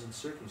the present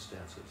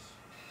circumstances.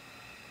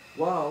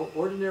 While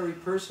ordinary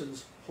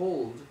persons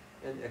hold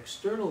an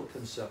external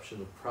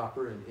conception of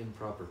proper and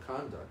improper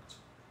conduct,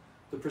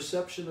 the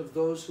perception of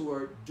those who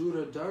are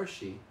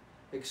Duradarshi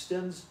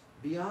extends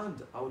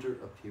beyond outer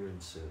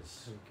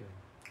appearances.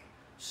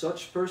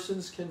 Such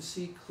persons can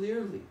see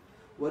clearly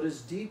what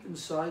is deep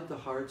inside the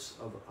hearts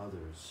of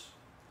others,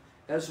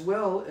 as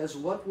well as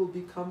what will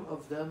become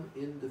of them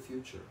in the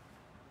future.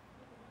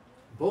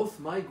 Both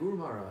my Guru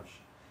Maharaj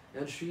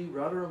and Sri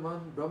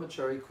Radharaman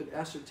Brahmachari could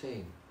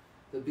ascertain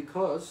that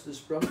because this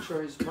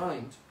brahmachari's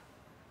mind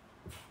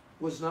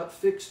was not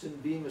fixed in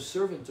being a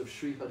servant of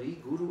Sri Hari,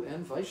 Guru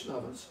and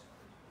Vaishnavas,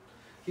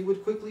 he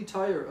would quickly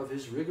tire of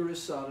his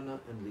rigorous sadhana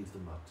and leave the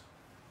mutt.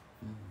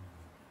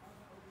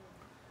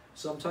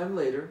 Sometime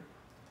later,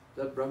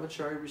 that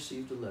brahmachari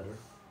received a letter,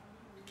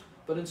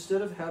 but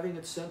instead of having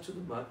it sent to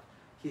the mutt,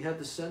 he had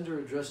the sender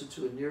address it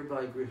to a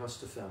nearby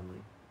Grihastha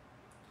family.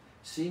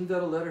 Seeing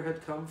that a letter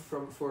had come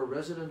for a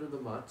resident of the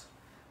mutt,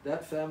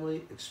 that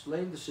family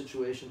explained the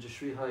situation to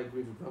Sri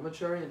Hayagriva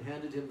Brahmachari and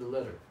handed him the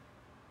letter.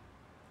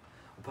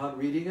 Upon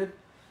reading it,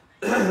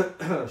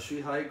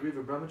 Sri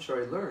Hayagriva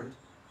Brahmachari learned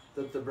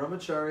that the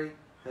Brahmachari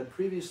had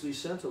previously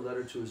sent a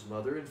letter to his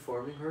mother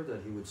informing her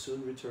that he would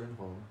soon return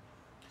home,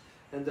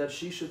 and that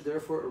she should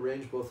therefore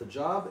arrange both a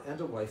job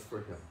and a wife for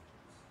him.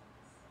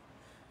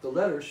 The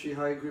letter Sri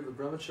Hayagriva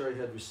Brahmachari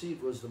had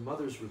received was the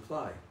mother's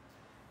reply,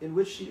 in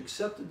which she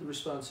accepted the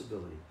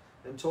responsibility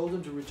and told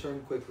him to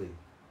return quickly.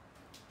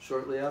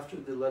 Shortly after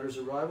the letter's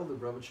arrival, the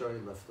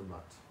Brahmachari left the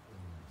mutt.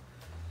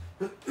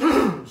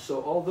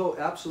 So although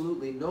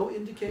absolutely no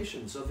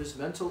indications of his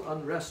mental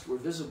unrest were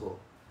visible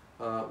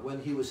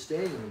when he was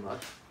staying in the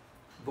mutt,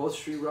 both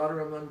Sri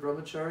Radharaman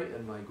Brahmachari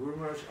and my Guru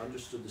Maharaj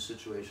understood the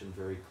situation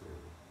very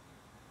clearly.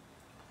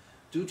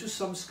 Due to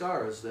some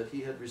scars that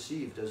he had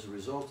received as a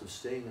result of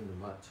staying in the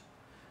mutt,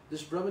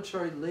 this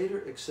Brahmachari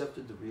later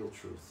accepted the real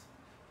truth.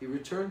 He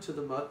returned to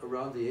the mutt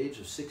around the age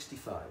of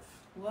 65.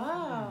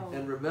 Wow!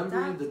 And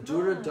remembering the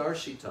Dura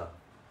Darshita,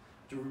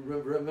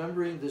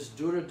 remembering this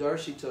Dura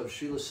Darshita of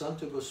Srila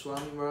Santa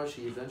Gosvāmī Maharaj,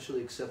 he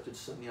eventually accepted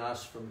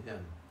sannyas from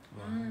him.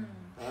 Mm.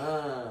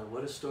 Ah,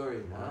 what a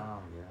story, huh? Wow,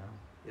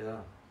 yeah.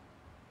 Yeah.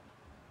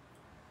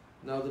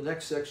 Now the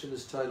next section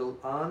is titled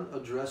On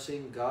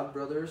Addressing God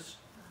Brothers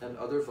and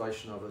Other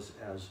Vaishnavas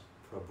as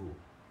Prabhu.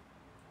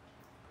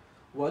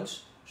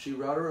 Once, Sri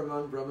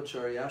Radharaman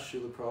Brahmachari asked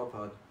Srila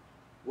Prabhupada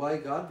why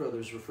God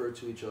brothers refer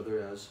to each other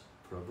as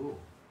Prabhu,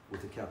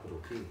 with a capital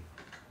P.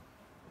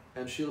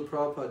 And Srila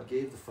Prabhupada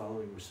gave the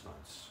following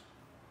response.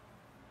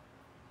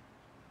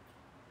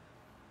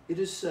 It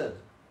is said,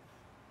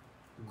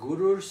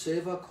 Gurur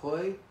Seva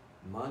Koi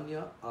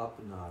Manya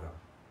Apnara.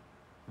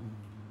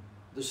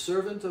 The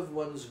servant of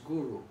one's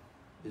Guru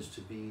is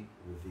to be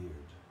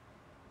revered.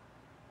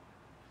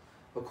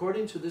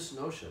 According to this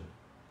notion,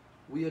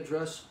 we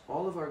address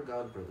all of our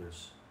God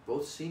brothers,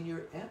 both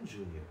senior and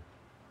junior,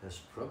 as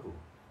Prabhu,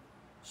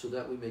 so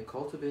that we may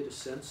cultivate a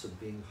sense of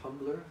being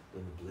humbler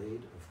than a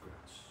blade of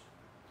grass.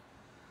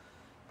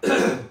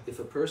 If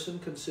a person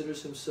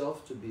considers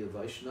himself to be a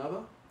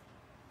Vaishnava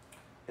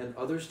and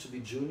others to be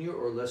junior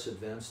or less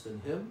advanced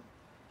than him,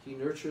 he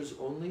nurtures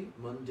only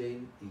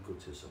mundane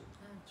egotism.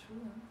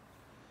 True.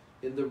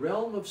 In the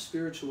realm of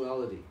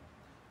spirituality,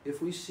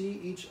 if we see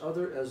each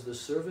other as the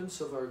servants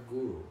of our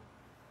Guru,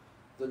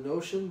 the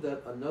notion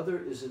that another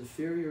is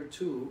inferior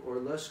to or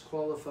less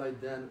qualified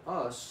than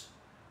us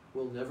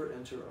will never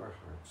enter our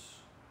hearts.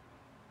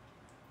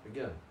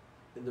 Again,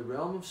 in the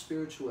realm of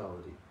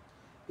spirituality,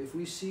 if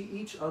we see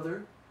each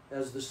other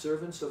as the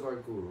servants of our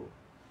Guru,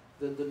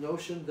 then the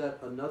notion that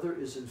another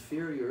is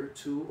inferior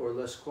to or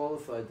less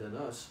qualified than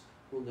us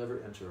will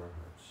never enter our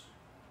hearts.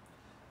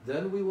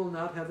 Then we will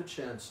not have a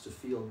chance to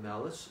feel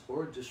malice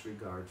or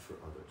disregard for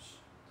others.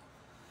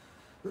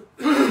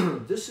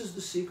 This is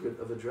the secret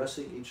of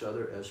addressing each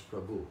other as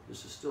Prabhu.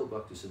 This is still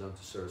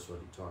Bhaktisiddhanta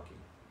Saraswati talking.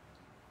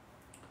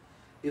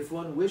 If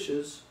one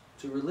wishes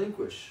to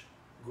relinquish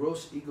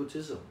gross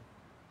egotism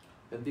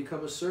and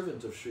become a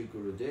servant of Sri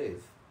Gurudev,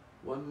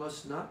 one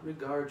must not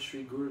regard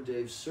Sri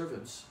Gurudev's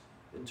servants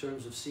in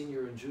terms of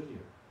senior and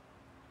junior.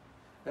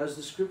 As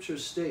the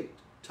scriptures state,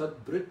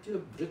 Tad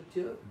Britya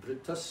Britya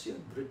Britasya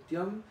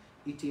Brityam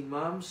iti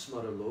mam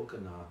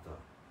smaralokanata.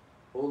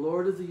 O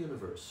Lord of the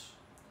universe,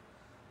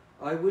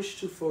 I wish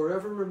to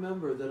forever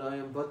remember that I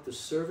am but the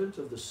servant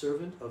of the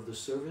servant of the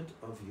servant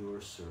of your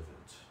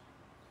servant.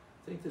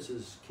 I think this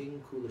is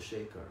King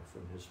Kulashekar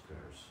from his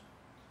prayers.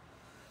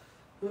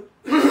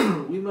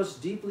 We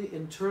must deeply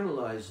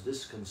internalize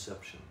this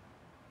conception.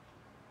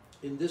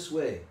 In this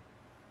way,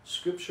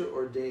 Scripture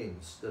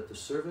ordains that the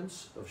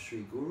servants of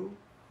Sri Guru,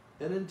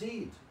 and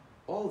indeed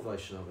all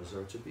Vaishnavas,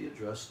 are to be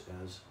addressed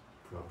as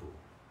Prabhu.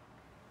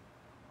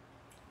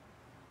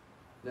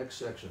 Next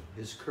section,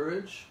 his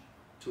courage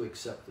to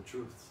accept the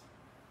truth.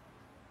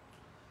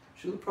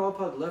 Srila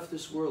Prabhupada left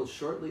this world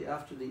shortly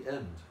after the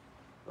end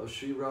of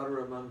Sri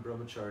Radharaman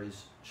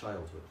Brahmachari's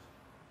childhood.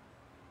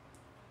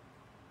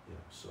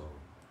 Yeah, so,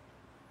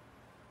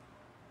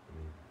 I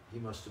mean, he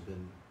must have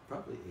been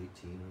probably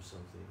 18 or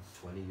something,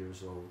 20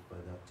 years old by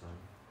that time.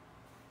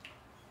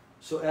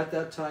 So at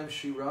that time,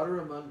 Sri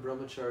Radharaman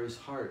Brahmachari's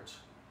heart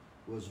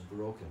was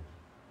broken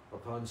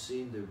upon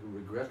seeing the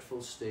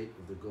regretful state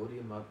of the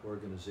Gaudiya Math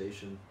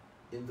organization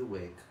in the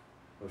wake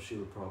of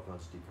Srila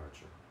Prabhupada's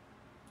departure.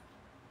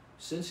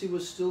 Since he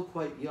was still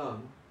quite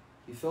young,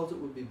 he felt it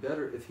would be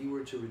better if he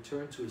were to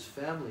return to his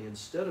family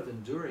instead of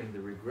enduring the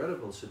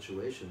regrettable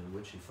situation in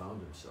which he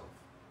found himself.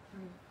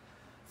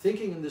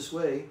 Thinking in this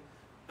way,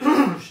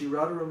 Sri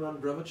Radharaman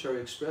Brahmachari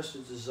expressed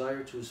his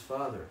desire to his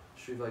father,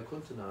 Sri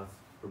Vaikuntanath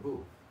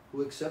Prabhu,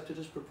 who accepted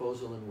his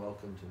proposal and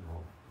welcomed him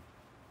home.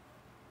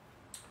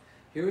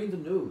 Hearing the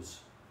news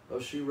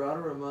of Sri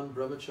Radharaman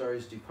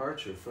Brahmachari's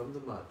departure from the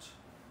mutt,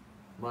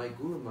 my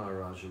Guru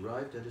Maharaj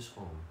arrived at his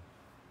home,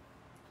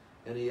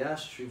 and he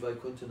asked Sri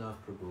Vaikuntanath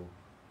Prabhu,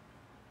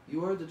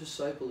 "You are the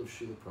disciple of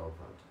Srila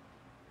Prabhupada.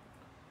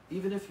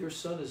 Even if your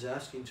son is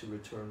asking to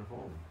return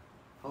home,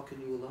 how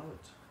can you allow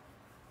it?"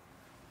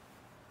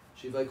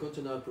 Sri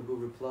Vaikuntanath Prabhu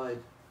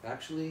replied,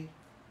 "Actually,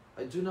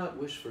 I do not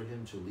wish for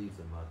him to leave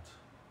the mutt,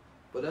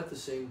 but at the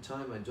same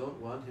time I don't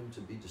want him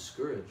to be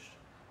discouraged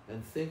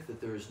and think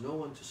that there is no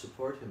one to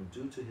support him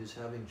due to his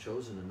having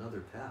chosen another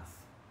path.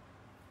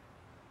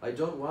 I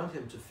don't want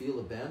him to feel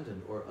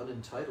abandoned or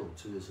unentitled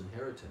to his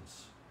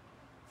inheritance.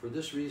 For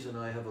this reason,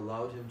 I have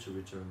allowed him to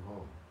return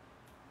home.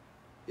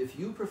 If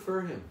you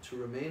prefer him to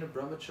remain a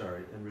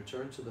brahmachari and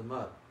return to the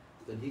mutt,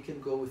 then he can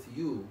go with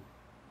you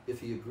if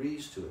he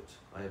agrees to it.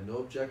 I have no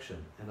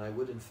objection, and I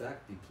would in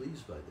fact be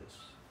pleased by this.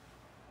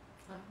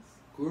 Nice.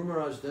 Guru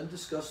Maharaj then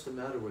discussed the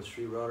matter with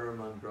Sri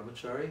Radharaman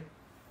Brahmachari,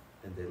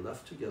 and they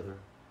left together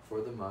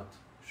for the mutt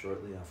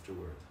shortly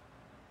afterward.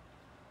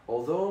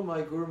 Although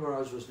my Guru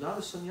Maharaj was not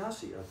a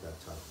sannyasi at that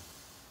time,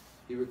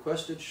 he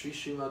requested Sri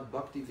Śrīmad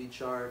Bhakti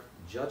Vichar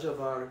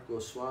Jajavar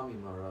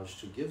Gosvāmī Maharaj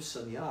to give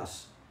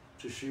sannyas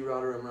to Sri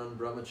Radharaman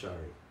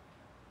Brahmachari.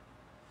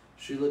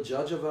 Srila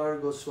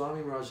Jajavar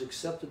Gosvāmī Maharaj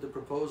accepted the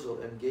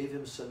proposal and gave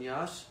him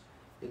sannyas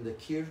in the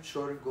Kir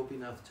Chor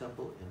Gopinath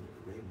temple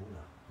in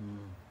Raimuna.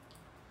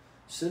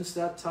 Since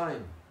that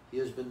time, he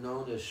has been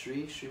known as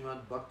Sri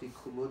Śrīmad Bhakti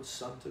Kumuda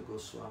Santa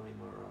Gosvāmī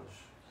Maharaj.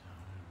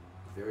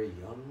 Very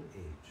young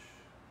age.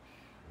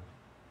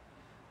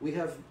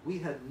 We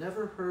had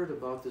never heard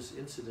about this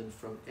incident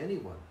from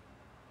anyone,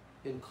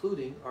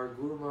 including our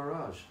Guru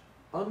Maharaj,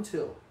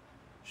 until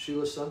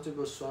Srila Santa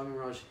Gosvāmī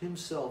Maharaj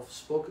himself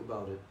spoke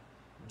about it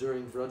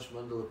during Vraj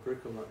Mandala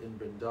Parikrama in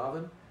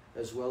Vrindavan,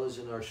 as well as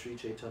in our Sri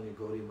Chaitanya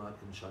Gaudiya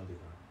Math in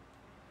Chandigarh.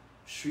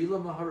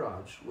 Srila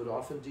Maharaj would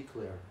often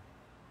declare,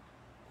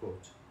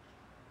 quote,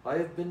 I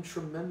have been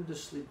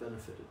tremendously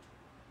benefited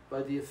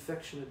by the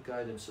affectionate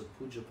guidance of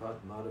Pujya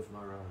Padmanabha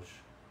Maharaj.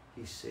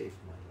 He saved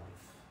my life.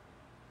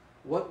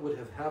 What would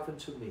have happened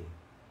to me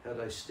had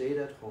I stayed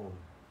at home?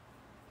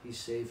 He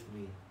saved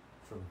me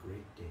from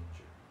great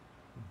danger.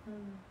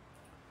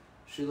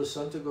 Srila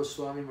Santa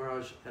Gosvāmī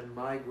Maharaj and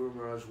my Guru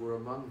Maharaj were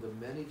among the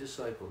many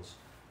disciples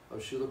of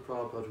Srila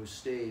Prabhupada who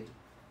stayed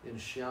in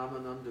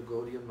Shyamananda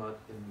Gaudiya Math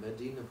in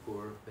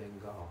Medinapur,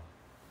 Bengal.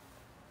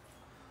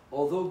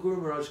 Although Guru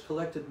Maharaj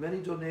collected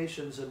many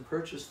donations and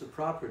purchased the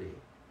property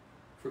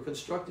for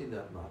constructing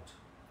that math,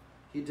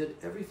 he did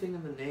everything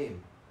in the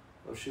name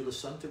of Srila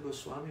Santa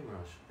Gosvāmī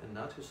Maharaj and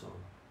not his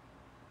own.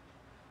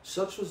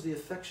 Such was the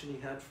affection he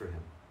had for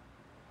him.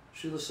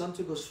 Srila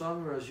Santa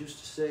Gosvāmī Maharaj used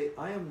to say,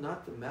 I am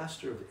not the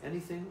master of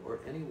anything or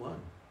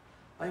anyone.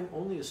 I am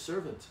only a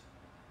servant.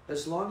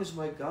 As long as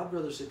my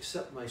godbrothers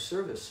accept my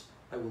service,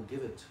 I will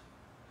give it.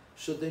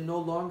 Should they no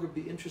longer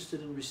be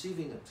interested in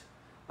receiving it,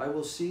 I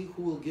will see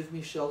who will give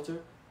me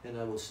shelter and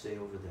I will stay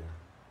over there.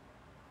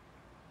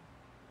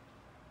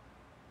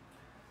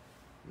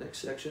 Next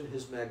section,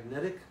 his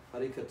magnetic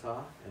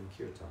Harikatha and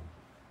Kirtan.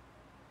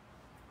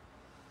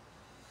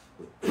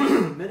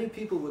 Many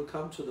people would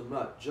come to the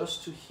mutt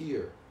just to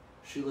hear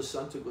Srila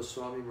Santa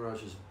Gosvāmī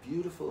Maharaj's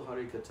beautiful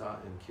Harikatha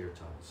and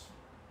Kirtans.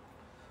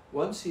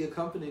 Once he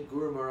accompanied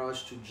Guru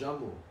Maharaj to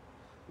Jammu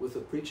with a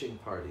preaching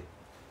party,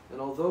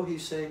 and although he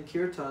sang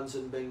Kirtans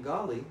in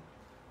Bengali,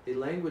 a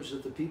language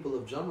that the people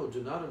of Jammu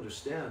do not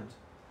understand,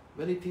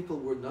 many people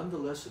were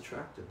nonetheless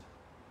attracted.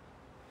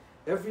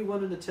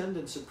 Everyone in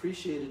attendance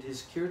appreciated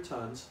his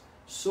Kirtans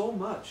so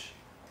much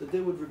that they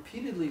would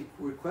repeatedly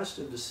request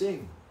him to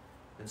sing.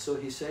 And so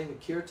he sang a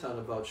Kirtan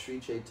about Sri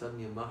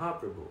Chaitanya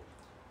Mahaprabhu.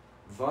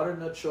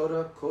 Varna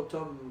Chora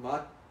Kotam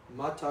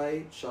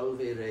Matai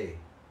Chalvere.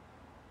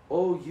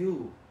 O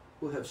you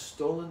who have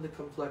stolen the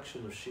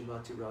complexion of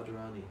Srimati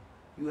Radharani,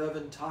 you have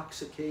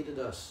intoxicated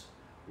us.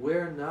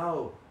 Where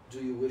now do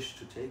you wish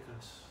to take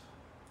us?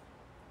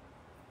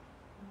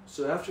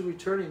 So after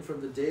returning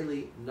from the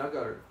daily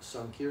Nagar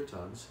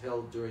Sankirtans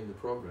held during the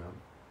program,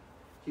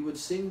 he would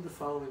sing the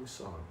following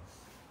song,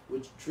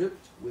 which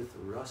dripped with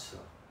rasa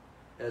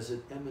as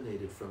it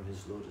emanated from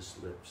his lotus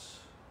lips.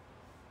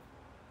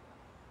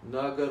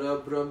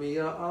 Nagara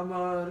Brahmiya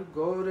Amar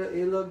Gora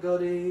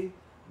Elogare,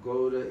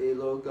 Gora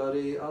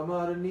Elogare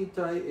Amar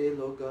Nitai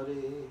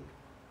Elogare.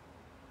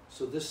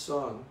 So this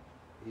song,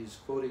 he's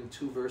quoting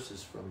two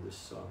verses from this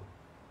song.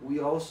 We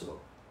also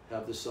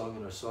have the song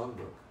in our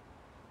songbook,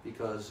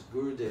 because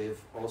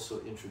Gurudev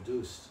also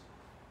introduced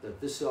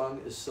that this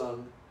song is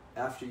sung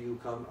after you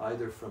come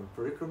either from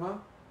Parikrama,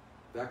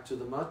 back to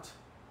the Mutt,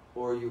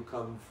 or you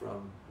come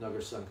from Nagar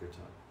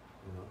Sankirtan,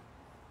 you know.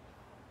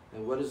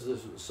 And what does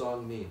this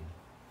song mean?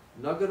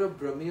 Nagara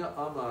Brahmiya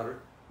Amar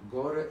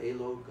Gora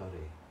Elo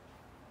Gare.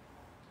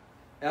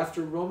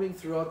 After roaming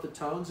throughout the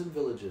towns and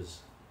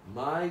villages,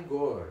 my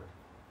Gaur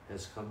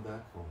has come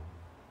back home.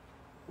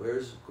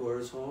 Where's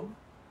Gaur's home?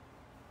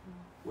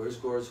 Where's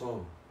Gaur's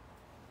home?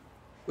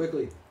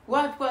 Quickly.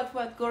 What?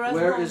 Gaura's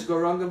Where home? is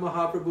Gauranga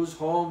Mahaprabhu's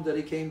home that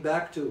he came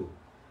back to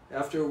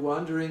after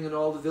wandering in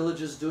all the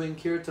villages doing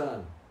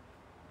kirtan?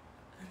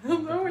 I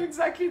don't know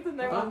exactly the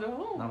name of the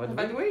home.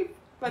 Navadvip.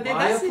 But then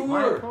that's it.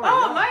 Mayapur.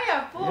 Oh,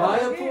 Mayapur.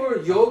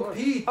 Mayapur, Yog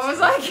Peet. I was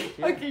like,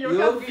 okay, you're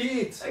Yog happy.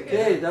 Peet.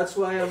 Okay, that's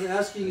why I'm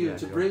asking you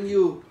to bring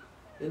you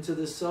into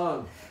this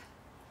song.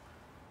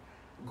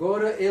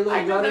 Gora Elo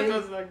I know that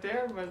Gare. was like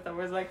there, but that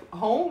was like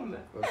home.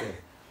 Okay.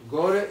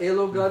 Gora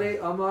Elo Gare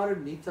Amar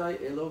Nitai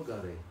Elo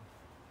Gare.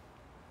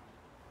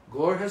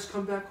 Gaur has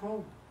come back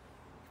home,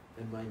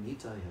 and my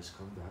Nitai has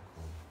come back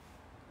home.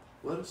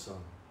 What a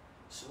song.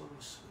 So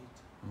sweet.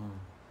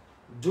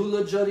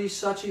 Dula jari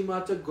sachi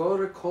mata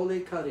gora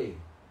kole kare.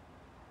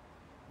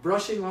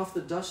 Brushing off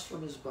the dust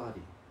from his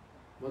body,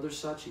 Mother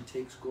Sachi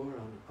takes Gaura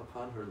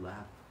upon her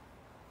lap.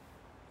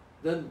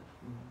 Then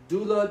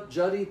Dula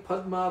jari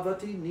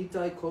Padmavati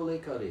nitai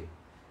kole kare.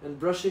 And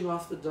brushing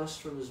off the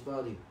dust from his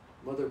body,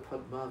 Mother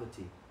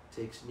Padmavati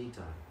takes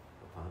Nitai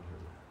upon her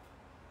lap.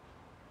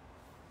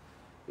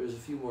 There's a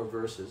few more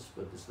verses,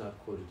 but it's not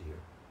quoted here.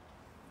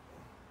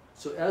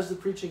 So as the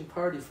preaching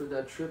party for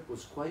that trip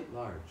was quite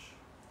large,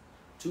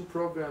 2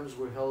 programs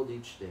were held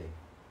each day.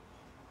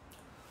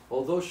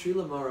 Although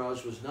Srila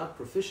Maharaj was not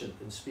proficient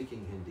in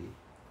speaking Hindi,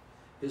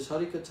 his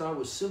Harikatha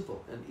was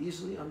simple and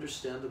easily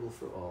understandable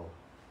for all,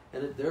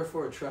 and it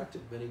therefore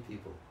attracted many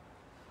people.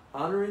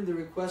 Honoring the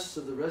requests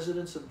of the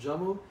residents of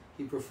Jammu,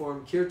 he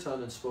performed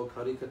kirtan and spoke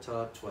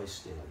Harikatha twice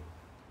daily.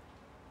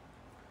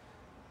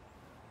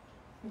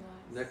 Nice.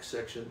 Next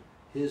section,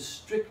 his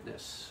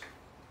strictness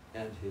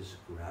and his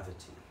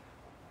gravity.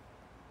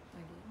 I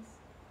guess.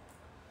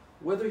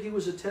 Whether he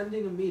was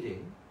attending a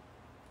meeting,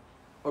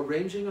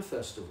 arranging a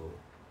festival,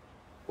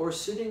 or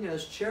sitting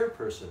as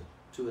chairperson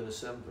to an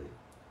assembly,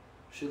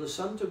 Srila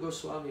Santa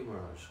Gosvāmī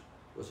Maharaj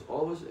was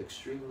always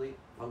extremely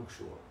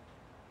punctual.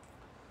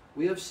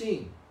 We have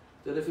seen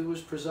that if he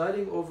was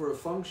presiding over a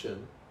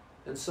function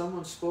and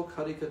someone spoke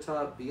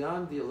Harikatha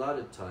beyond the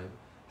allotted time,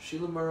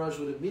 Srila Maharaj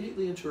would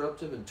immediately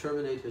interrupt him and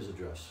terminate his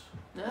address.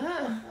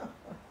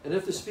 And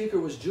if the speaker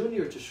was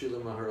junior to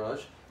Srila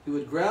Maharaj, he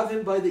would grab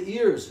him by the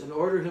ears and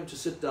order him to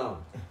sit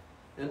down.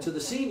 And to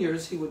the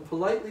seniors, he would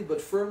politely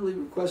but firmly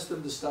request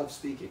them to stop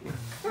speaking.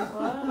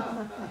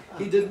 Wow.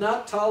 He did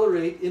not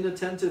tolerate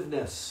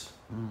inattentiveness.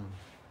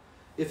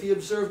 If he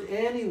observed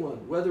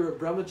anyone, whether a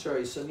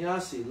brahmachari,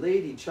 sannyasi,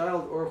 lady,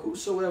 child, or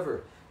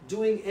whosoever,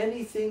 doing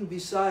anything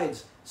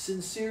besides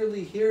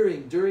sincerely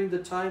hearing during the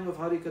time of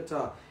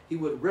Harikatha, he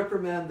would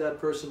reprimand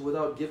that person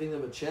without giving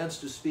them a chance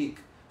to speak,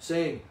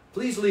 saying,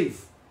 "Please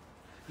leave.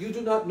 You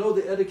do not know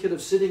the etiquette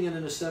of sitting in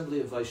an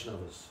assembly of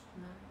Vaishnavas."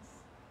 Nice.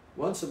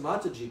 Once a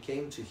Mataji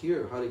came to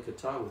hear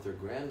Harikatha with her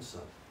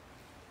grandson,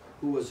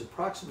 who was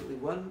approximately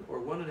 1 or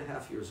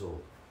 1.5 years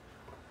old.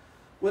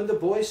 When the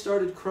boy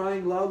started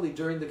crying loudly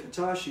during the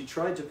Katha, she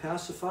tried to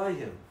pacify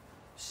him.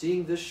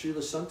 Seeing this,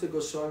 Srila Santa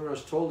Goswami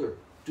Maharaj told her,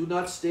 "Do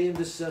not stay in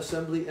this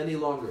assembly any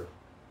longer.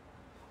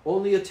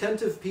 Only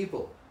attentive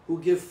people who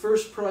give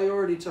first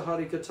priority to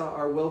Harikatha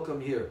are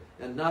welcome here,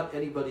 and not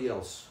anybody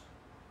else.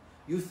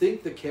 You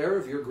think the care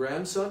of your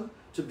grandson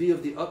to be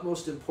of the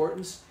utmost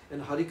importance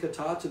and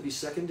Harikatha to be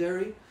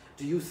secondary?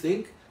 Do you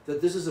think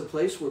that this is a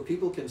place where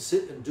people can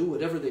sit and do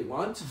whatever they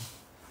want?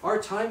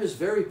 Our time is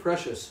very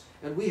precious,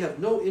 and we have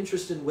no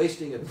interest in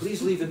wasting it.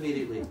 Please leave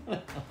immediately."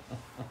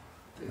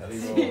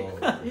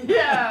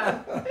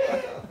 Yeah.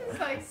 It's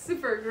like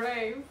super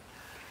grave.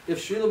 If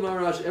Srila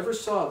Maharaj ever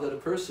saw that a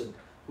person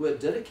who had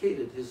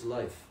dedicated his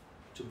life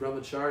to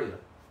brahmacharya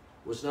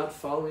was not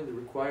following the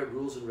required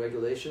rules and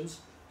regulations,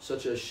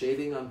 such as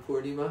shaving on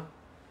Purnima,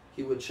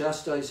 he would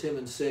chastise him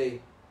and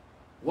say,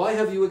 "Why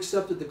have you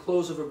accepted the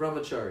clothes of a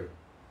brahmachari?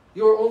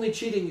 You are only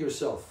cheating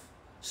yourself.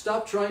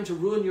 Stop trying to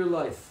ruin your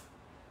life.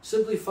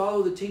 Simply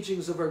follow the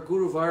teachings of our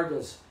Guru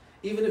Vargas.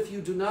 Even if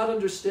you do not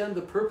understand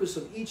the purpose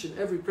of each and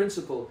every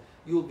principle,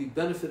 you will be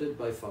benefited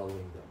by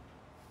following them."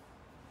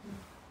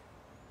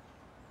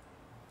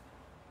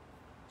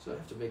 So I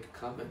have to make a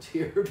comment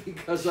here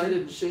because I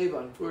didn't shave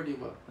on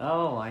Purnima.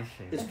 Oh, I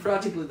see. It's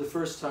practically the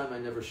first time I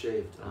never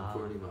shaved on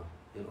Purnima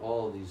in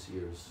all these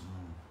years.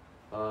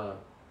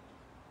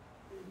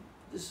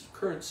 This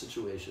current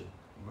situation,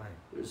 Right.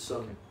 there's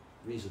some Okay.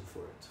 reason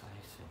for it.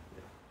 I see.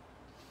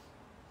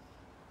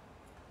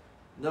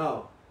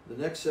 Now, the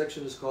next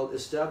section is called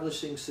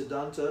Establishing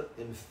Siddhanta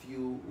in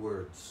Few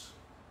Words.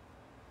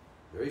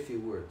 Very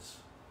few words.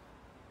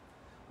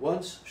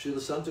 Once,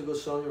 Srila Santa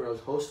Goswami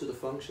Maharaj hosted a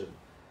function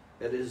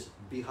at his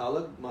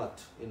Bihalag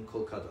Mat in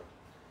Kolkata.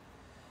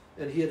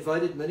 And he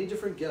invited many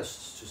different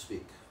guests to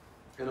speak.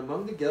 And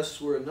among the guests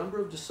were a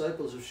number of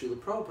disciples of Srila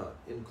Prabhupada,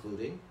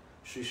 including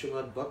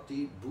Srimad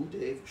Bhakti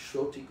Gurudev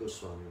Shroti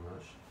Goswami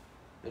Maharaj,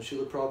 and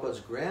Srila Prabhupada's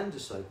grand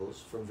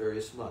disciples from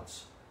various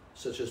mats,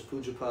 such as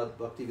Pujapad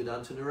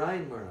Bhaktivedanta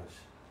Narayan Maharaj,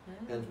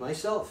 and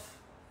myself,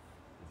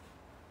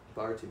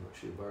 Bharati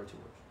Maharaj.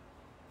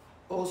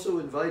 Also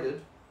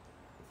invited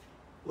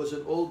was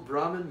an old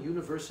Brahmin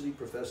university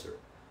professor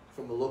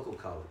from a local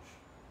college.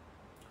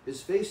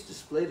 His face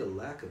displayed a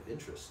lack of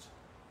interest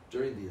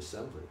during the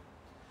assembly.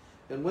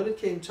 And when it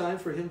came time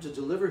for him to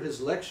deliver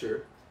his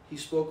lecture, he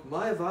spoke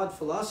Mayavad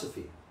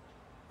philosophy.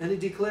 And he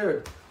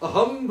declared,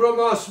 "Aham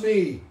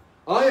Brahmasmi,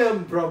 I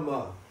am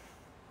Brahma,"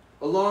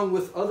 along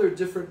with other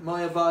different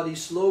Mayavadi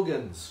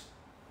slogans.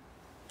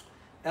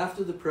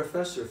 After the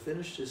professor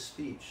finished his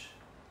speech,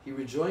 he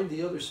rejoined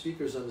the other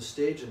speakers on the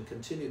stage and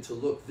continued to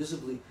look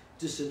visibly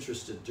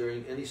disinterested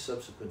during any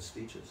subsequent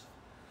speeches.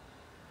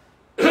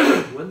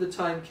 When the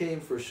time came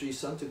for Sri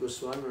Santa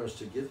Goswami Maharaj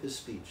to give his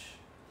speech,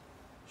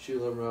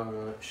 Srila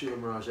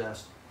Maharaj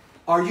asked,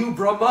 "Are you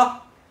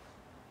Brahma?"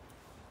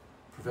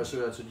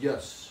 Professor answered,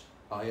 "Yes,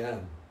 I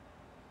am."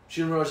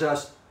 Srila Maharaj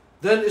asked,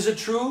 then is it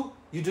true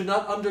you do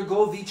not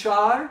undergo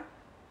vichar,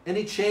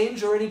 any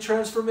change or any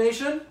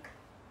transformation?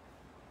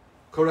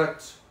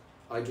 Correct,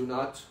 I do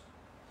not.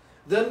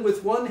 Then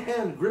with one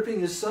hand gripping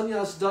his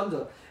sannyas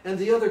danda and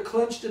the other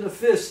clenched in a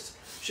fist,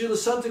 Srila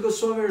Santa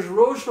Goswami Maharaj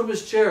rose from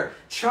his chair,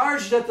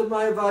 charged at the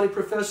Mayavadi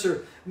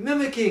professor,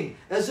 mimicking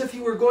as if he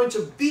were going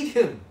to beat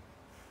him.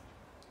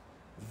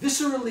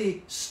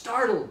 Viscerally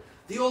startled,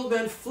 the old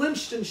man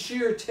flinched in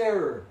sheer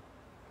terror.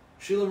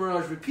 Srila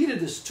Maharaj repeated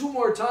this 2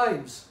 more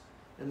times,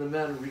 and the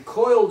man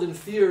recoiled in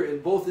fear in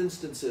both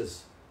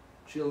instances.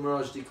 Srila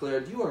Maharaj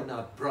declared, you are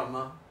not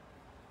Brahma.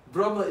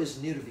 Brahma is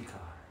nirvikar.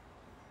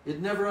 It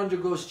never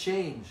undergoes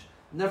change,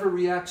 never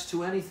reacts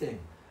to anything.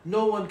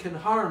 No one can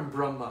harm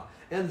Brahma,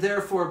 and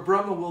therefore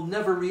Brahma will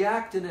never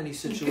react in any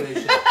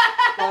situation.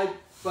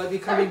 By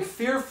becoming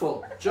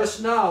fearful,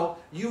 just now,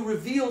 you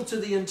revealed to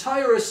the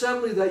entire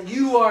assembly that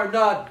you are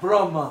not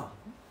Brahma.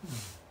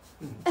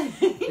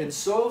 In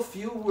so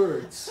few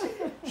words,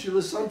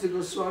 Srila Santa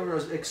Goswami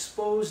Maharaj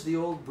exposed the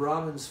old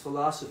Brahmin's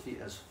philosophy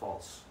as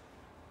false.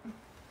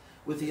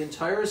 With the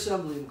entire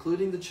assembly,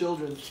 including the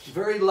children,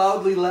 very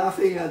loudly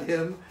laughing at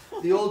him,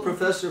 the old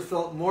professor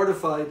felt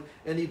mortified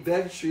and he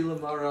begged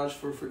Srila Maharaj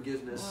for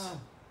forgiveness.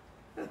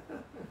 Wow.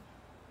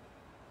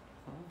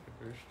 Oh, a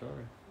great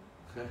story.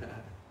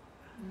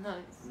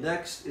 Nice.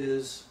 Next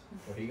is...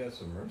 Well, he got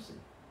some mercy.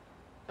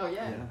 Oh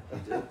yeah, He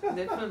did.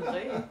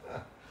 definitely.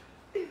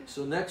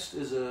 So next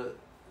is the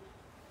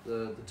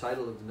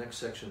title of the next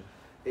section,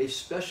 a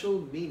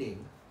special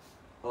meaning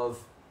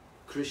of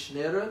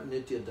Kṛṣṇera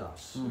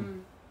Nityadas.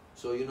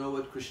 So you know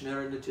what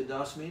Kṛṣṇera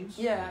Nityadas means?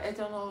 Yeah,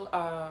 eternal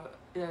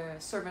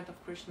servant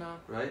of Krishna.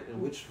 Right?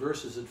 And which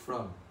verse is it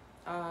from?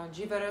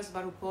 Jivaras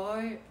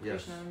Barupoi,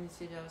 Yes. Krishna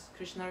Nityadas,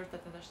 Krishna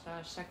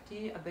Tatadashta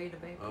Ṣaṣṭhī, Abhay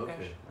Abhay Prakash.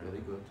 Okay, very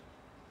good.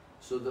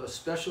 So the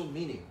special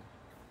meaning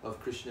of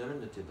Kṛṣṇera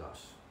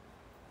Nityadas.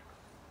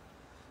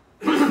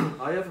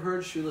 I have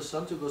heard Srila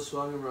Santa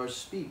Goswami Maharaj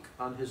speak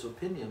on his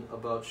opinion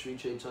about Sri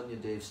Chaitanya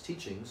Dev's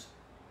teachings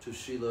to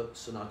Srila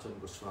Sanatana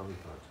Goswami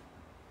Pad.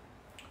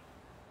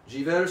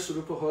 Jivar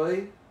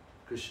Surupahoy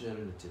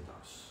Kṛṣṇera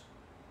Nityadas.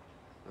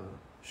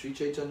 Sri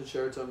Chaitanya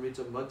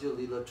Charitamrita Madhya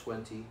Lila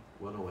 20,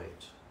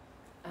 108.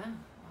 Ah, wow.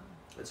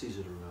 That's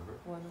easy to remember.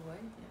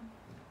 108, yeah.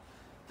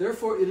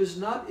 Therefore, it is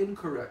not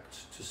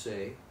incorrect to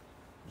say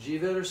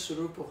Jivar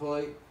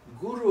Surupahoy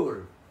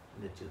Gurur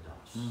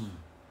Nityadas.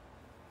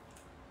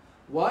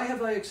 Why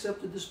have I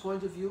accepted this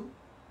point of view?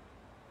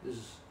 This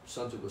is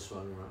Santa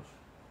Goswami Maharaj.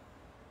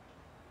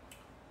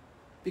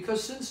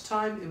 Because since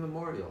time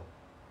immemorial,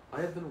 I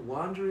have been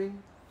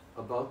wandering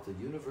about the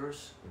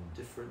universe in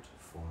different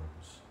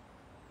forms,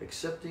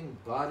 accepting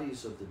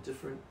bodies of the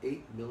different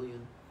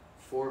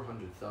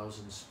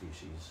 8,400,000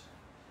 species.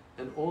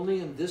 And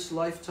only in this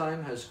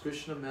lifetime has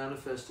Krishna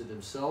manifested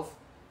himself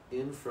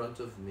in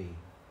front of me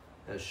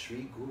as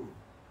Sri Guru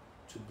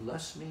to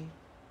bless me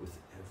with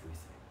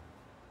everything.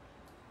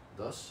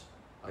 Thus,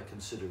 I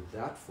consider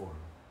that form,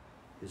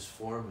 his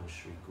form as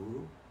Sri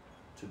Guru,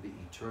 to be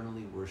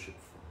eternally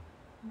worshipful.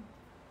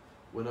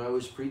 When I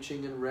was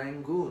preaching in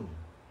Rangoon,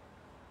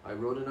 I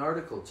wrote an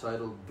article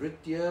titled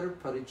Brityer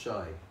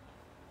Parichai,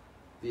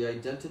 The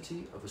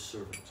Identity of a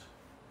Servant,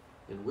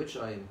 in which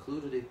I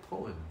included a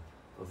poem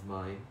of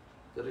mine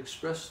that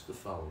expressed the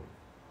following.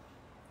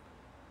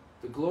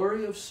 The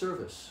glory of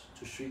service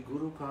to Sri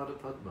Guru Pada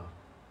Padma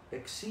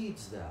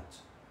exceeds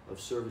that of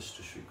service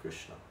to Sri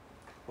Krishna.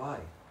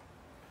 Why?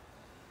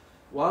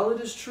 While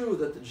it is true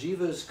that the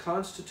jiva is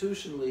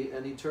constitutionally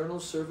an eternal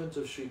servant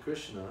of Sri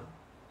Krishna,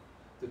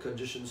 the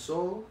conditioned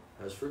soul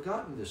has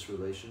forgotten this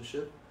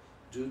relationship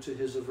due to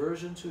his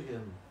aversion to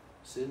him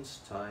since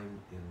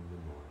time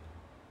immemorial.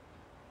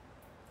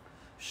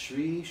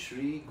 Shri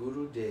Shri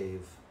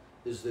Gurudev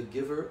is the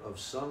giver of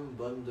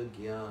Sambandha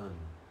Gyan,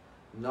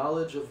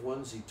 knowledge of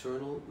one's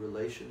eternal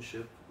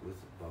relationship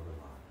with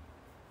Bhagavan.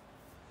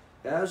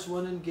 As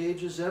one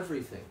engages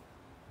everything,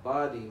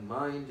 body,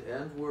 mind,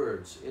 and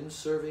words, in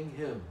serving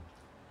him,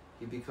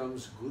 he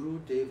becomes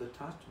Guru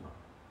Devatatma,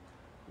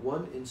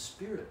 one in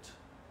spirit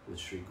with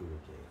Sri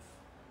Gurudev.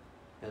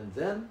 And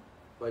then,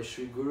 by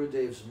Sri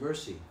Gurudev's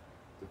mercy,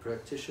 the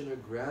practitioner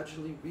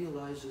gradually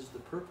realizes the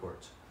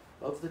purport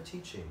of the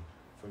teaching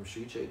from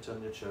Sri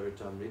Chaitanya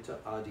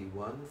Charitamrita Adi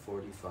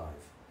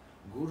 145.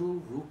 Guru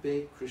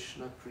Rupe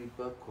Krishna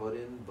Kripa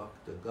Korin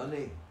Bhakta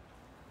Gane.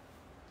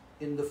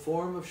 In the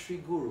form of Sri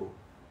Guru,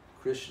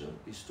 Krishna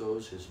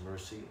bestows his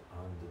mercy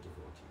on the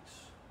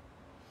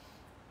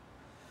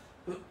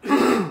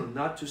devotees.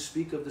 Not to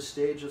speak of the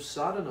stage of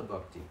sadhana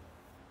bhakti.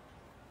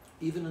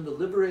 Even in the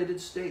liberated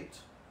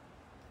state,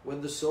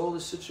 when the soul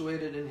is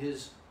situated in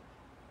his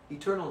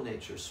eternal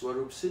nature,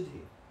 Swarup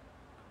Siddhi,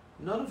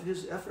 none of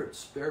his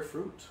efforts bear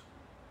fruit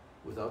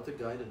without the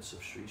guidance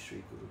of Sri Sri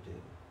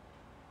Gurudeva.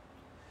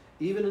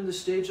 Even in the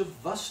stage of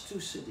Vastu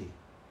Siddhi,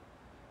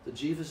 the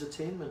jiva's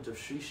attainment of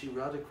Sri Sri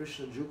Radha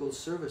Krishna Jugal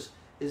service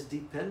is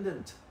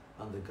dependent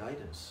on the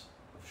guidance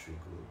of Sri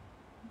Guru.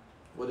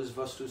 What is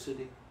Vastu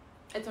Siddhi?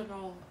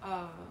 Eternal.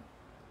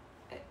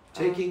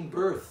 Taking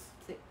birth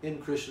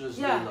In Krishna's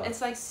yeah, Leela.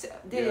 it's like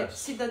the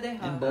Yes.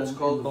 Siddhadeha. That's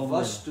called Bom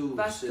Vastu,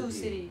 Vastu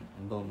city.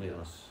 In Bom Leela.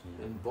 Yes.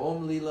 In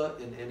Bom Leela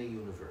in any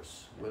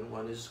universe, when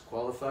one is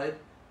qualified,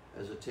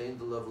 has attained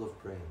the level of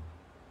praying.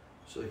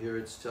 So here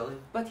it's telling.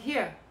 But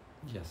here,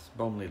 Yes,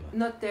 Bom Leela.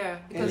 not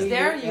there, because Any-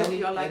 there any-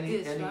 you're like any,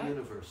 this, any right?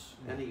 universe,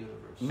 any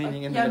universe.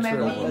 Meaning in Yeah, the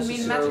material mean- world. mean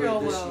Necessarily material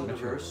this world.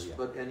 universe,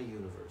 Material, yeah. but any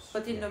universe.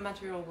 But in Yeah. the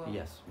material world.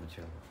 Yes,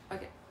 material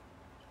world. Okay.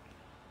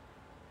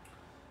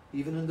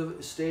 Even in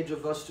the stage of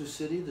Vastu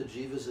Siddhi, the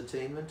Jiva's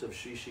attainment of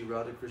Sri Sri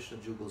Radha Krishna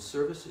Jugal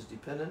service is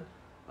dependent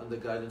on the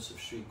guidance of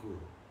Sri Guru.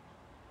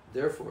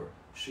 Therefore,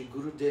 Sri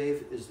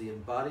Gurudev is the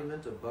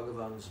embodiment of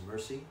Bhagavan's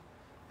mercy,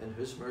 and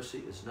his mercy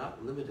is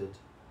not limited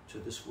to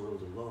this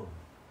world alone.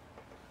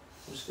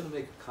 I'm just going to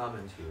make a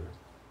comment here,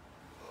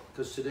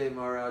 because today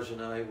Maharaj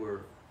and I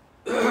were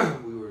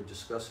we were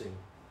discussing.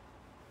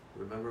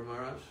 Remember,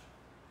 Maharaj?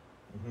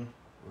 Mm-hmm.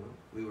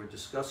 We were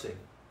discussing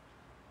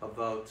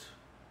about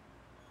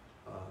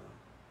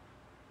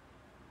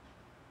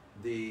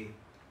the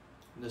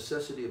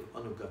necessity of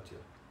anugatya.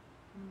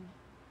 Mm.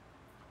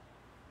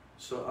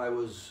 So I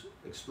was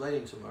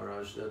explaining to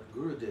Maharaj that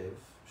Gurudev,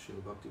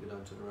 Srila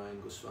Bhaktivedanta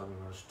Narayan Gosvāmī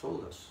Maharaj,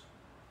 told us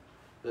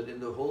that in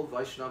the whole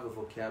Vaishnava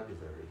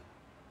vocabulary,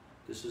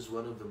 this is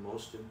one of the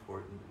most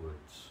important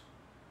words,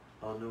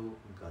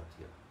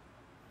 anugatya.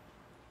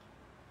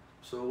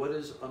 So what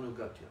is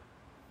anugatya?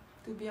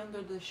 To be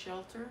under the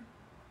shelter,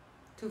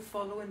 to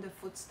follow in the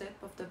footstep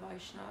of the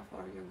Vaishnava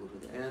or your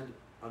Gurudev. And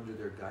under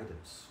their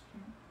guidance,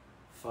 Mhm.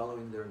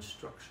 following their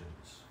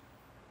instructions,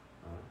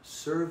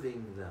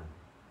 serving them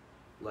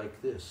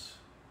like this,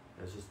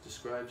 as it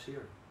describes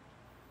here.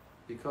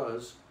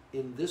 Because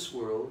in this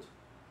world,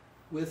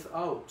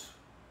 without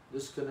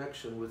this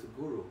connection with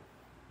Guru,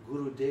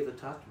 Guru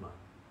Devatatma,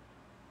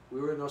 we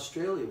were in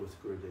Australia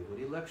with Gurudev when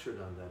he lectured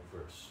on that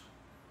verse.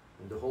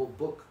 And the whole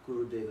book,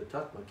 Guru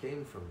Devatatma,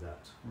 came from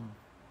that.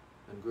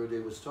 And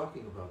Gurudev was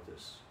talking about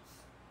this.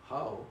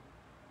 How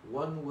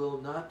one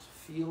will not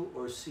feel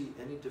or see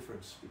any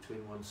difference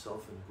between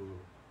oneself and Guru.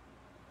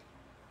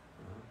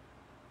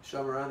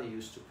 Shamarani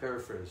used to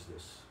paraphrase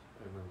this,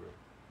 I remember.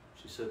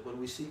 She said, when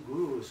we see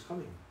Guru is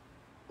coming,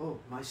 oh,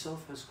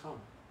 myself has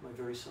come, my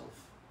very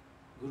self.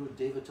 Guru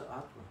Devata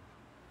Atma.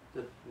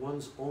 That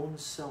one's own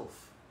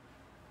self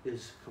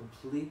is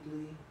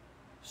completely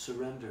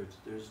surrendered.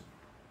 There's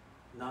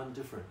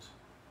non-different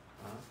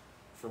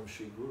from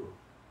Sri Guru.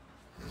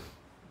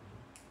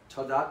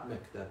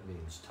 Tadatmik, that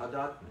means.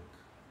 Tadatmik.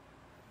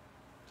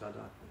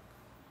 Tadatmik.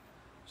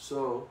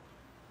 So,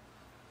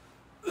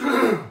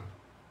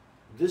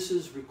 this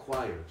is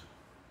required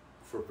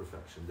for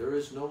perfection. There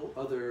is no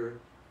other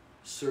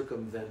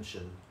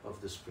circumvention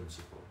of this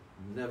principle.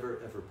 Never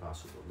ever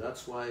possible.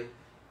 That's why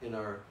in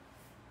our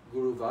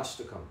Guru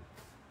Vastakam,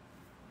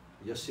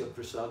 Yasya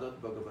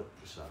Prasadat Bhagavat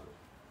Prasada,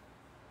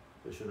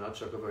 Vishwanath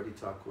Chakravarti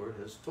Thakur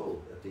has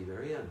told at the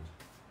very end,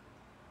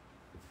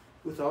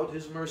 without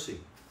his mercy,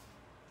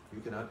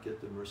 you cannot get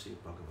the mercy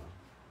of Bhagavan.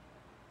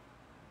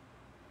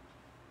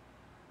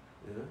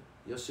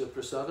 Yeah? Yasya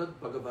Prasadat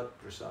Bhagavat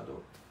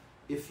Prasado.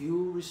 If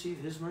you receive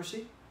his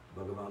mercy,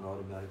 Bhagavan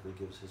automatically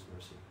gives his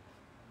mercy.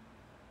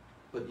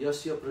 But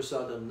Yasya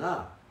Prasada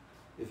Na,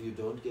 if you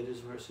don't get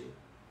his mercy,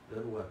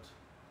 then what?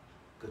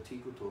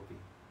 Gati Kutopi.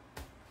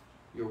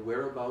 Your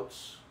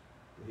whereabouts,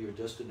 your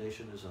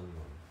destination is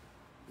unknown.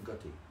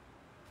 Gati.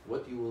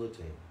 What you will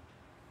attain.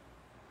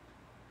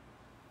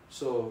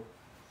 So,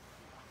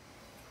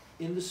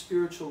 in the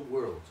spiritual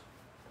world,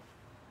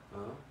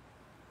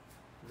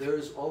 there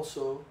is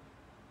also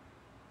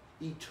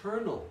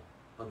eternal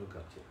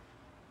anugatya.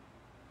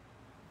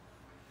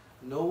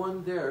 No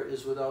one there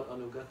is without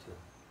anugatya.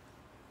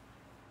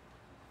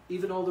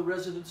 Even all the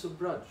residents of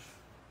Braj,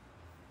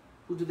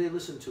 who do they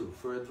listen to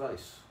for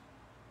advice?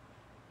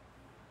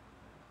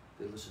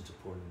 They listen to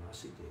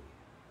Purnamasi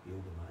Devi,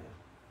 Yogamaya.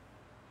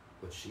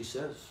 What she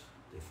says,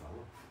 they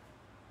follow.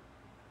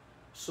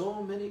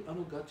 So many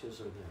anugatyas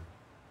are there.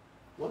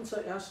 Once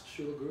I asked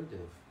Srila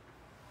Gurudev,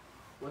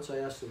 once I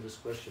asked him this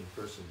question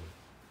personally,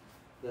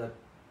 that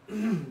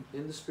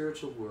in the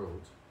spiritual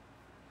world,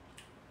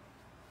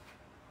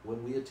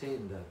 when we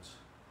attain that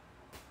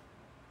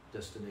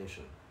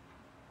destination,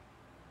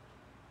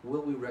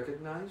 will we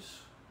recognize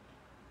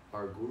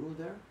our Guru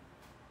there?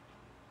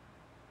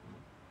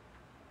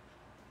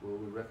 Will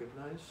we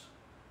recognize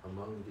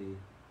among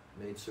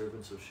the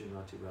maidservants of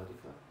Srimati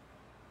Radhika?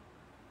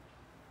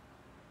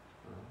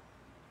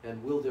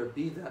 And will there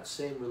be that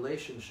same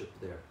relationship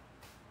there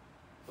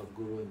of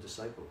Guru and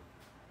disciple?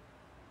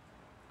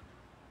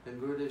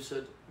 And Gurudev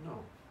said, no.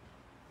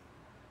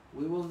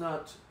 We will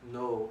not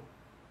know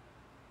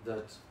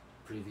that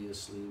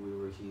previously we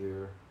were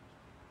here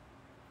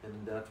and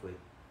in that way,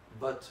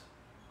 but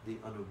the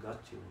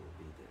anugatya will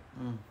be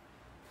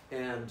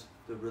there. And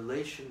the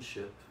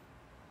relationship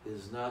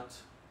is not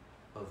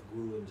of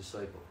Guru and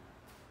disciple.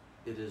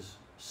 It is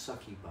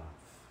Sakhi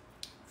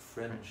Bhav,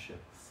 friendship.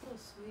 So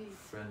sweet.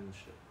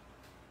 Friendship.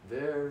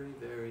 Very,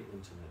 very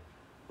intimate.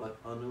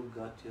 But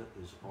anugatya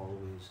is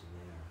always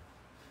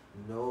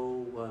there.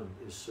 No one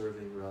is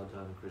serving Radha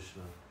and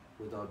Krishna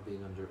without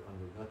being under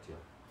Gatya.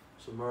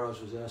 So Maharaj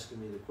was asking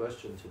me the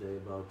question today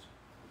about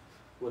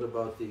what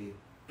about the,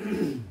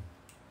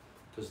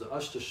 because the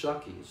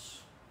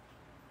Ashtasakis,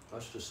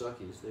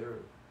 they're,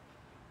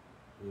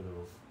 you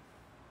know,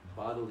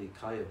 bodily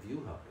kaya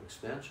vyuha,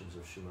 expansions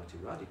of Srimati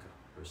Radhika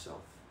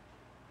herself.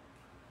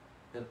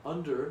 And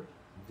under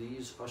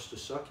these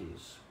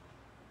Ashtasakis,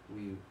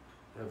 we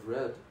have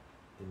read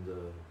in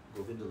the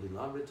Govinda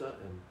Lilamrita,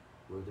 and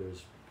where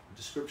there's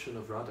description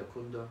of Radha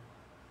Kunda,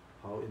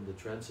 how in the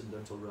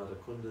transcendental Radha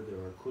Kunda there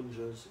are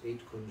kunjas,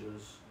 8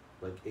 kunjas,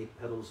 like 8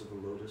 petals of a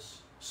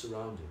lotus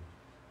surrounding.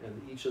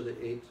 And each of the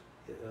 8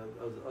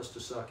 of the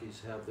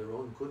Ashtasakis have their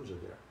own kunja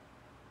there.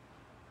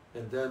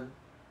 And then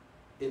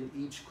in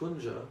each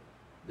kunja,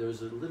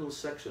 there's a little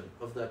section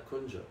of that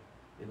kunja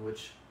in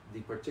which the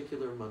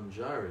particular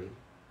manjari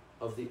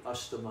of the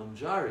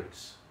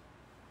Ashtamanjaris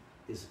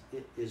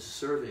is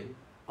serving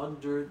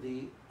under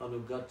the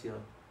anugatya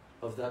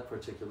of that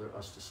particular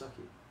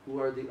Ashtasaki. Who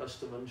are the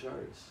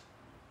Ashtamanjaris?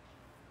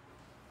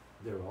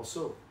 They're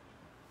also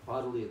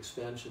bodily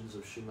expansions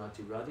of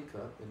Srimati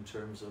Radhika in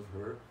terms of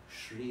her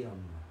Shriyam,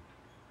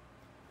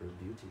 her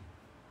beauty.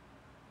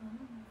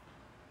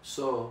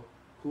 So,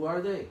 who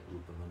are they?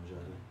 Rupa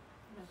Manjari,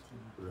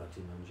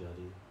 Rati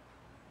Manjari,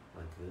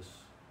 like this,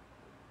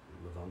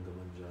 Lavanga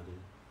Manjari.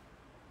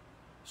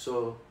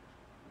 So,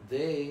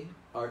 they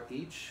are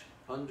each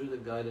under the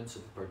guidance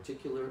of a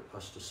particular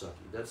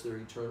Ashtasaki. That's their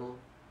eternal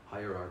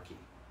hierarchy,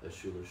 as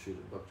Srila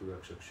Bhakti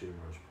Rakshak Srila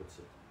Maharaj puts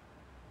it.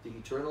 The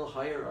eternal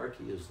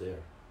hierarchy is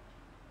there.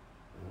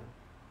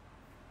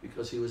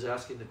 Because he was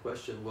asking the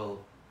question, well,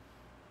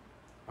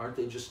 aren't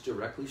they just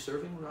directly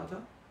serving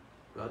Radha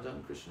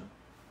and Krishna?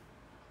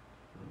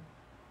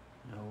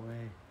 No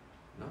way.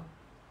 No.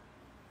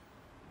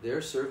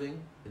 They're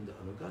serving in the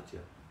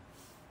Anugatya.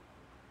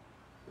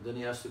 But then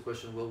he asked the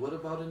question, well, what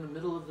about in the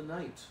middle of the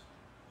night?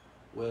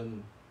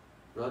 When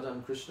Radha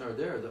and Krishna are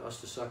there, the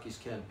Ashtasakis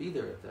can't be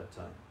there at that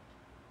time.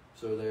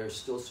 So they are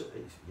still,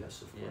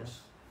 yes, of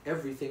course.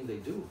 Everything they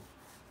do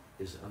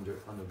is under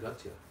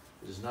Anugatya.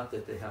 It is not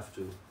that they have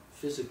to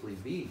physically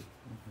be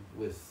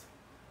with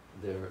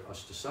their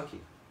Ashtasaki.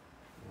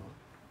 You know?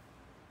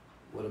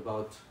 What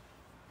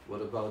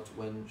about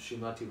when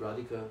Srimati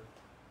Radhika,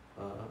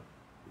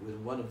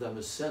 when one of them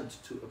is sent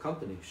to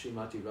accompany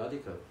Srimati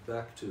Radhika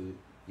back to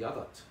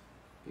Yavat,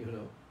 you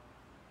know?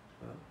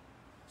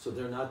 So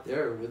they're not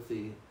there with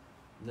the,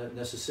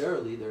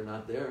 necessarily they're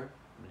not there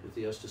with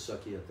the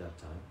Ashtasaki at that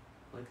time,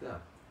 like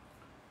that.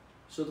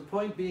 So the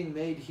point being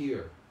made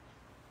here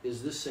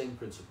is this same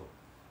principle.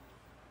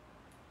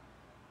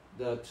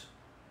 That,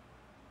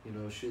 you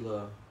know,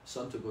 Srila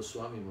Santa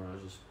Gosvāmī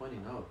Maharaj is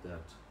pointing out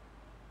that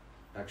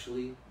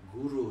actually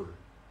Gurur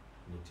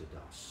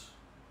Nityadas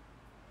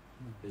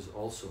is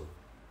also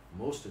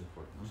most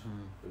important,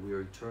 that we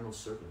are eternal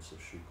servants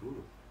of Sri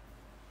Guru.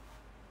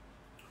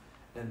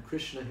 And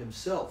Krishna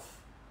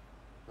himself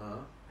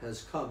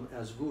has come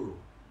as Guru.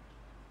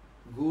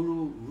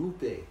 Guru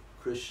Rupe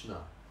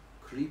Krishna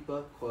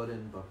Kripa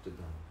Koren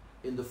Bhaktagan.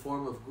 In the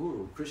form of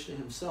Guru, Krishna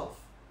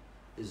himself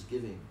is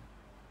giving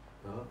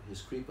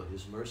his kripa,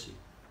 his mercy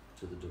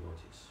to the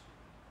devotees.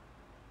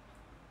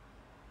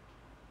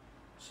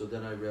 So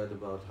then I read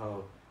about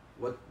how,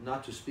 what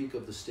not to speak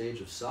of the stage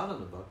of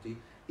sadhana bhakti,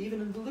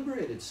 even in the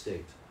liberated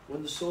state,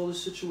 when the soul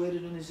is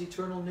situated in his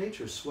eternal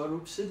nature,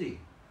 Swarup Siddhi.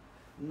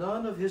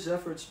 None of his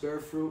efforts bear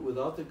fruit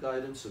without the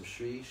guidance of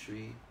Sri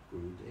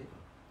Gurudeva.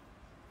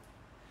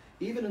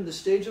 Even in the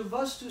stage of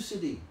Vastu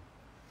Siddhi,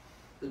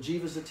 the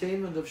jiva's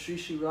attainment of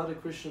Sri Radha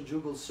Krishna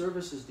Jugal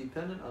service is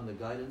dependent on the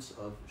guidance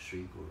of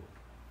Sri Guru.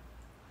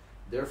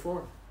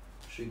 Therefore,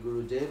 Sri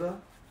Gurudeva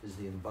is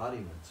the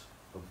embodiment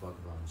of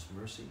Bhagavan's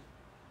mercy,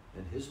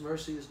 and his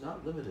mercy is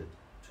not limited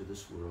to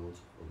this world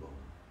alone.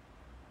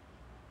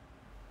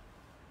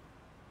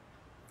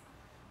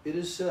 It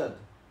is said,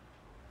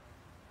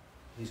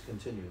 he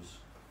continues,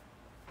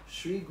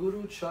 Sri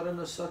Guru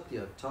Charana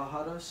Satya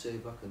Tahara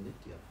Sevaka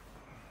Nitya.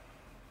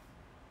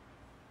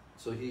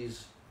 So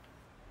he's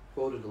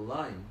quoted a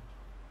line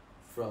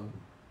from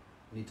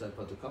Nitai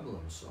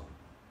Padakamalam song.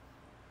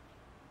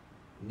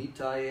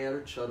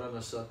 Nitayer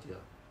Charana Satya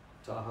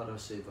Tahara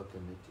Sevaka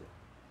Nitya.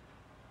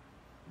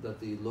 That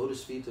the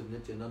lotus feet of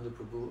Nityananda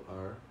Prabhu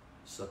are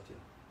Satya,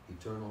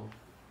 eternal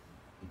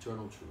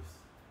truth.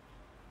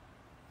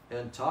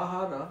 And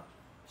Tahara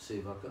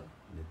Sevaka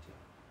Nitya.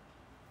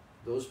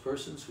 Those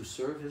persons who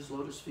serve his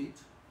lotus feet,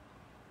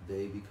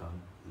 they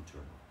become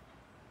eternal.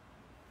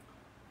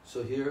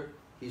 So here,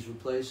 he's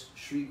replaced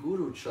Sri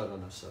Guru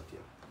Charana Satya.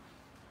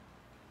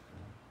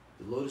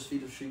 The lotus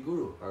feet of Sri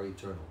Guru are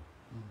eternal.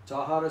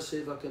 Tahara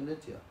Sevaka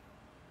Nitya.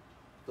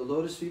 The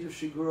lotus feet of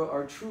Sri Guru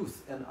are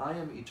truth, and I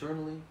am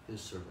eternally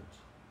his servant.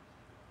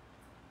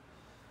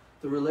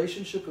 The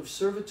relationship of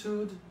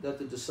servitude that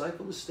the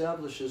disciple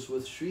establishes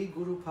with Sri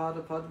Guru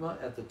Pada Padma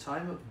at the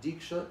time of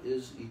Diksha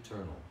is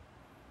eternal.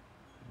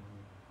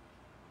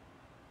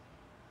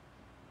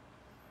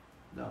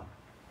 Now,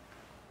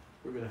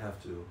 we're going to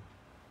have to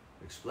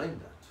explain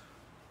that,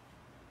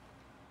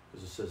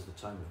 because it says the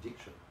time of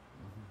Diksha.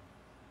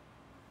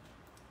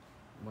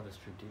 What is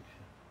true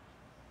Diksha?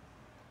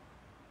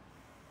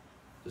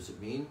 Does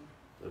it mean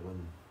that when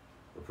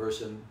a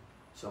person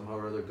somehow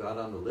or other got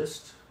on the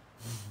list,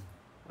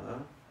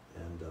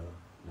 and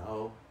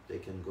now they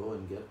can go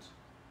and get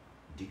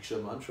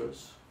Diksha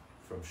mantras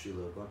from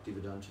Srila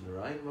Bhaktivedanta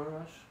Narayan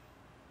Maharaj,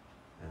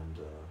 and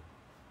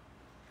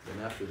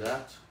then after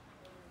that,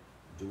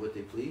 do what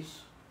they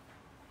please?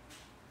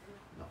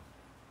 No.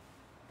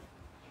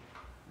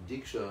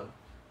 Diksha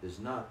is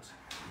not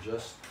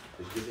just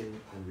the giving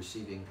and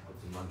receiving of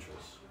the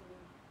mantras.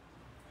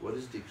 What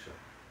is Diksha?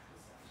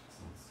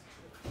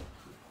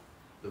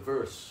 The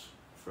verse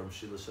from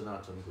Srila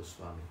Sanatana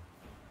Gosvāmī,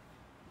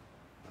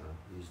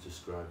 he's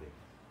describing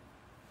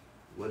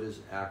what is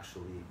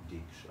actually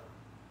Diksha.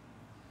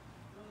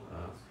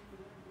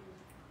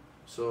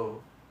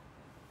 So,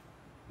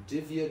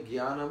 Divya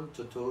Jnanam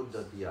Tato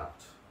Dadyat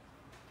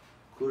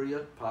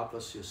Kuryat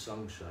Papasya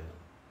Samshayam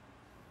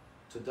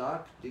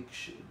Tadak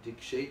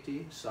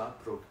Diksheti Sa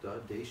Prokta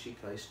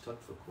Deshikais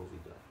Tattva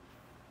Kovida.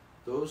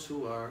 Those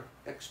who are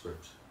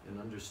expert in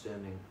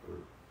understanding or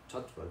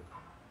tattva,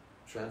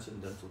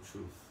 transcendental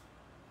truth,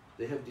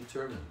 they have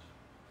determined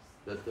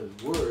that the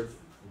word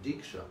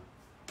Diksha,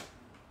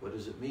 what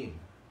does it mean?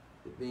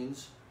 It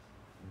means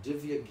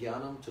Divya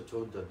Jnanam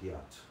Tato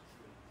Dadyat.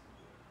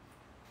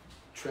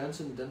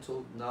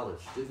 Transcendental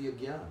knowledge, Divya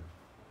Jnana,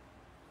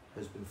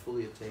 has been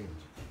fully attained.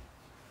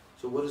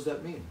 So what does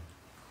that mean?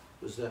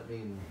 Does that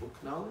mean book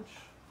knowledge?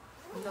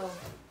 No.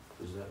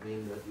 Does that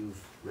mean that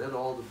you've read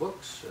all the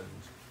books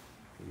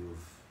and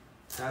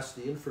you've passed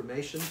the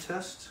information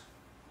test?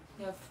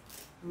 You have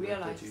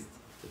realized.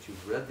 That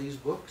you've read these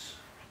books?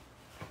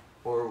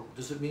 Or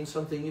does it mean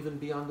something even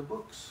beyond the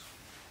books?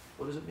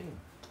 What does it mean?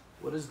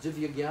 What is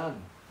Divya Jnana?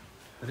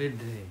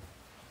 Riddhi.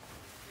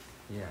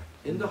 Yeah.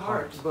 In the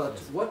heart, but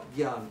yes. what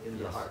Jnana in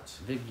the Yes. heart?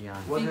 Vigyan.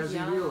 What has he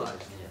Vigyan.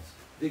 realized? Yes.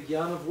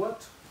 Vigyan of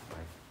what?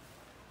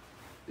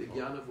 Right.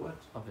 Vigyan of what?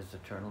 Of his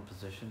eternal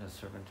position as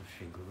servant of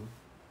Sri Guru.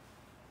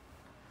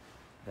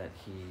 That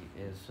he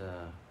is,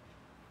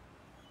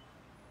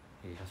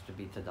 he has to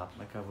be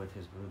Tadatmaka with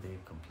his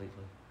Gurudev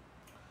completely.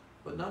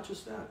 But not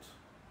just that.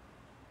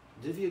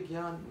 Divya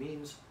Jnana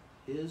means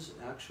his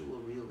actual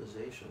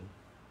realization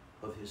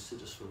of his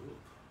Siddhasvarup.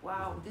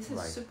 Wow, this is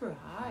Right. super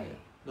high. Yeah.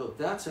 No,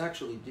 that's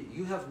actually,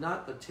 you have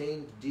not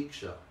attained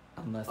Diksha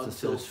Unless the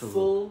until Siddhasvarup.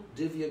 full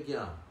Divya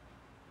Jnana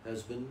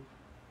has been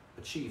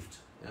achieved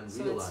and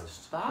So realized.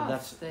 it's vast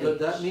that's- stage.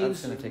 That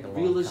means gonna take a long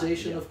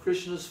realization time, yeah. of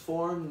Krishna's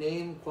form,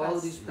 name,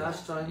 qualities, Yes.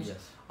 pastimes,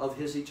 Yes. of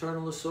his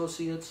eternal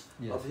associates,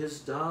 Yes. of his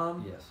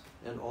Dham, Yes.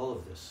 and all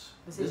of this.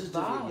 This This is is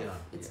Divya Bhav. Jnana.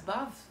 It's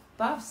Yeah.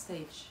 Bhav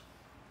stage.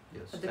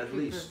 Yes, At the at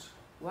creeper. least.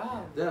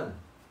 Wow. Then,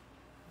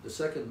 the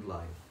second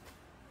line.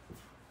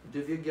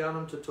 Divya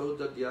Jnanam Tato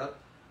Dadyat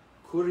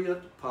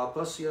Kuryat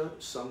Papasya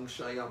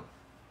Samshayam.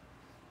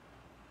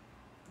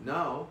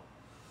 Now,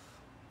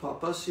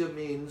 Papasya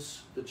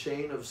means the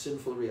chain of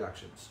sinful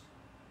reactions.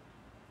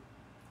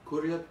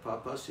 Kuryat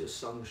Papasya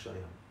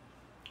Samshayam.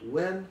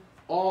 When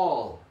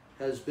all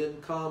has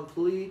been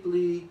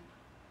completely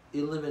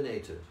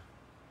eliminated.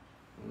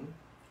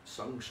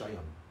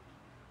 Samshayam.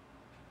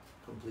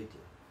 Completely.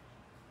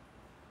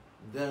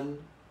 Then,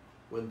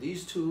 when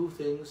these two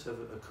things have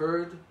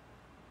occurred,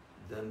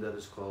 then that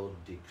is called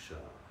Diksha.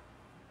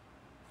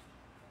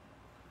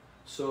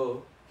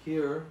 So,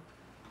 here,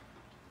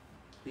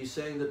 he's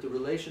saying that the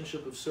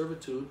relationship of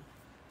servitude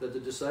that the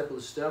disciple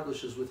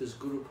establishes with his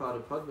Guru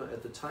Pada Padma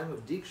at the time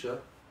of Diksha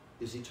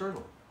is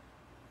eternal.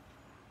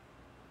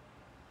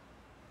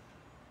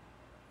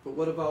 But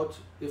what about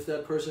if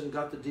that person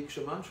got the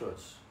Diksha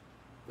mantras,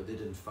 but they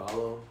didn't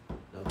follow?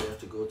 Now they have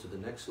to go to the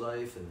next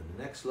life, and then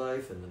the next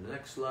life, and the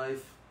next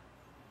life.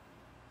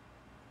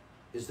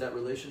 Is that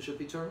relationship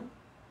eternal?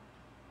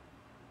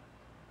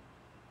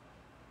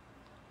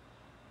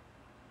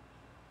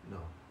 No.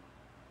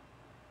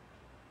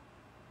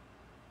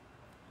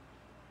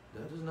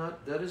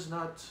 That is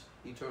not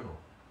eternal.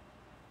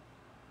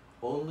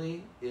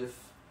 Only if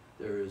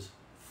there is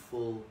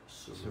full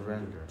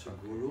surrender to okay.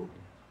 Guru.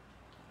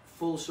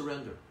 Full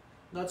surrender.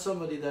 Not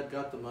somebody that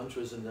got the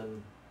mantras and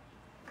then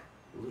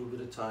a little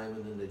bit of time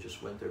and then they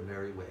just went their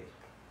merry way.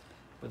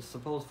 But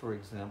suppose, for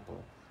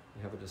example,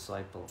 you have a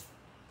disciple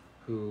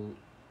who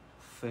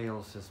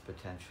fails his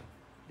potential,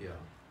 Yeah.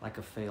 like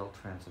a failed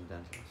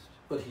transcendentalist.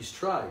 But he's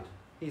tried.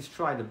 He's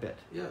tried a bit,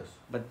 Yes.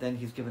 but then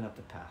he's given up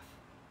the path.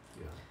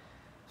 Yeah.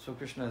 So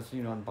Krishna, as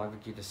you know, in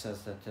Bhagavad Gita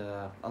says that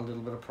a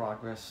little bit of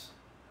progress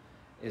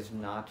is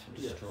not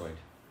Yes. destroyed.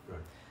 Right.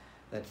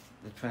 That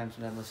the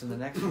transcendentalist in the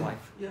next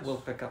life Yes. will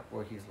pick up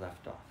where he's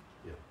left off.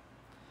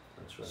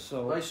 That's right.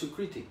 So- by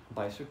Sukriti.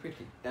 By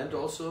Sukriti. And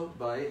also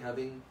by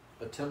having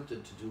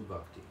attempted to do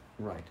bhakti.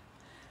 Right.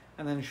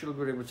 And then Srila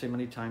Gurudev would say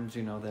many times,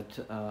 you know, that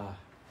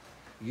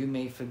you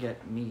may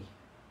forget me,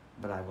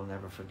 but I will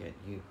never forget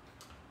you.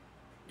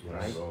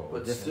 Right? So,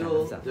 But This still,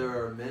 kind of stuff.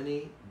 there are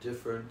many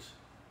different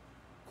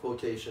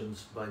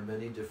quotations by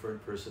many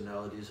different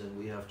personalities, and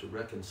we have to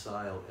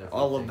reconcile everything.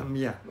 All of them,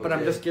 yeah. But I'm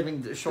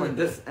Okay. just showing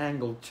this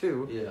angle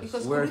too. Yes.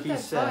 Because Where Kumuda he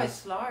is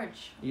says-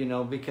 large. You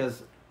know,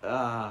 because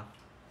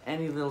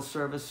any little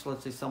service,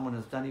 let's say someone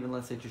has done, even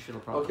let's say to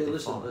Srila Prabhupada. Okay,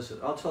 listen.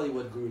 I'll tell you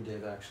what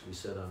Gurudev actually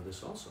said on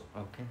this also.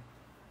 Okay.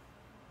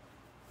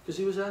 Because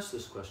he was asked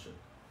this question.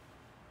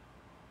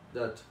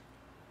 That,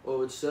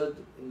 it's said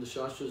in the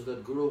Shastras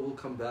that Guru will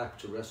come back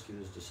to rescue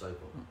his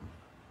disciple.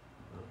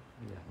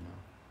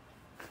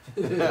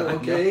 Yeah, no.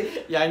 Okay?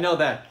 No. Yeah, I know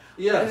that.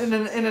 Yes.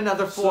 In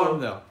another form,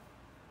 though.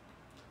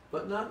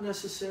 But not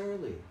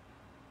necessarily.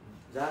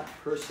 That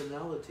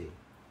personality.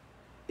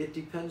 It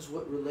depends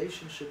what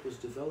relationship was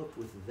developed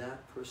with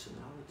that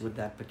personality. With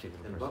that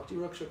particular And person. Bhakti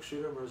Rakshak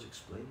Srila Maharaj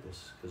explained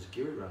this, because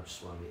Giriraj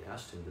Swami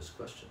asked him this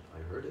question.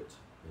 I heard it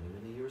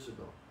many years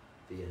ago.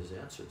 His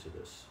answer to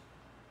this,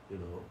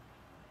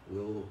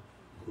 will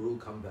Guru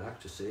come back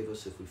to save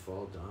us if we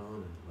fall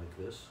down and like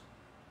this?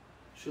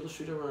 Srila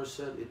Sridhar Maharaj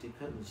said it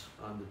depends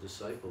on the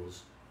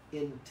disciple's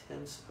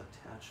intense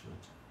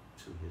attachment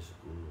to his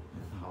Guru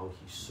and how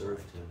he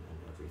served him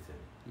and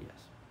everything.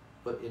 Yes.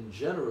 But in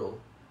general,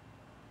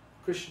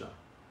 Krishna,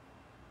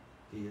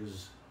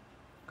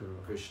 Guru.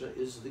 Krishna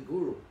is the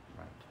Guru.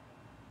 Right.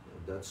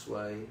 And that's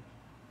why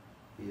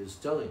he is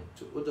telling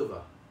to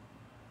Uddhava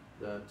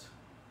that,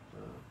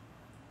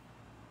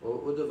 O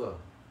Uddhava,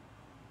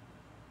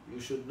 you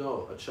should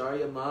know,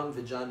 Acharya Mam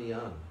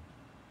Vijaniyan.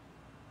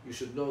 You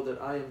should know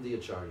that I am the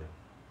Acharya.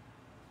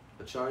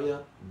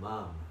 Acharya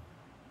Mam.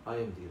 I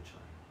am the Acharya.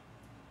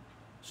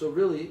 So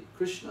really,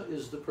 Krishna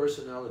is the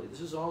personality.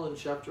 This is all in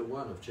chapter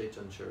 1 of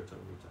Chaitanya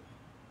Charitamrita.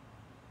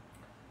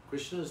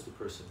 Krishna is the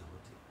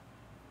personality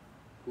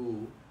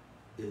who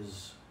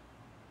is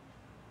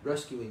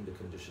rescuing the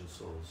conditioned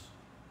souls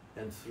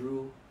and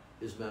through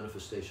his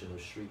manifestation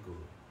of Sri Guru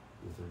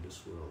within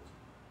this world.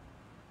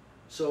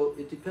 So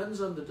it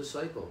depends on the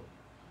disciple,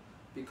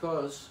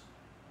 because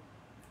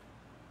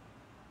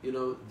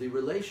the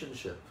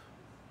relationship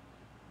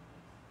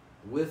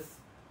with,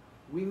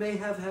 we may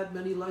have had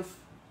many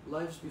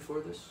lives before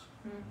this,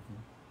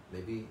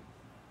 maybe,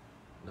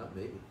 not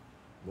maybe,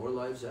 more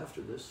lives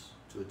after this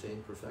to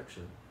attain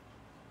perfection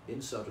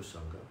in sadhu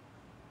sangha,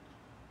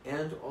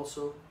 and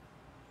also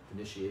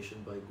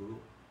initiation by Guru.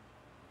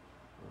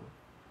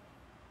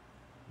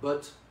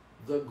 But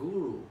the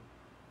Guru,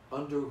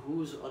 under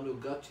whose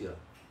anugatya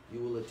you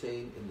will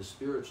attain in the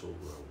spiritual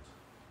world,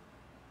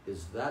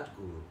 is that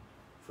Guru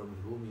from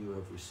whom you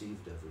have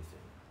received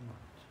everything.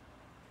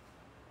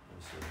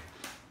 That's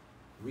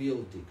a real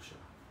Diksha.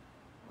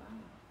 Wow.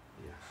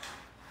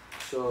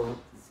 Yes. So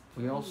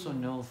We also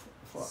know,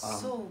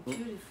 so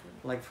beautiful.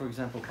 like for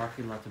example,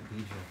 Bhakti Lata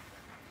Bija,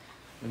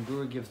 when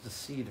Guru gives the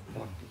seed of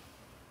Bhakti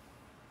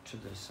to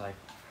the disciple,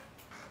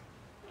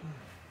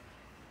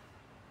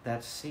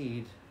 that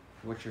seed,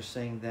 what you're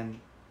saying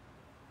then,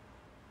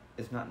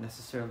 is not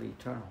necessarily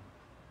eternal,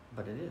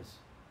 but it is.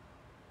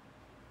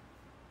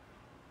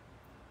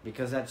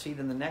 Because that seed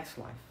in the next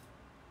life,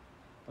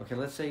 okay,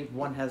 let's say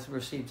one has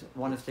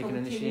taken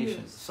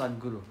initiation,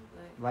 Sadguru,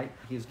 right?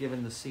 He's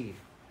given the seed.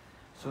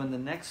 So in the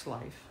next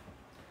life,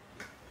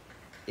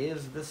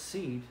 is the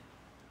seed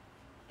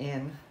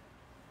in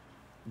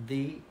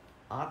the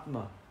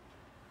Atma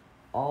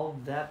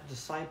of that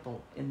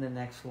disciple in the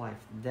next life.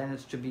 Then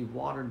it's to be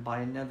watered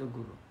by another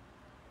Guru.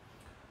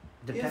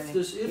 if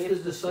the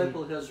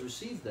disciple has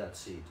received that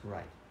seed.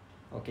 Right.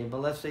 Okay,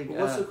 but let's say... But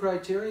what's the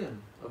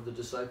criterion of the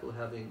disciple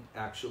having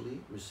actually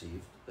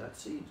received that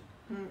seed?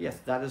 Yes,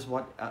 that is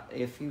what,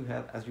 if you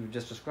have, as you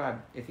just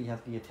described, if he has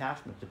the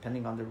attachment,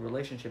 depending on the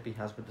relationship he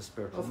has with the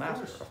spiritual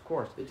master. Of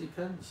course. It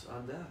depends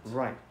on that.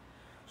 Right.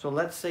 So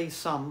let's say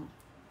some,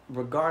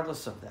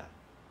 regardless of that,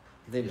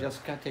 they've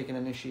just taken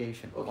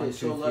initiation. Okay, 1, 2,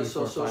 3, 4, 5,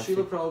 Srila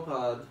 6.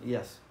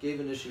 Prabhupada gave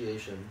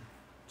initiation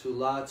to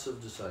lots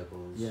of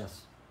disciples.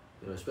 Yes.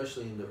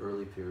 Especially in the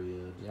early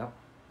period. Yep.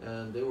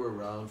 And they were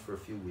around for a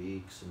few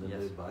weeks and then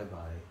they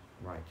bye-bye.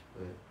 Right.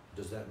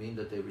 Does that mean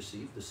that they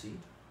received the seed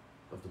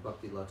of the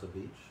Bhakti Lata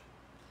Bij?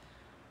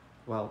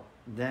 Well,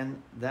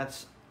 then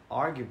that's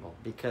arguable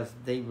because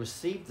they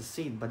received the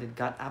seed, but it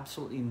got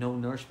absolutely no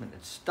nourishment.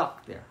 It's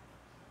stuck there.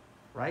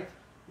 Right?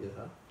 Yeah.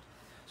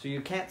 So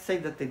you can't say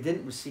that they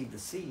didn't receive the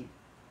seed.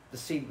 The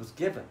seed was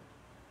given,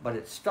 but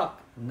it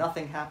stuck.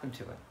 Nothing happened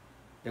to it.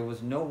 There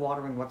was no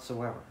watering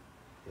whatsoever.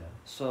 Yeah.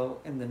 So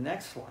in the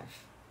next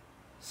life,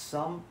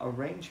 some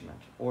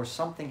arrangement or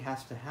something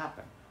has to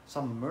happen,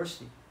 some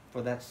mercy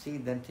for that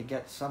seed then to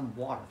get some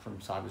water from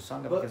Sadhu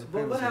Sangha.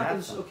 But what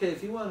happens, okay,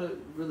 if you want to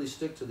really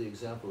stick to the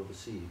example of a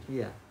seed,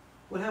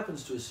 what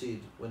happens to a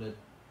seed when it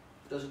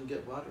doesn't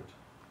get watered?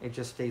 It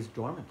just stays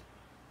dormant.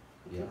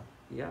 Yeah.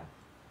 Yeah.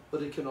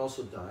 But it can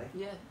also die.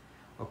 Yeah.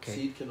 Okay.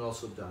 Seed can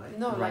also die.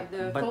 No, like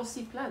the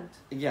tulsi plant.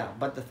 Yeah,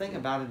 but the thing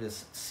about it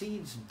is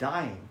seeds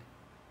dying,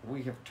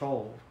 we have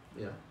told,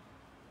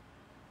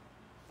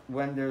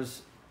 when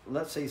there's,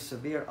 let's say,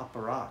 severe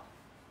aparat,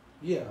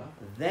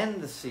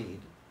 then the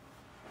seed.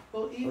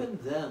 Well, even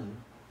then,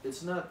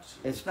 it's not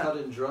cut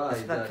and dry.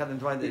 It's not cut and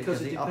dry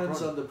because it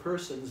depends on the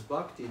person's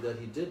bhakti that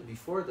he did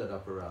before that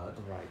aparat.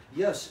 Right.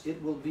 Yes,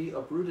 it will be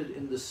uprooted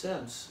in the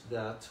sense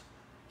that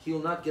he'll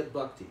not get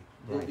bhakti.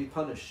 He'll Right. be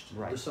punished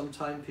Right. for some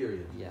time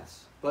period.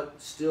 Yes. But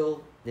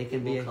still, They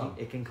can it be. will come.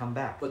 It can come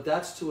back. But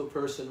that's to a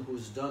person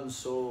who's done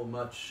so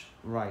much,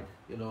 Right.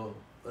 you know,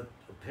 a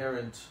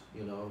parent,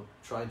 you know,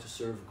 trying to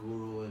serve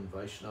Guru and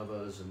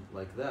Vaishnavas and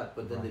like that,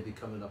 but then Right. they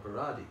become an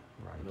aparadi,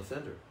 Right. an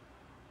offender.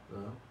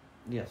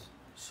 Yes.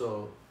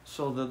 So,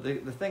 So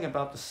the thing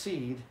about the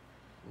seed,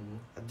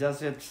 mhm.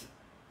 does it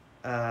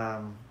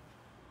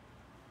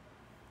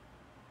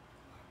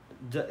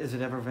is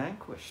it ever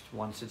vanquished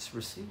once it's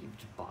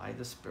received by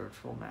the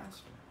spiritual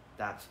master?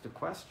 That's the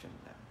question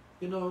then.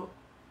 You know,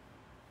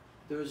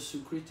 there's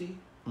Sukriti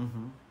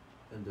Mm-hmm.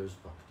 and there's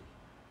Bhakti.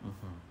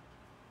 Mm-hmm.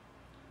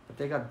 But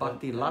they got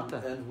Bhakti And- Lata.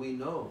 And we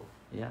know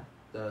Yeah.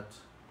 that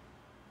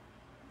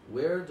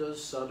where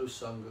does Sadhu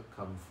Sangha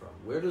come from?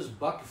 Where does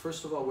Bhakti,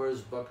 first of all, where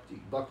does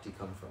Bhakti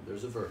come from?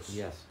 There's a verse.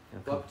 Yes.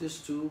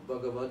 Bhaktistu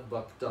Bhagavad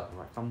Bhakta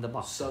Right. From the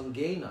Bhakti.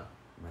 Sangena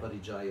Right.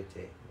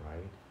 Parijayate.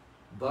 Right.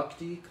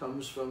 Bhakti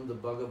comes from the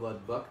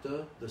Bhagavad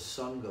Bhakta, the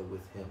Sangha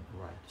with him.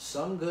 Right.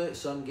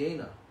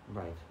 Sangena.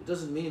 Right. It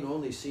doesn't mean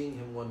only seeing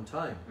him one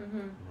time. Mm-hmm.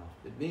 No.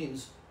 It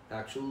means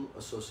actual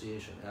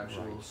association,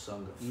 actual Right.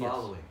 Sangha, Yes.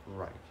 following.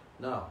 Right.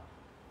 Now,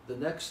 the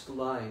next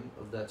line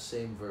of that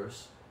same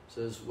verse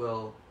says,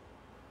 well,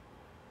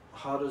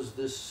 how does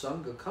this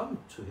Sangha come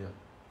to him?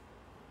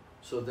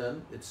 So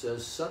then it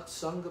says, Sat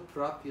Sangha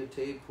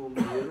Prapyate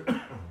Pumbir,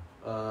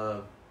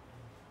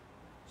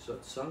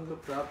 Sat Sangha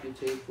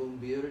Prapyate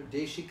Pumbir,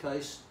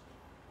 Deshikais,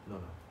 no.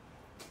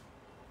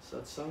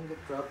 Sat Sangha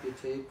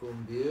Prapyate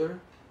Pumbir,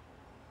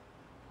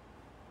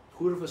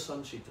 Purva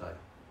Sanchitai.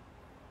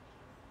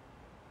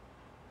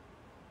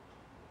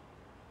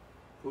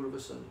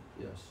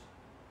 Yes.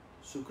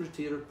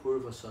 Sukritira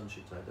Purva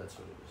Sanchitai, that's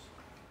what it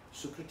is.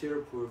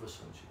 Sukritira Purva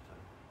Sanchitai.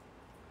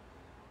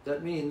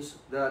 That means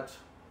that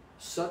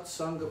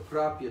Satsanga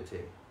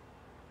Prapyate.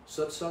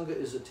 Satsanga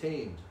is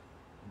attained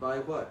by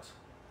what?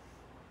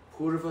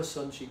 Purva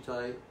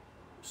Sanchitai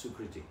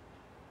Sukriti.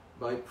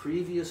 By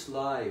previous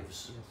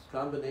lives, Yes.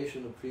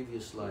 combination of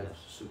previous lives,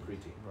 Yes.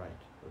 Sukriti.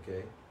 Right.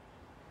 Okay?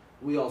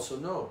 We also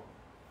know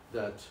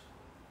that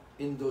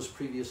in those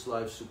previous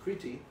lives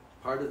Sukriti,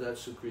 part of that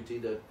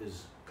Sukriti that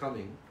is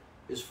coming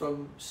is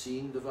from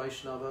seeing the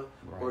Vaishnava,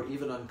 Right. or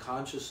even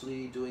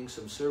unconsciously doing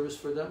some service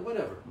for them,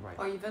 whatever. Right.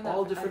 Or even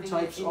All different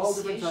types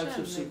of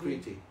initiation,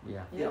 Sukriti.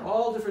 Yeah. Yeah,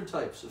 all different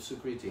types of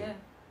Sukriti. Yeah.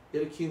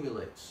 It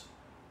accumulates.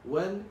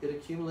 When it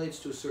accumulates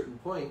to a certain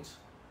point,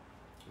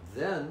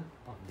 then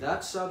Bhakti.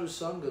 that sadhu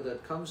sangha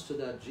that comes to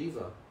that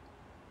jiva,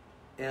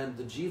 and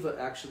the jiva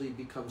actually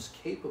becomes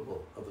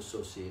capable of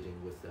associating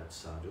with that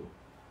sadhu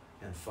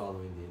and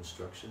following the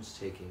instructions,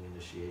 taking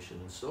initiation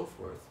and so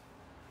forth,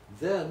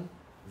 then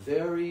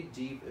very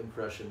deep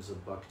impressions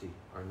of bhakti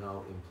are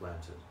now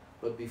implanted.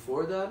 But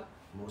before that,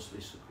 mostly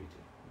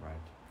Sukriti.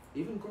 Right.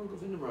 Even Guru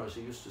Govinda Maharaj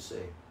used to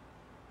say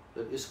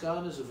that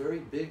ISKCON is a very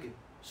big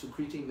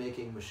Sukriti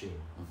making machine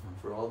Mm-hmm.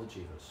 for all the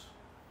jivas.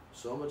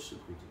 So much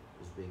Sukriti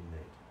is being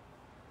made.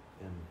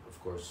 And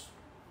of course,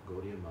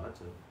 Gaudiya Mat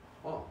and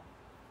all.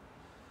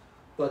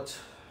 But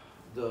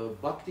the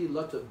Bhakti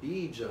Lata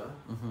Bija,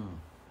 Mm-hmm.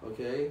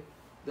 okay,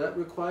 that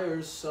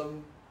requires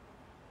some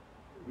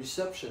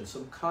reception,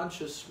 some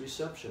conscious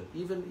reception.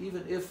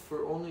 Even if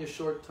for only a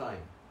short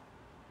time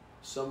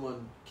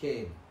someone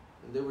came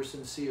and they were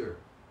sincere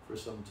for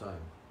some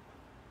time.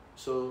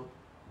 So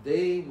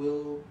they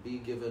will be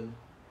given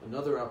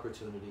another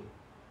opportunity,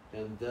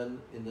 and then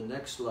in the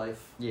next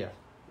life, Yeah.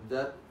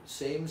 that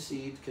same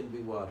seed can be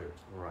watered.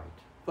 Right.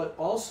 But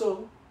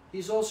also,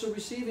 he's also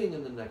receiving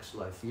in the next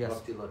life, Yes.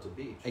 Bhakti Lata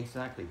Bij.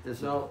 Exactly.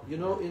 This Now, is you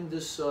know, in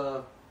this,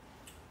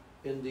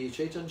 in the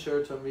Chaitanya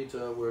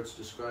Charitamrita, where it's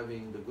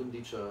describing the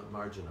Gundicha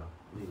Marjana,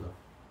 Lila,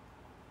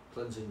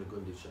 cleansing the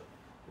Gundicha.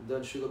 And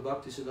then Srila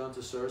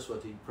Bhaktisiddhanta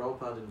Saraswati,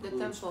 Prabhupada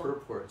includes temple.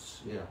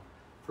 purports,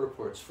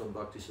 purports from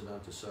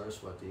Bhaktisiddhanta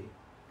Saraswati,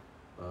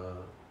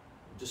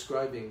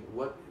 describing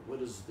what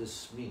does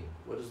this mean?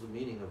 What is the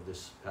meaning of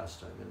this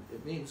pastime? And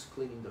it means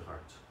cleaning the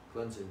heart,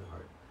 cleansing the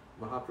heart.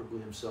 Mahaprabhu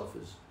himself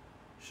is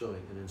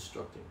showing and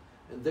instructing.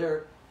 And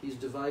there, he's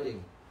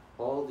dividing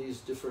all these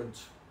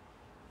different,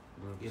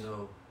 you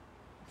know,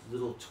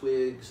 little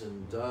twigs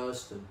and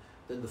dust, and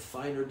then the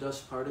finer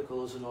dust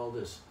particles and all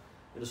this.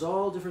 And it's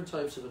all different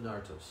types of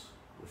anartas,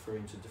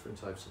 referring to different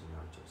types of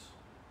anartas.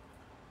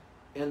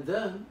 And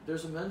then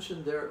there's a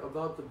mention there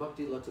about the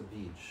Bhakti Lata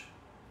Bij,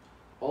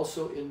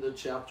 also in the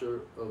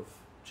chapter of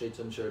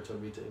Chaitanya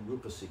Charitamrita in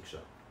Rupa Siksha,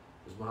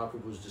 as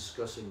Mahaprabhu is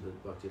discussing the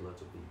Bhakti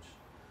Lata Bij.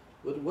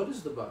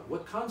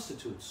 What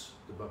constitutes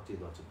the Bhakti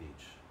Lata Bij?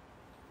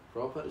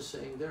 Prabhupada is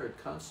saying there, it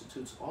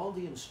constitutes all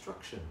the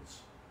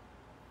instructions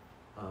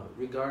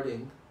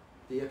regarding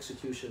the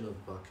execution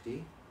of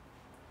bhakti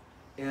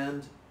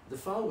and the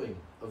following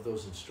of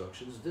those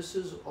instructions. This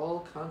is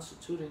all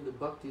constituting the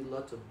Bhakti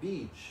Lata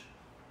Bij,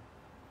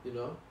 you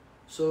know.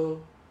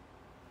 So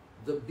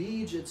the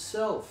Bij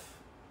itself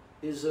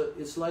is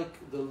it's like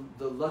the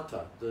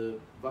Lata, the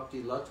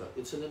Bhakti Lata.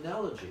 It's an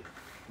analogy.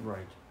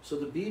 right. So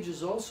the Bij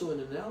is also an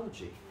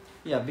analogy.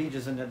 Yeah, Bij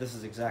is in there. This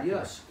is exactly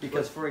Yes, right.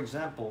 Because, but- for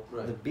example,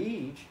 Right. the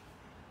Bij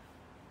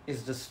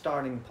is the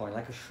starting point,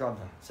 like a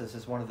Shraddha. It says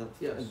it's one of the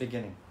Yes.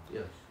 beginning.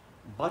 Yes.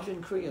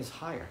 Bhajan Kriya is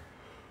higher.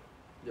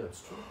 Yeah,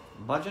 it's true.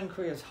 Bhajan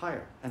Kriya is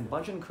higher. And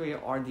Bhajan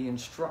Kriya are the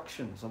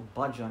instructions of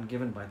bhajan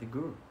given by the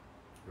Guru.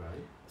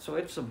 Right. So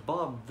it's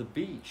above the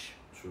beach.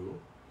 True.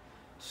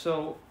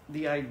 So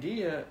the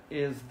idea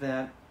is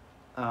that,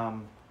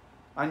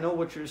 I know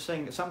what you're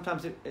saying.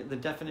 Sometimes the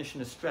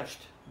definition is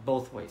stretched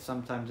both ways.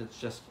 Sometimes it's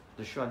just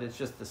the Shraddha, it's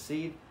just the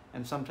seed.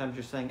 And sometimes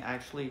you're saying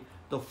actually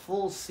the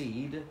full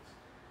seed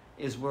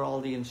is where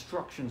all the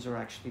instructions are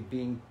actually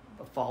being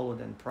followed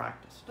and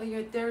practiced.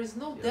 But there is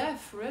no Yeah.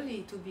 death,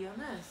 really, to be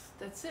honest.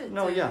 That's it.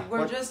 No, yeah, We're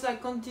but- just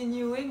like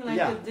continuing like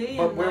yeah, a day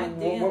but and night,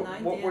 day and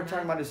night, what day we're and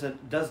talking night. about is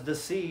that does the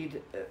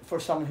seed, for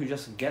someone who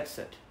just gets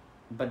it,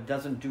 but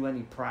doesn't do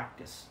any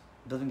practice,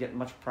 doesn't get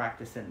much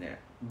practice in there,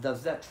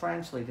 does that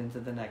translate into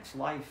the next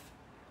life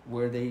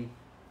where they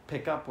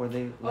pick up where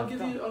they I'll left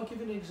give off?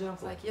 you an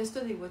example. Like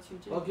yesterday, what you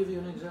did. I'll give you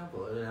an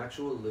example, an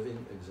actual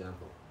living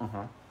example.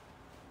 Uh-huh.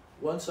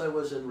 Once I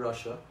was in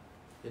Russia,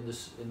 in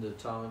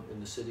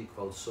the city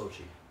called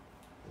Sochi,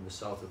 in the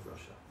south of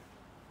Russia.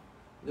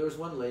 There was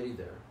one lady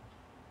there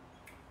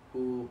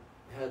who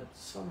had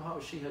somehow,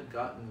 she had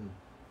gotten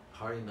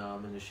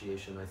Harinam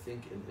initiation, I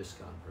think in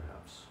ISKCON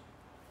perhaps.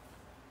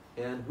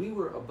 And we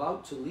were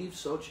about to leave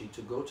Sochi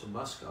to go to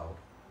Moscow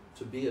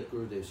to be at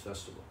Gurudev's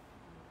festival,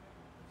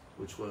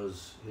 which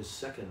was his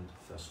second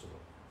festival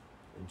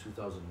in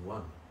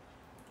 2001.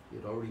 He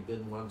had already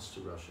been once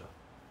to Russia.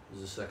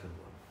 This is the second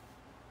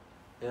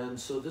one. And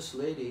so this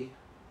lady,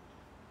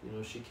 you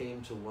know, she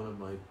came to one of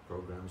my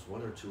programs,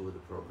 one or two of the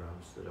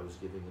programs that I was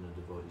giving in a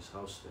devotee's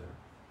house there.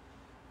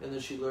 And then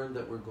she learned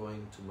that we're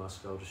going to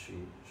Moscow to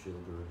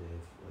Srila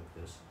Gurudev like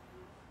this.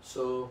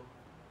 So,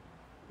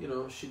 you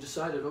know, she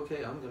decided,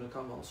 okay, I'm going to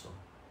come also.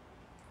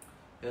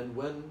 And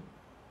when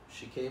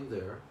she came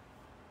there,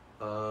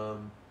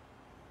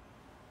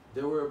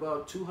 there were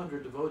about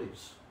 200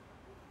 devotees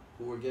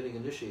who were getting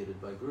initiated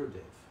by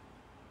Gurudev.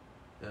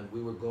 And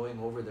we were going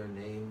over their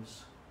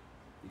names,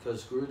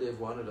 because Gurudev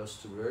wanted us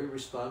to very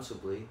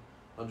responsibly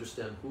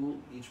understand who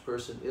each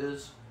person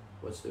is,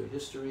 what's their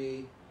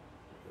history,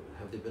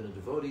 have they been a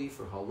devotee,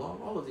 for how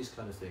long, all of these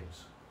kind of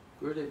things.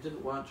 Gurudev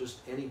didn't want just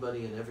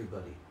anybody and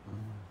everybody,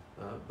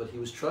 but he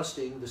was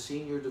trusting the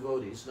senior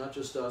devotees, not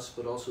just us,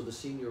 but also the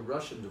senior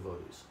Russian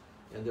devotees,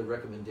 and their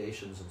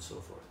recommendations and so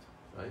forth,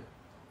 right?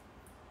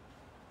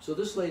 So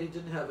this lady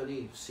didn't have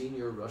any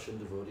senior Russian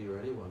devotee or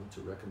anyone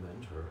to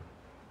recommend her.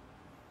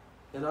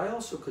 And I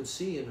also could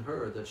see in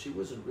her that she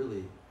wasn't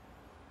really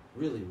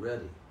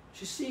ready.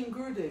 She's seeing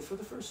Gurudev for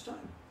the first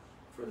time,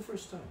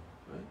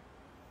 right?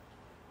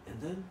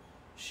 And then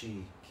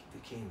she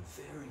became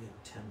very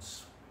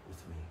intense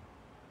with me,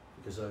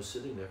 because I was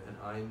sitting there and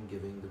I'm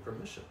giving the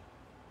permission,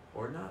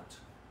 or not,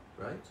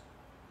 right?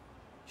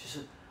 She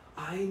said,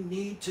 I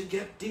need to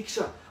get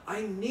Diksha.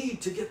 I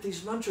need to get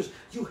these mantras.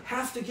 You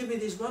have to give me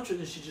these mantras.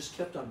 And she just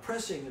kept on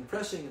pressing and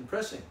pressing and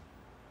pressing.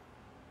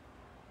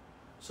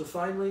 So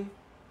finally,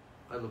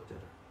 I looked at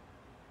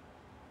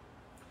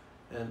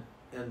her,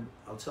 and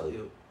I'll tell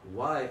you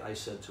why I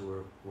said to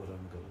her what I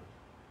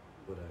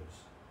was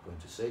going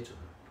to say to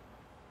her.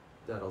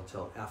 That I'll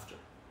tell after.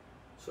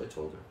 So I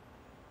told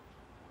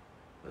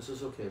her. I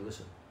says, okay,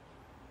 listen.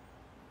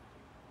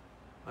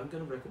 I'm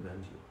going to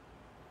recommend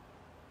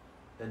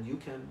you, and you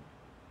can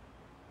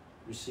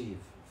receive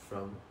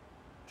from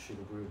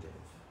Srila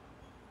Gurudev,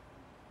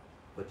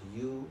 but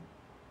you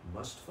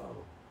must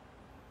follow,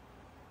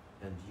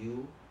 and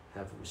you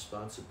have a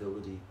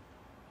responsibility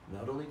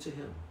not only to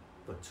him,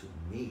 but to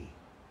me,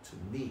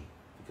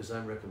 because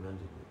I'm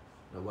recommending you.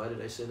 Now, why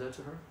did I say that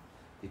to her?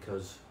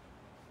 Because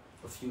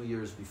a few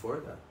years before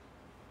that,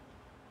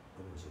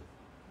 what was it,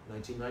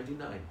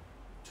 1999,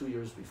 2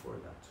 years before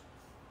that,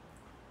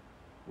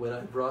 when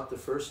I brought the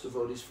first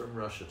devotees from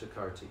Russia to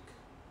Kartik,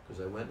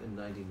 because I went in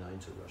 99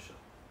 to Russia,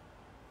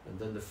 and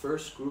then the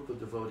first group of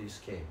devotees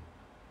came,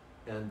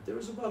 and there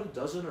was about a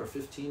dozen or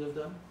 15 of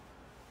them,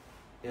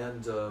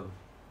 and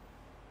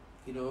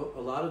you know, a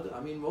lot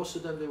of most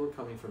of them, they were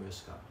coming from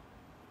ISKCON.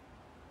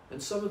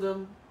 And some of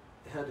them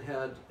had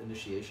had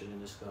initiation in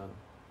ISKCON,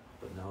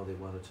 but now they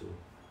wanted to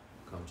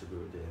come to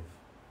Gurudev.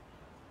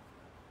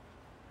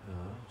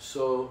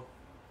 So,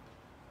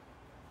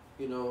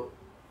 you know,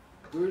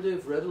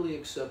 Gurudev readily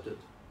accepted,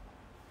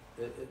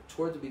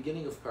 toward the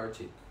beginning of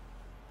Kartik,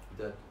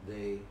 that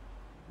they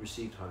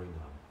received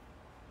Harinam.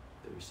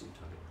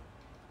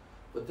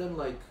 But then,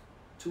 like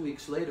 2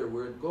 weeks later,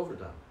 we're in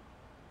Govardhan.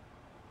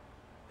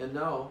 And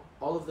now,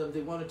 all of them,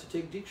 they wanted to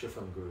take Diksha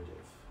from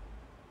Gurudev,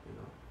 you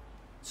know.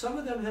 Some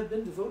of them had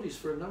been devotees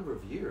for a number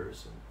of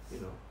years, and,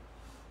 you know.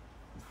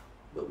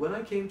 But when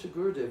I came to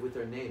Gurudev with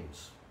their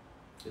names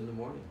in the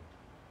morning,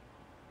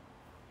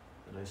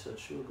 and I said,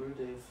 Srila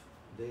Gurudev,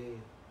 they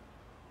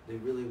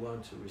really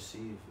want to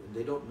receive, and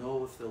they don't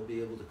know if they'll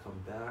be able to come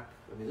back.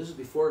 I mean, this is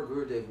before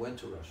Gurudev went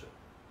to Russia.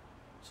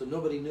 So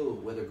nobody knew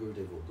whether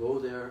Gurudev will go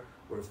there,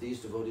 or if these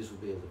devotees will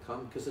be able to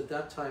come, because at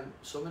that time,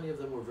 so many of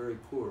them were very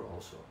poor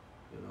also.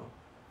 You know,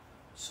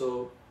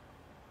 so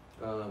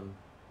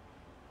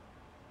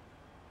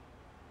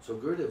So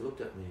Gurudev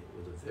looked at me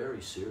with a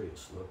very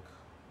serious look,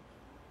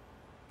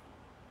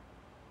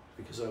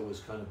 because I was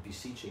kind of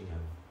beseeching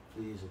him,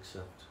 please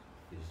accept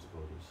these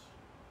devotees,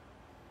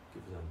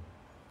 give them.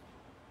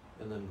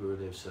 And then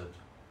Gurudev said,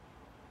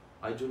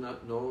 I do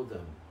not know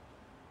them.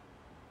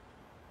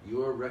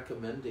 You are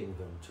recommending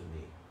them to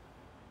me.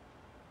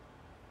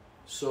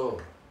 So,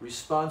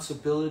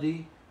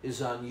 responsibility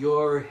is on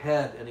your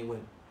head. And he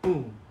went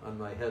boom on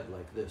my head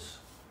like this.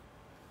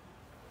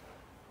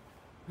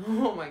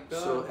 Oh my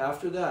God. So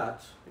after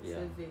that, It's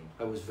heavy.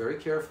 I was very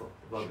careful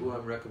about who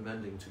I'm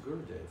recommending to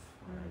Gurudev.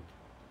 Right.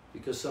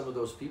 Because some of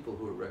those people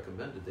who were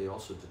recommended, they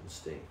also didn't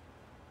stay.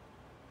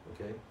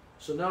 Okay?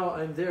 So now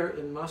I'm there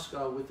in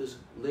Moscow with this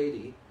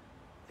lady,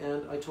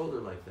 and I told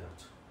her like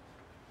that.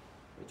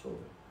 I told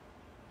her,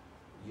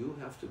 you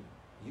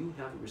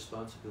have a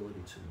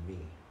responsibility to me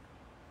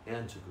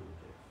and to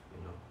Gurudev,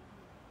 you know.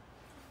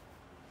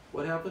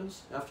 What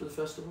happens after the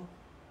festival?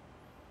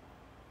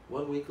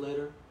 1 week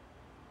later,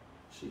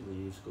 she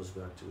leaves, goes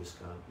back to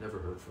ISKCON, never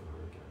heard from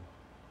her again.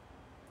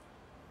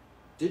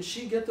 Did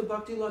she get the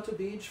Bhakti Lata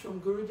Bij from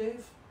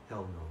Gurudev?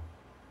 Hell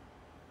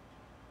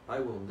no. I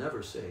will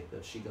never say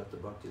that she got the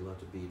Bhakti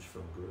Lata Bij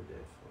from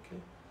Gurudev,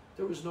 okay?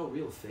 There was no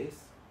real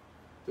faith.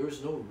 There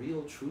was no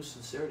real true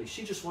sincerity.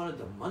 She just wanted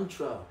the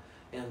mantra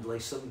and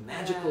like some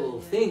magical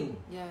thing.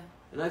 Yeah.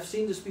 And I've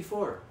seen this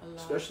before,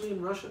 especially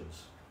in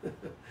Russians.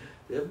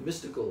 They have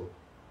mystical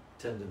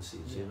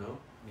tendencies, you know?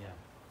 Yeah.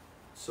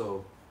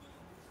 So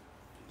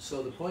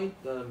the point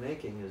that I'm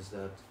making is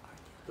that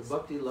the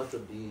Bhakti Lata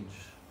Bij,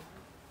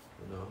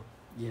 you know,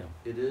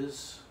 it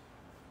is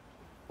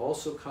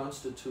also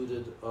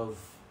constituted of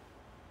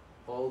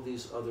all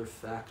these other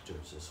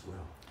factors as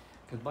well.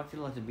 Because Bhakti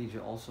Lata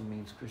Bija also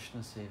means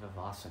Krishna Seva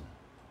Vasana,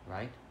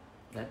 right?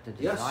 That the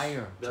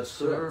desire to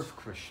serve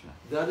Krishna.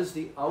 That is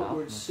the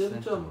outward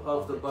symptom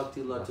of the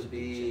Bhakti Lata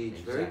Bij.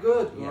 Very Exactly.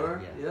 good,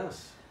 Gaur.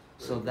 Yes.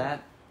 So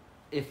that,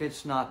 if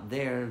it's not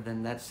there,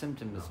 then that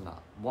symptom is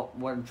not.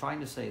 What I'm trying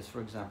to say is, for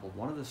example,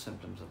 one of the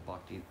symptoms of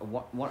Bhakti,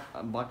 what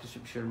Bhakti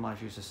Sri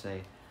Maharaj used to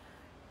say,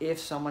 if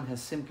someone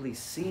has simply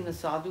seen a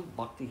sadhu,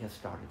 Bhakti has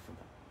started for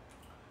them.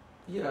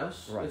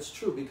 Yes, it's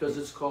true, because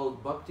it's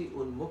called Bhakti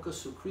Unmukha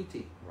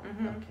Sukriti. Right.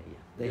 Okay,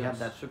 They have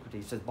that Sukriti.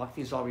 He says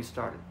Bhakti has already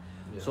started.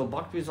 Yeah. So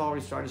Bhakti has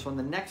already started. So in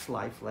the next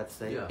life, let's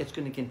say, it's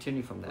going to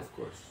continue from that. Of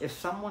course. If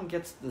someone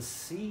gets the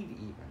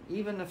seed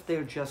even if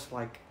they're just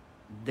like,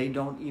 they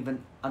don't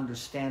even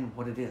understand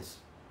what it is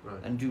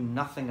and do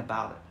nothing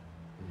about it.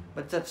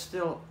 But that's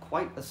still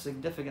quite a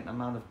significant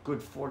amount of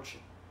good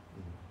fortune.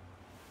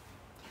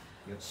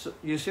 So,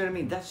 you see what I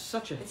mean? That's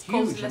such a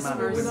huge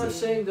amount of We're not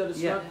saying that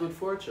it's not good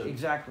fortune.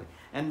 Exactly.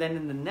 And then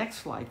in the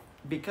next life,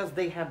 because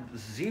they have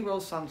zero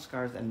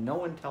sanskars and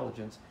no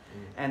intelligence,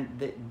 and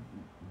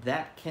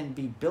that can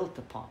be built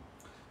upon.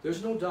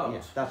 There's no doubt.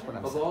 Yes, that's what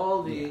I'm saying. Of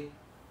all the,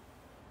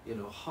 you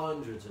know,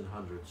 hundreds and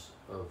hundreds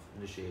of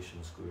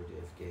initiations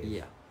Gurudev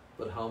gave,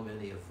 but how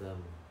many of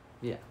them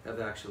have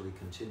actually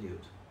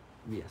continued?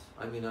 Yes.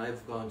 I mean,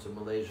 I've gone to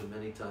Malaysia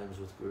many times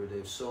with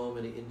Gurudev. So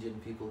many Indian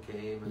people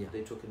came and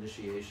they took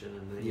initiation,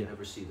 and then you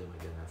never see them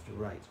again after.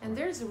 Right. And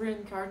there's a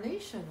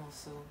reincarnation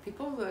also.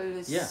 People,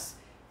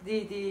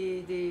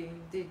 they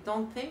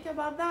don't think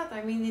about that.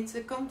 I mean, it's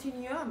a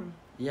continuum.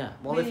 Yeah.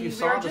 Well, if you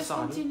saw the we're just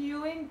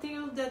continuing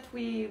till that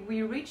we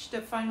reach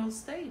the final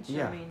stage.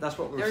 Yeah, I mean, that's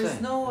what we're saying.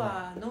 There's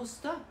no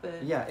stop.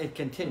 It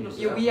continues.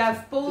 We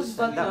have pause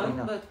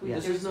button, but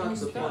this is not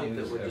the point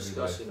that we're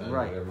discussing.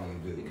 Right.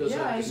 Because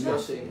I'm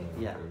discussing,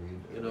 exactly.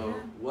 you know,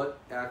 what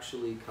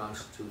actually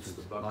constitutes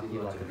the Bhakti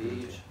Lata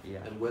Bij,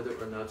 and whether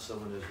or not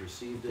someone has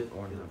received it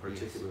in a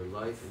particular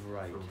life from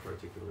a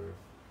particular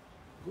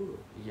guru.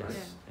 Yes, right?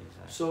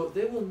 exactly. So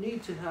they will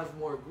need to have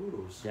more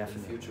gurus in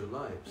future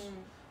lives.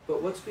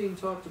 But what's being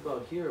talked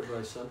about here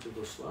by Sant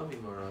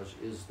Gosvāmī Maharaj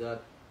is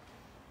that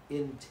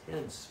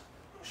intense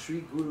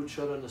Sri Guru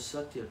Charana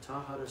Satya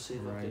Tahara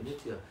Sevaka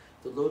Nitya.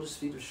 The lotus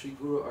feet of Sri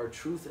Guru are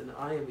truth, and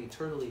I am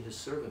eternally his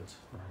servant.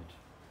 Right.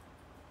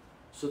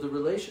 So the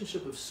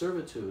relationship of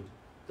servitude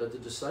that the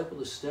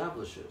disciple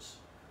establishes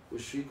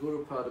with Sri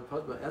Guru Pada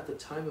Padma at the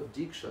time of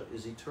Diksha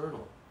is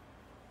eternal.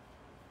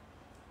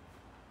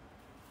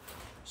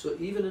 So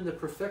even in the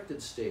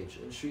perfected stage,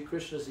 in Sri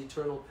Krishna's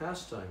eternal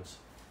pastimes,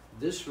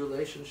 this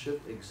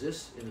relationship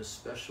exists in a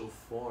special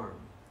form.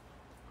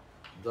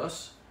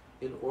 Thus,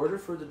 in order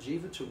for the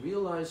jiva to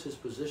realize his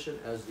position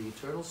as the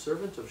eternal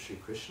servant of Sri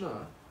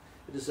Krishna,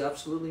 it is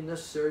absolutely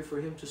necessary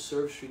for him to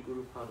serve Sri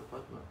Guru Pada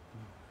Padma.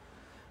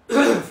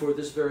 For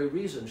this very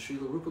reason,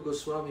 Srila Rupa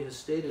Goswami has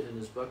stated in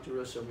his Bhakti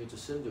Rasamrita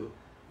Sindhu,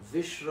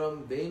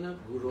 Vishram Bena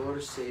Guror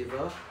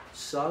Seva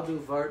Sadhu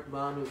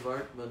Vartmanu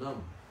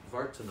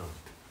Vartanam,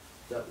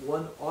 that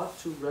one ought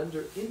to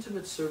render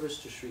intimate service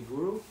to Sri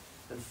Guru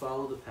and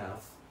follow the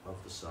path of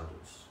the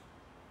sadhus.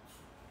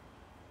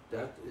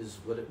 That is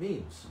what it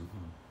means.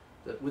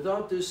 That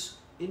without this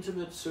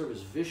intimate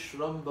service,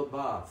 Vishram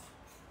Bhav,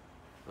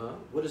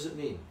 what does it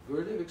mean?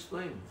 Gurudev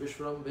explained,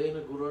 Vishram Bena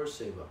Gurur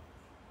Seva.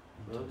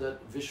 That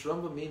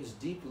Vishramba means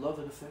deep love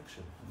and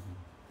affection.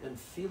 And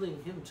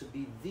feeling him to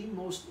be the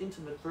most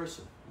intimate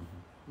person.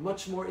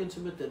 much more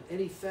intimate than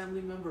any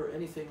family member or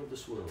anything of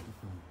this world.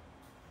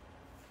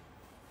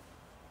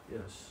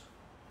 Yes.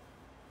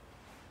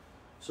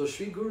 So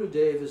Sri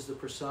Gurudev is the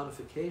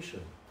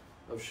personification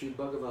of Sri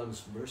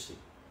Bhagavan's mercy.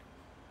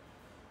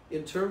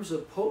 In terms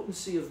of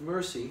potency of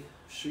mercy,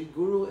 Sri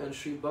Guru and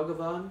Sri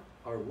Bhagavan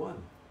are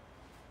one.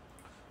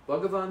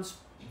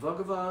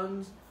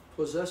 Bhagavan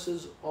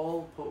possesses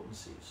all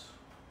potencies,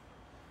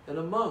 and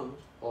among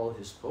all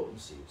his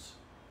potencies,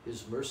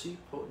 his mercy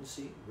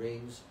potency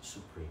reigns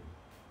supreme.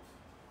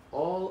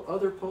 All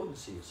other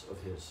potencies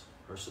of his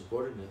are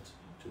subordinate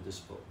to this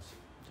potency.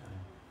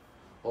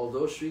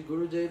 Although Sri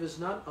Gurudev is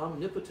not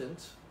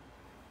omnipotent,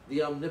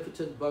 the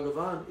omnipotent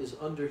Bhagavan is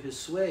under his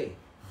sway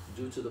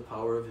due to the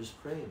power of his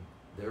prema.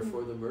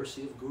 Therefore, the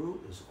mercy of Guru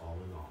is all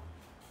in all.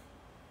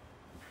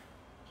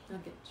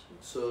 Okay.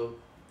 So,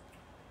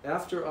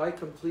 after I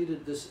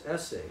completed this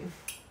essay,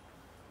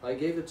 I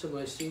gave it to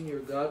my senior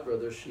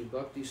godbrother, Sri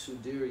Bhakti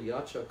Sudhir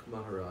Yachak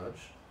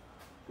Maharaj,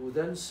 who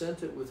then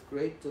sent it with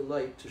great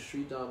delight to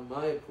Sri Dham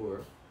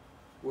Mayapur,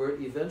 where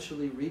it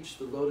eventually reached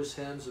the lotus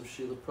hands of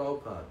Srila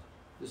Prabhupada.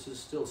 This is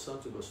still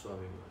Sant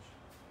Gosvāmī Maharaj.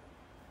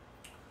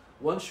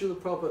 Once Srila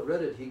Prabhupada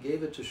read it, he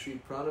gave it to Sri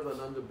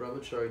Pranavananda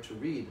Brahmachari to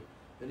read,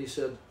 and he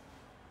said,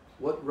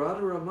 "What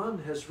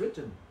Radharaman has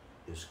written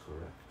is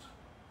correct.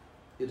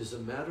 It is a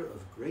matter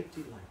of great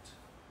delight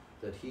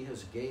that he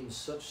has gained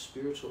such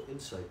spiritual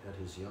insight at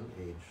his young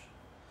age.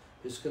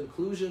 His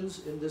conclusions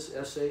in this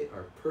essay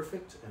are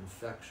perfect and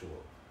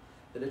factual,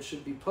 and it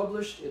should be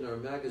published in our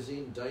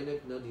magazine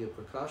Dainik Nadia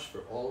Prakash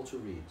for all to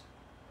read."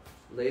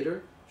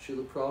 Later,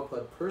 Srila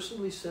Prabhupada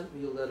personally sent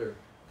me a letter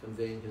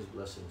conveying his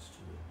blessings to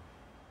me.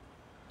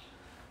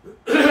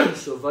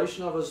 So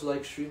Vaishnavas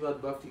like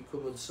Śrīmad Bhakti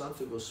Kumuda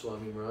Santa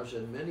Gosvāmī Maharaj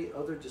and many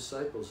other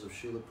disciples of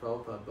Srila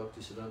Prabhupada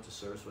Bhaktisiddhanta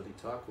Saraswati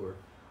Thakur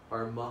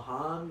are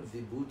Mahan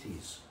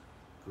Vibhutis,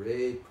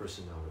 great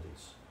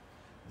personalities.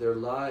 Their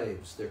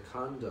lives, their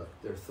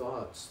conduct, their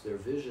thoughts, their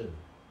vision,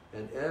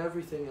 and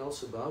everything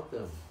else about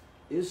them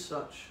is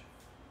such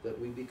that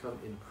we become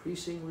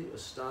increasingly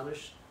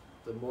astonished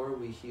the more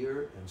we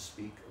hear and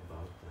speak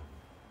about them.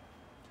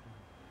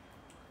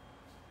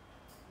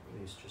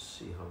 Let me just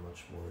see how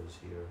much more is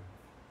here.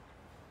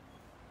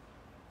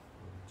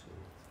 1, 2,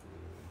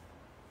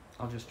 3.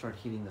 I'll just start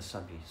heating the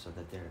subbi so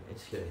that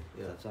it's Okay, heated.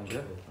 yeah. Does that sound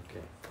good?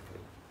 Okay.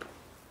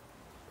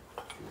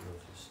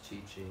 Of his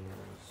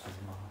teachings.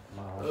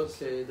 Mahārāja.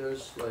 Okay,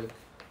 there's like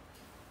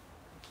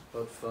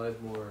about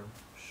 5 more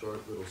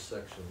short little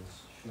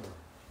sections. Sure.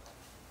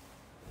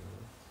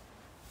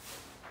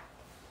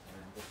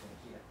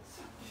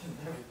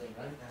 Everything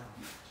right now.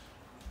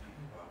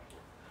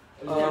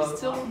 There's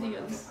still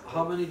audience.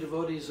 How many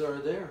devotees are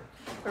there?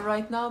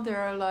 Right now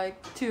there are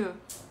like 2.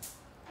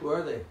 Who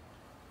are they?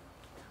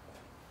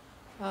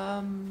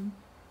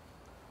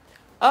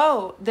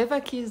 Oh,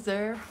 Devaki is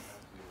there.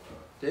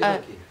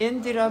 Devaki.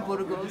 Indira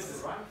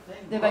Burgos.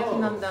 Devaki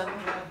Nandan.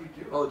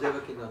 Oh,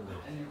 Devaki Nanda.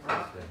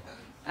 Okay.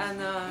 And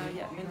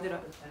yeah, Indira.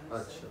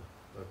 Acha.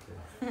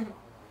 Okay.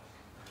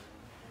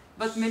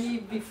 But many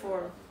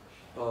before.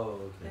 Oh,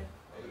 okay.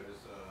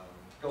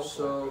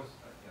 So,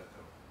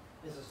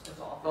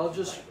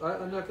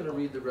 I'm not going to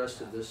read the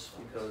rest of this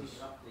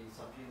because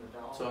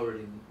it's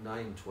already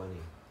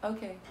 9:20.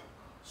 Okay.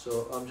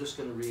 So I'm just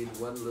going to read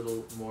one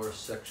little more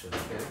section,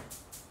 okay?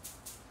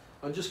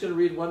 I'm just going to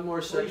read one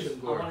more section,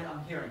 Gordon.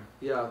 I'm hearing.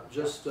 Yeah,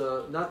 just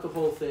not the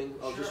whole thing.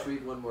 I'll just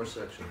read one more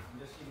section. I'm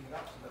just heating it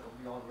up so that it'll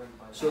be all ready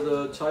by So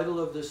the title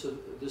of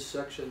this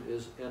section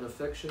is An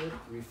Affectionate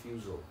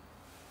Refusal.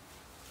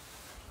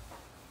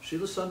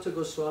 Srila Santa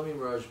Gosvāmī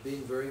Maharaj,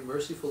 being very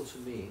merciful to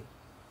me,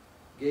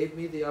 gave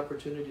me the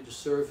opportunity to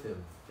serve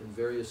him in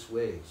various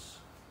ways.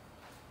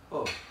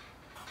 Oh,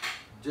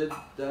 did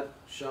that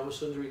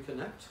Shyamasundari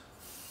connect?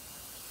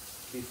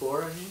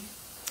 Before, I mean?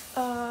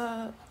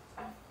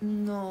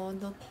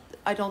 No,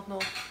 I don't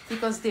know.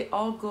 Because they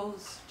all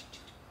goes.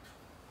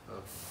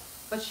 Okay.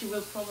 But she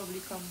will probably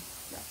come.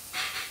 Yeah.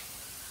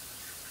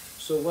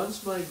 So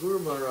once my Guru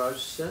Maharaj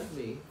sent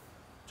me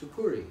to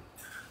Puri,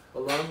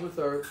 along with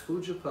our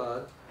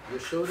Pujapad,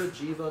 Yashoda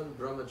Jivan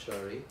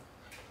Brahmachari,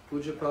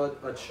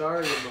 Pujapad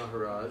Acharya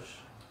Maharaj,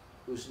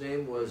 whose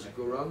name was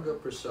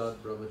Gauranga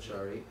Prasad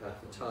Brahmachari at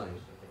the time,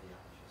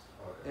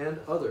 and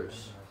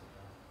others,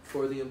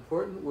 for the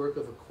important work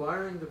of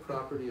acquiring the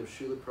property of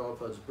Srila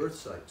Prabhupada's birth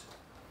site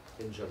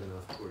in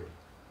Jagannath Puri.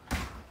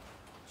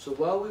 So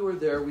while we were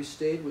there, we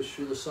stayed with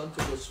Srila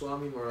Santa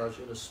Goswami Maharaj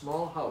in a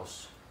small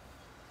house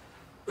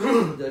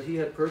that he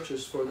had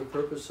purchased for the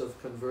purpose of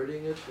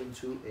converting it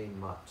into a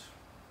mutt.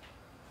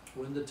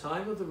 When the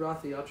time of the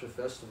Rath Yatra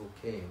festival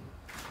came,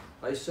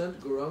 I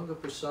sent Gauranga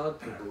Prasad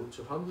Prabhu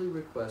to humbly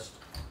request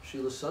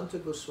Srila Santa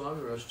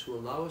Goswami Maharaj to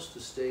allow us to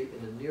stay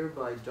in a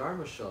nearby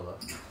Dharmashala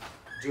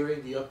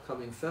during the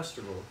upcoming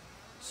festival,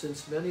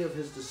 since many of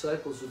his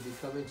disciples would be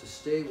coming to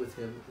stay with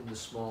him in the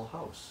small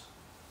house.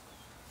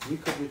 We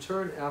could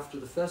return after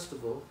the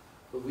festival,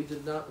 but we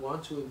did not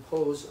want to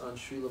impose on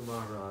Srila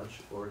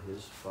Maharaj or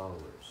his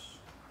followers.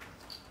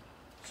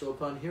 So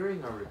upon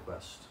hearing our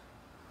request,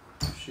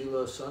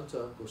 Srila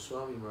Santa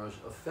Gosvami Maharaj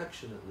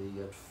affectionately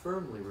yet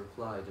firmly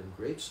replied in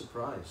great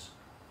surprise,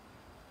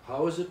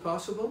 "How is it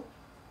possible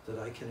that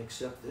I can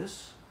accept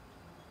this?"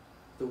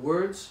 The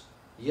words,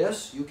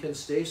 "Yes, you can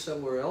stay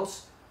somewhere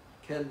else,"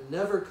 can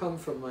never come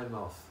from my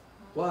mouth.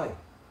 Why?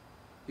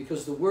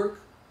 Because the work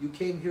you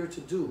came here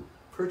to do,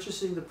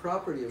 purchasing the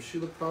property of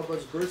Srila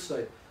Prabhupada's birth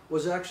site,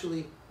 was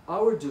actually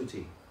our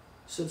duty,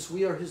 since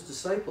we are his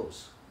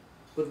disciples.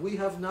 But we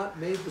have not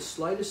made the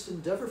slightest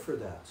endeavor for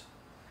that.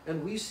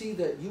 And we see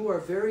that you are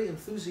very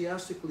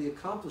enthusiastically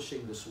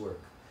accomplishing this work.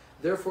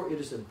 Therefore, it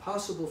is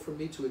impossible for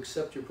me to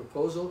accept your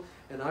proposal,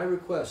 and I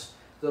request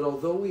that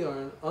although we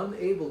are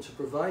unable to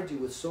provide you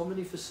with so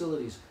many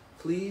facilities,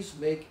 please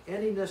make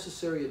any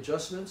necessary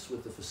adjustments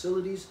with the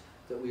facilities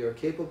that we are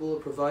capable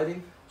of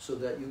providing so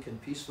that you can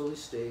peacefully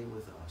stay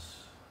with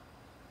us.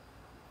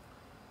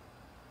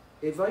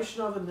 A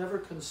Vaishnava never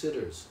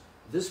considers,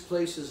 this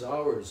place is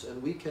ours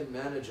and we can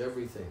manage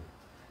everything.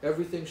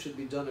 Everything should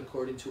be done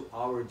according to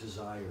our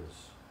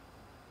desires.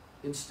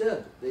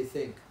 Instead, they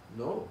think,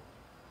 no,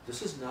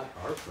 this is not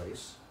our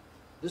place.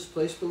 This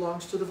place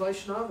belongs to the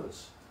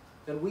Vaishnavas,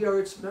 and we are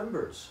its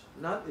members,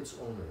 not its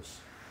owners.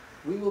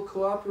 We will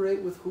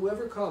cooperate with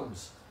whoever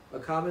comes,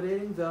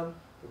 accommodating them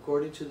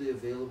according to the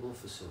available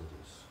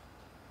facilities.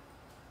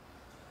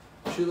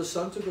 Srila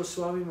Santa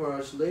Goswami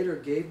Maharaj later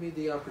gave me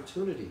the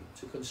opportunity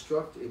to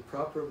construct a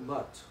proper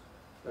mutt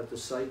at the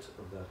site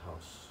of that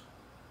house.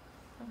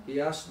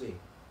 He asked me,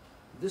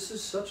 "This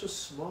is such a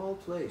small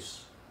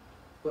place,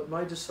 but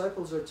my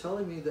disciples are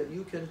telling me that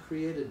you can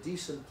create a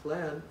decent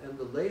plan and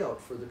the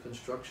layout for the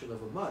construction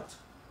of a mutt."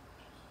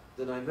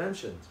 Then I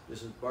mentioned,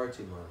 this is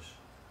Bharti Maharaj,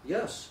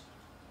 "Yes,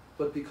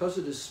 but because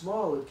it is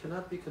small, it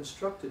cannot be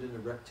constructed in a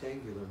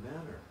rectangular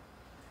manner.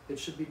 It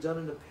should be done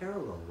in a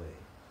parallel way.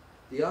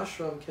 The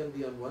ashram can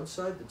be on one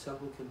side, the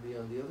temple can be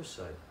on the other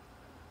side."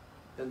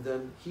 And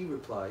then he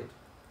replied,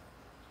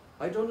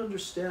 "I don't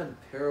understand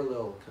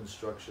parallel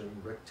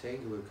construction,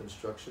 rectangular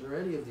construction, or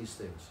any of these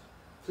things.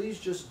 Please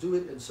just do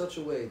it in such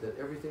a way that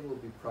everything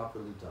will be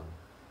properly done."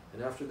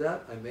 And after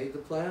that, I made the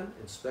plan,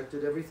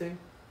 inspected everything,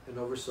 and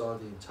oversaw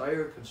the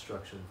entire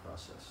construction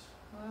process.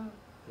 Wow.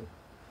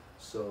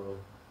 So,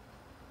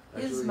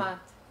 His mat,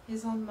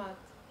 his own mat.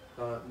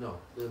 No,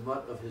 the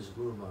mutt of his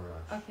Guru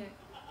Maharaj. Okay.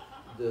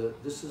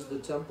 This is the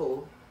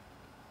temple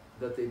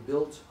that they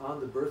built on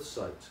the birth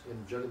site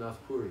in Jagannath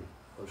Puri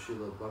of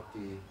Srila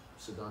Bhakti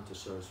Siddhanta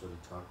Saraswati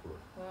Thakur.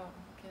 Wow,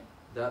 okay.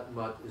 That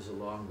mutt is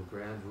along the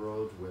Grand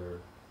Road where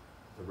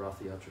the Rath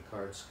Yatra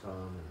carts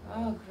come.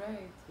 And, Oh,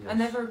 great. yes. I've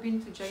never been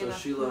to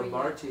Jagannath So Srila Puri yet.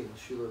 Bharti,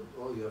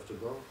 oh, you have to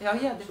go? Yeah,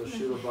 yeah, So definitely.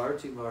 Srila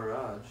Bharti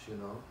Maharaj,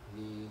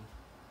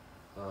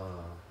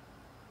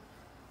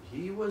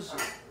 he was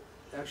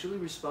actually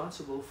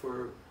responsible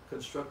for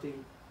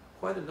constructing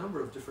quite a number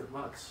of different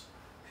mutts.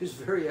 He was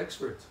very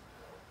expert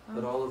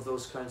at all of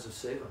those kinds of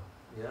seva.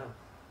 Yeah.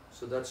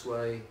 So that's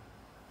why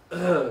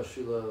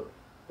Srila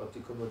Bhakti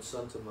Kumuda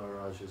Santa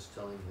Maharaj is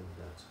telling him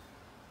that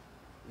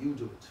you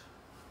do it.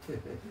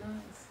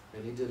 Nice.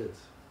 And he did it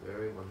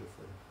very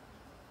wonderfully.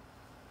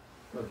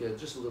 Okay,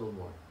 just a little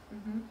more.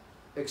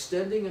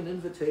 Extending an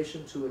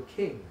invitation to a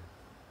king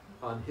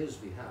on his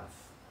behalf.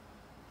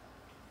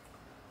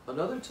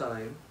 Another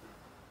time,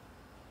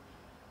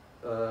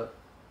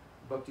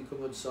 Bhakti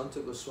Kumuda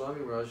Santa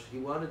Goswami Maharaj, he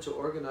wanted to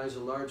organize a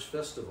large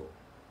festival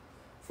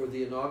for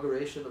the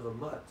inauguration of a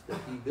mutt that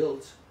he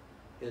built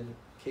in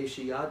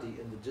Kṛṣṇadāsa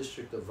in the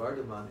district of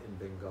Vardhaman in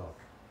Bengal.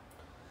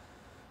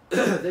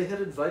 They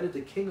had invited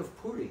the king of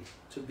Puri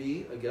to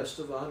be a guest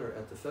of honor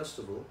at the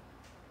festival,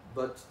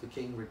 but the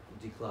king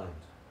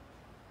declined.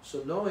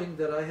 So knowing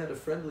that I had a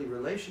friendly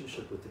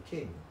relationship with the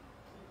king,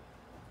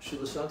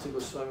 Srila Santa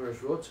Goswami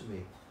Maharaj wrote to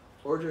me,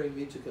 ordering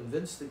me to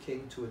convince the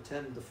king to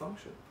attend the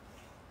function.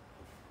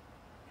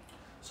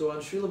 So on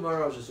Srila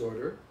Maharaj's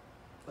order,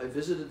 I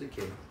visited the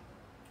king,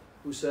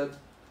 who said,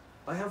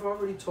 "I have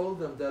already told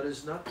them that it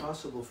is not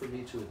possible for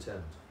me to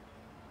attend."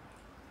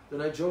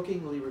 Then I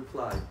jokingly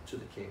replied to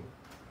the king,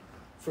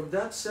 "From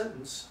that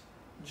sentence,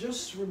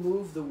 just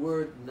remove the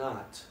word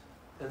 'not',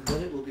 and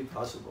then it will be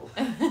possible."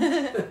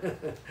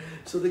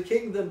 So the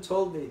king then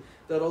told me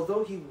that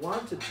although he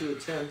wanted to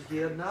attend,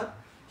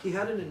 he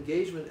had an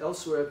engagement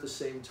elsewhere at the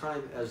same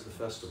time as the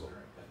festival.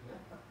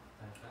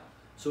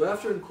 So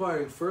after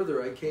inquiring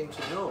further, I came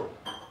to know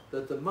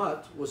that the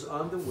mutt was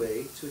on the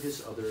way to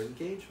his other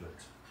engagement.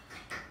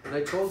 And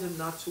I told him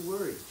not to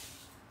worry,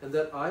 and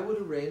that I would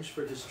arrange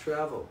for his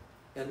travel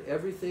and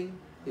everything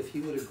if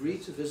he would agree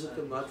to visit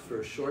the mutt for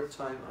a short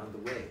time on the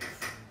way.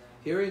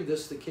 Hearing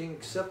this, the king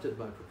accepted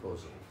my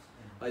proposal.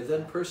 I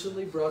then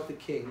personally brought the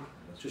king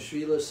to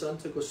Srila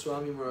Santa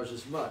Goswami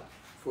Maharaj's mutt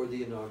for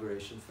the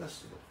inauguration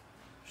festival.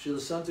 Srila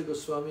Santa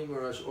Goswami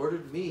Maharaj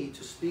ordered me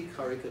to speak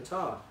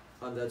Harikatha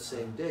on that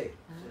same day,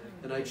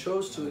 and I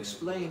chose to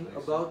explain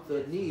about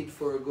the need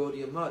for a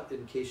Gaudiya mutt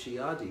in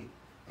Kṛṣṇadāsa,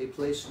 a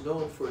place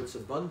known for its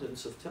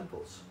abundance of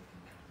temples.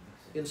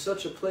 In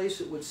such a place,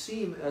 it would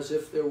seem as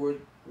if there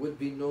would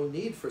be no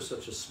need for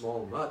such a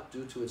small mutt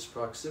due to its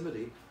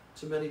proximity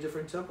to many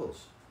different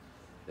temples.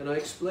 And I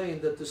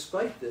explained that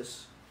despite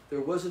this,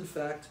 there was in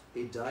fact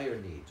a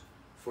dire need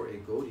for a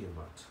Gaudiya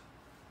Mat.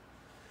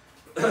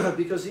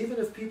 Because even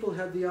if people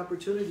had the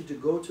opportunity to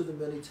go to the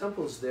many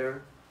temples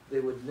there, they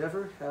would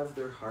never have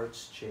their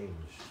hearts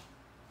changed.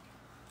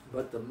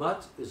 But the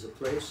Mat is a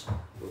place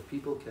where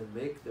people can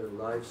make their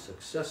lives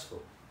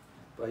successful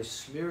by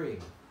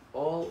smearing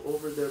all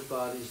over their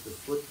bodies the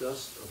foot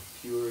dust of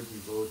pure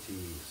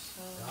devotees.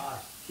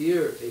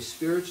 Here, a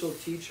spiritual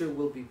teacher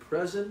will be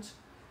present,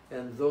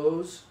 and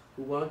those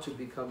who want to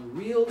become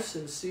real,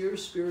 sincere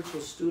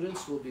spiritual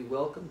students will be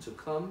welcome to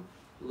come,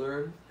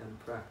 learn, and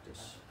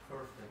practice.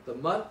 The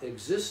Mat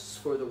exists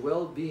for the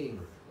well-being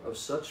of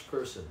such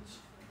persons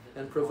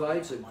and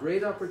provides a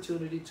great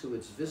opportunity to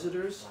its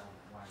visitors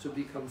to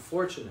become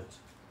fortunate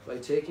by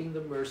taking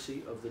the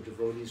mercy of the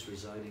devotees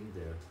residing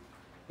there.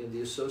 In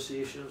the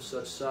association of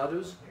such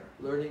sadhus,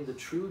 learning the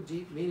true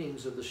deep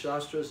meanings of the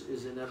Shastras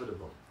is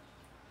inevitable.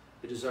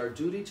 It is our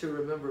duty to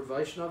remember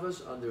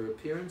Vaishnavas on their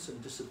appearance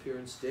and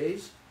disappearance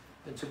days,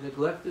 and to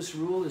neglect this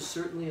rule is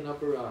certainly an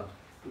aparad.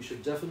 We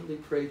should definitely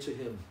pray to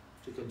him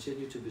to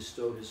continue to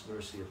bestow his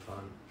mercy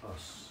upon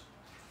us.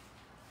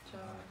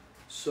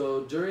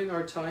 So during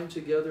our time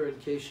together in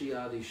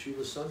Keshiyadi,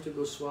 Srila Santa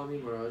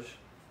Gosvami Maharaj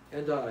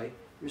and I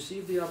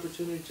received the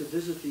opportunity to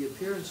visit the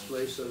appearance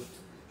place of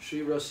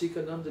Sri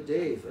Rasikananda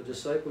Dev, a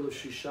disciple of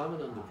Sri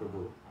Shyamananda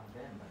Prabhu.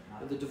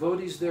 And the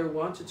devotees there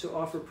wanted to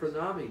offer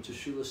pranami to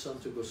Srila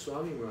Santa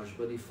Goswami Maharaj,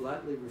 but he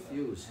flatly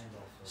refused,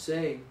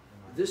 saying,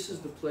 "This is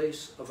the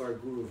place of our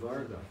Guru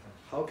Varga.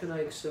 How can I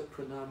accept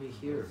pranami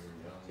here?"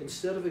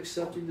 Instead of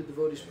accepting the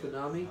devotees'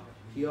 pranami,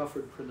 he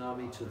offered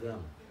pranami to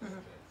them.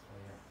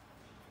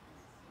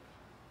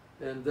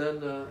 And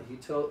then he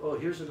tells, oh,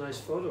 here's a nice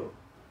photo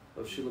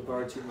of Srila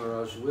Bharati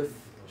Maharaj with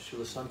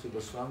Srila Santa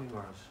Goswami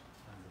Maharaj.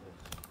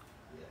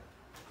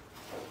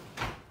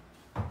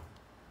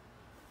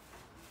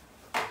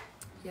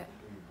 Yeah.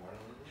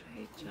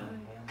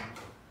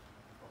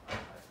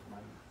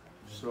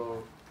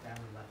 So,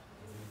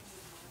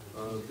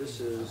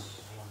 this is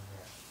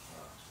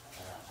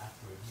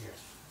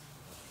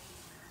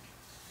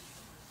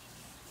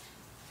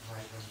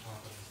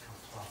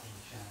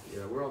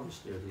yeah, we're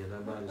almost near the end. I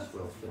might as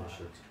well finish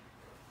it.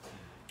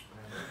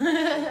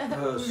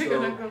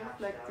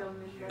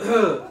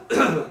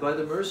 By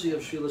the mercy of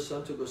Srila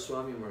Santa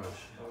Goswami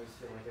Maharaj,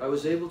 I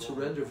was able to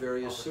render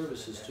various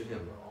services to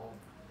him.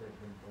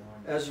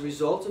 As a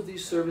result of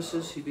these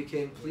services, he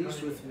became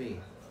pleased with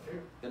me,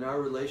 and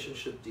our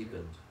relationship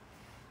deepened.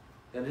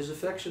 And his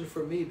affection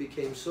for me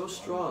became so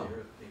strong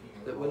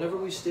that whenever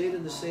we stayed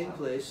in the same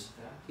place,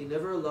 he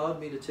never allowed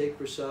me to take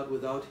prasad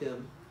without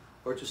him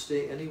or to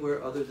stay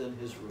anywhere other than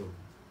his room.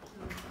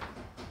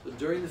 So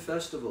during the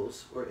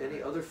festivals or any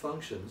other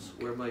functions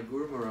where my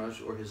Guru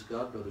Maharaj or his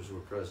godbrothers were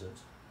present,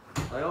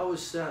 I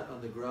always sat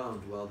on the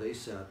ground while they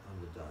sat on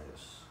the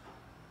dais.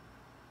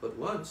 But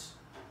once,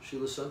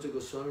 Srila Santa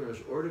Goswami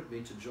Maharaj ordered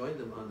me to join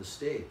them on the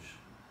stage.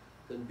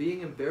 Then,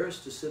 being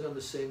embarrassed to sit on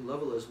the same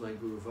level as my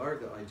Guru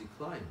Varga, I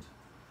declined.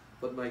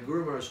 But my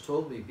Guru Maharaj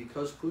told me,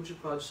 because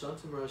Pujapad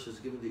Santa Maharaj has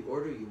given the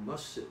order, you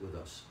must sit with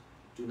us.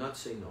 Do not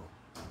say no.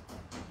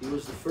 He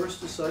was the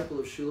first disciple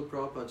of Srila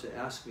Prabhupada to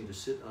ask me to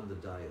sit on the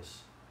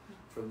dais.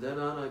 From then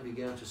on, I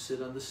began to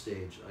sit on the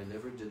stage. I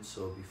never did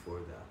so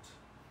before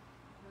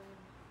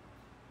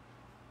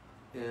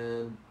that.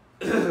 And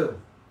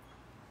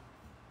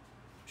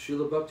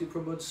Srila Bhakti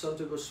Pramod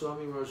Santa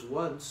Goswami Maharaj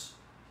once,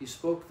 he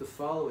spoke the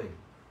following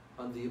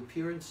on the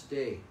appearance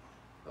day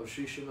of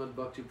Sri Śrīmad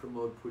Bhakti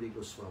Pramod Puri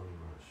Goswami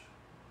Maharaj.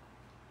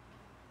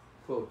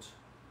 Quote,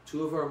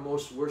 two of our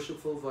most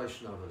worshipful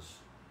Vaishnavas,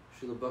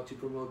 Srila Bhakti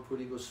Pramod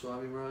Puri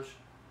Goswami Maharaj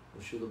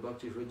and Srila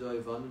Bhakti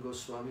Hridaya Van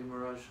Goswami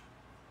Maharaj,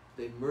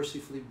 they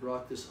mercifully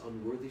brought this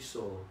unworthy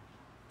soul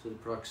to the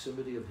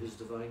proximity of His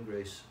Divine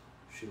Grace,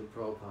 Srila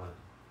Prabhupada,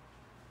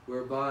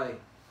 whereby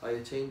I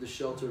attained the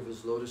shelter of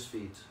His lotus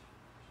feet.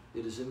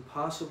 It is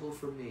impossible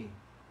for me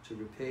to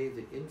repay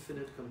the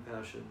infinite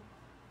compassion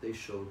they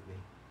showed me.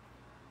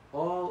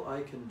 All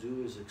I can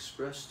do is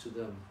express to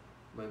them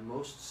my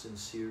most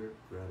sincere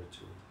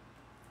gratitude.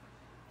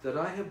 That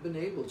I have been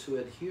able to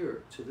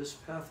adhere to this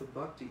path of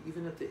bhakti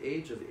even at the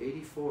age of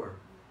 84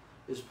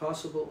 is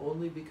possible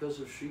only because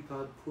of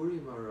Sripad Puri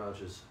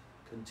Maharaj's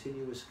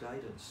continuous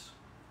guidance,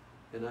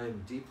 and I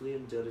am deeply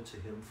indebted to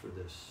him for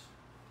this.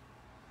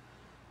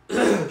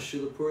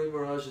 Srila Puri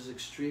Maharaj is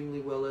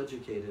extremely well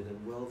educated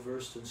and well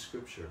versed in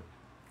scripture.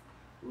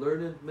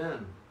 Learned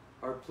men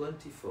are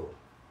plentiful,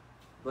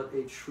 but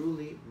a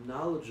truly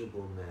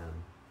knowledgeable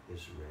man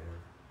is rare.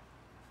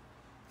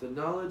 The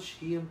knowledge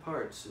he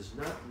imparts is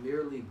not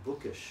merely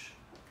bookish,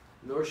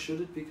 nor should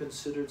it be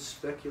considered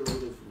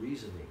speculative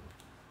reasoning.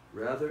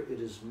 Rather, it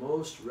is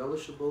most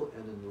relishable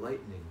and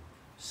enlightening,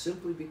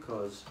 simply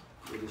because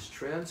it is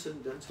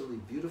transcendentally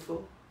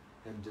beautiful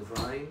and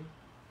divine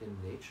in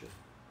nature.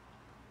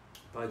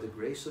 By the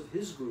grace of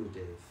his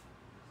Gurudev,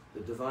 the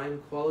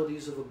divine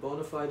qualities of a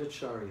bona fide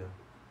acharya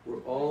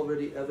were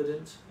already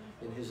evident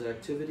in his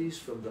activities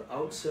from the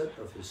outset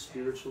of his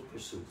spiritual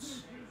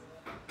pursuits.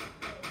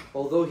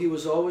 Although he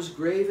was always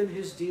grave in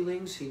his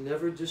dealings, he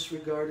never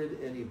disregarded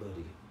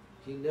anybody.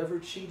 He never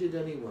cheated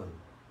anyone,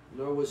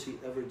 nor was he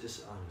ever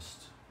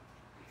dishonest.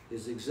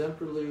 His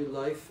exemplary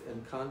life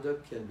and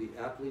conduct can be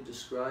aptly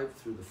described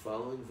through the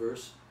following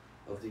verse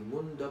of the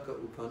Mundaka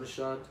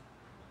Upanishad,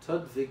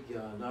 Tad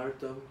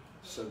Vijnanartam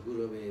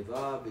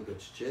Sagurameva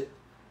Vigachchit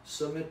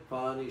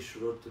Samitpani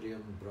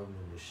Shrotriyam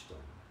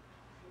Brahmanishtam.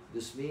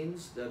 This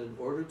means that in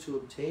order to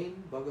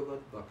obtain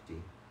Bhagavad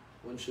Bhakti,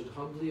 one should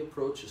humbly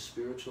approach a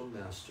spiritual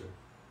master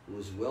who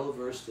is well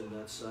versed in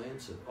that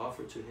science and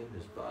offer to him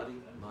his body,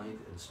 mind,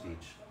 and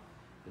speech.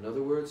 In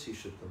other words, he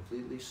should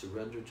completely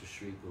surrender to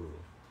Sri Guru.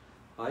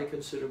 I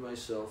consider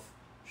myself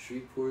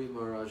Sri Puri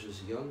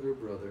Maharaj's younger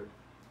brother,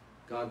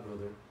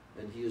 godbrother,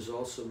 and he is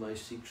also my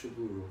Siksha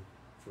Guru,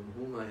 from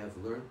whom I have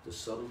learnt the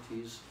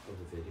subtleties of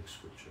the Vedic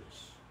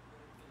scriptures.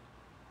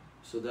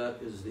 So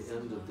that is the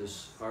end of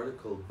this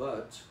article,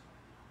 but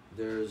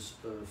there's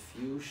a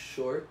few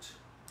short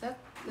That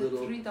the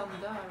little... three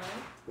danda,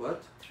 right?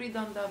 What? Three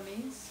danda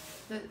means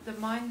the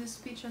mind, the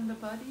speech, and the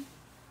body.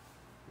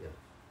 Yeah.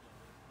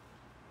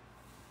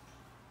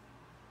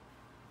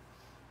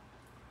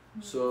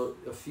 So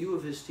a few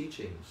of his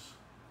teachings,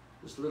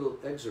 just little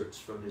excerpts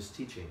from his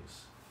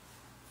teachings.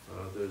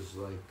 There's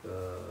like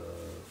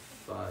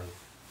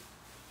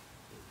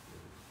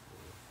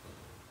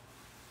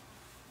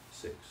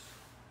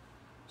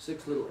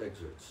six little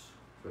excerpts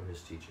from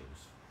his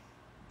teachings.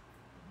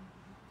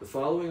 The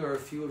following are a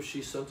few of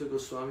Sri Santa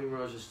Gosvāmī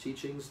Maharaj's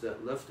teachings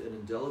that left an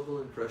indelible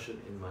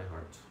impression in my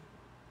heart.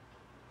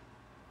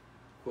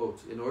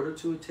 Quote, in order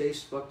to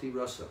taste Bhakti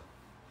Rasa,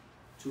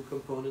 two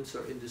components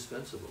are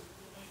indispensable.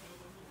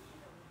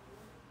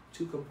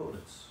 Two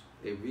components,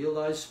 a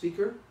realized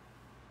speaker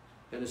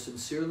and a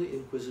sincerely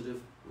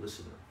inquisitive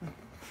listener.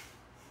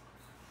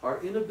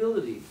 Our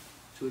inability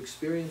to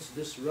experience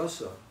this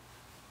rasa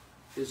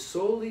is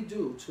solely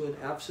due to an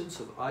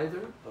absence of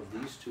either of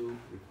these two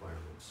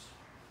requirements.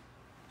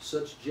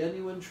 Such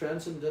genuine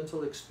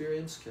transcendental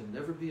experience can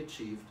never be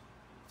achieved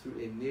through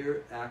a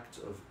mere act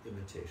of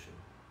imitation.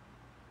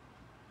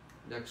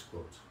 Next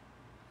quote.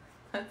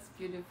 That's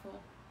beautiful.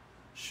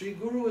 Sri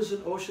Guru is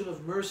an ocean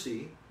of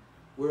mercy,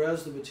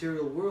 whereas the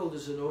material world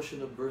is an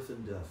ocean of birth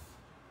and death.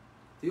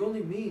 The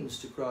only means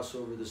to cross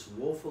over this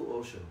woeful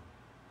ocean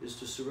is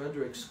to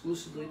surrender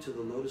exclusively to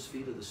the lotus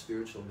feet of the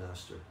spiritual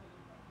master.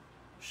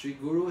 Sri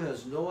Guru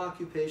has no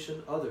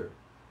occupation other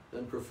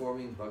than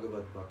performing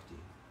Bhagavad Bhakti,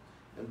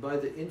 and by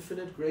the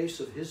infinite grace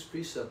of his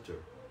preceptor,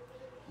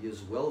 he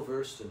is well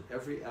versed in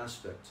every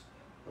aspect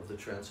of the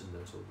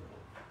transcendental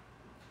realm.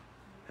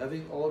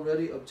 Having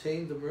already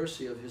obtained the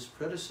mercy of his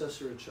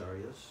predecessor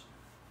acharyas,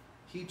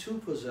 he too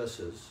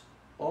possesses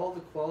all the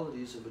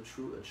qualities of a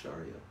true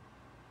acharya,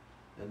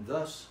 and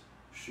thus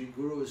Sri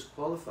Guru is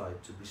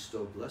qualified to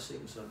bestow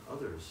blessings on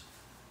others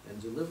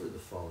and deliver the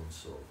fallen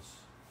souls.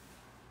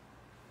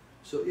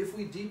 So if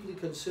we deeply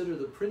consider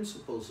the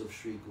principles of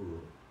Sri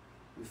Guru,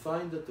 we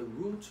find that the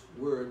root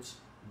words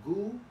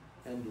gu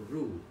and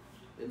ru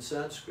in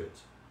Sanskrit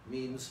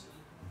means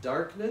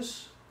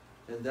darkness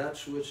and that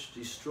which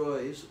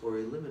destroys or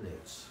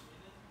eliminates,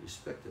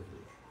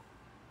 respectively.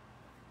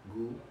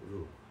 Gu,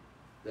 ru.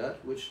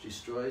 That which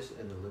destroys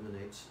and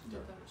eliminates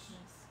darkness.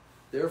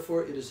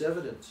 Therefore, it is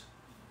evident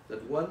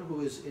that one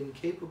who is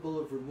incapable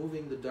of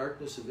removing the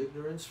darkness of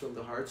ignorance from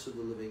the hearts of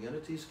the living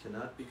entities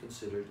cannot be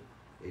considered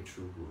a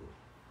true guru.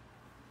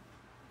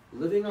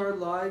 Living our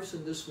lives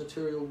in this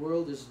material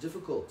world is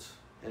difficult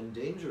and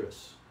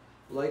dangerous,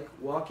 like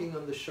walking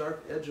on the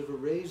sharp edge of a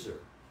razor.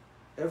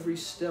 Every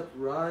step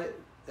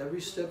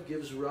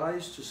gives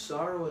rise to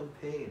sorrow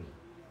and pain.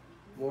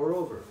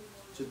 Moreover,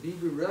 to be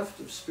bereft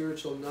of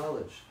spiritual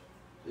knowledge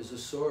is a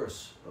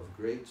source of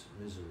great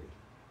misery.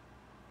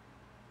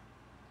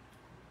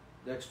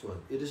 Next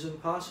one. It is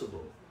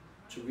impossible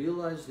to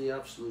realize the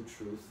absolute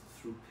truth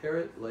through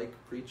parrot-like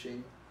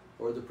preaching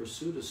or the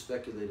pursuit of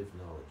speculative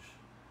knowledge.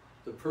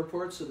 The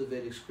purports of the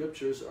Vedic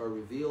scriptures are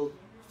revealed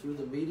through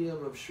the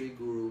medium of Sri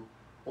Guru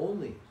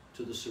only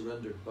to the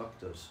surrendered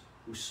bhaktas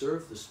who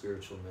serve the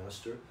spiritual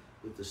master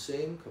with the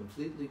same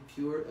completely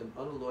pure and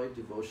unalloyed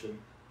devotion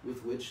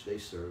with which they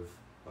serve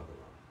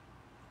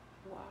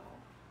Bhagavan. Wow.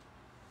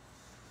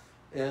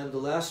 And the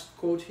last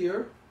quote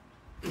here,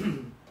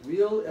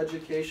 real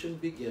education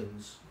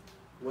begins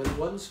when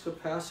one's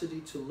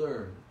capacity to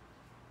learn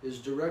is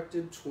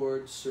directed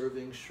toward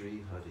serving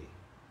Sri Hari.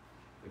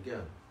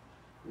 Again,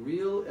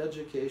 real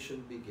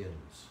education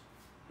begins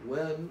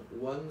when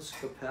one's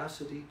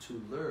capacity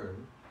to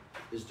learn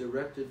is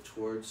directed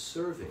towards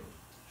serving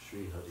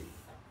Sri Hari.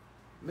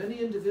 Many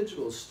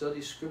individuals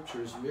study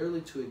scriptures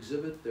merely to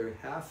exhibit their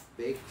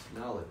half-baked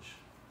knowledge,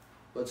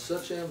 but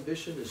such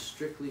ambition is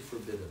strictly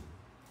forbidden.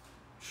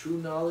 True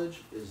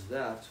knowledge is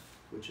that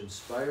which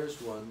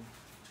inspires one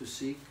to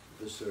seek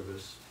the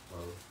service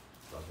of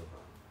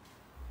Bhagavan.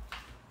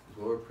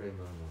 Gaur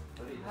Premanand.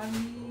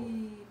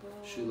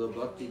 Srila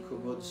Bhakti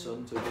Kumuda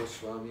Santa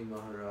Gosvāmī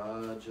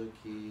Mahārāja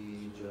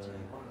ki jai.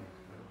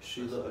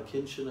 Srila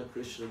Akinchana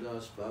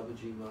Kṛṣṇadāsa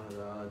Bābājī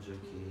Mahārāja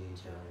ki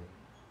jai.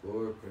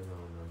 Gaur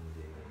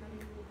Premanande.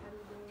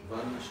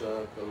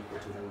 Vancha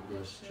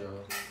kalpatarubhyascha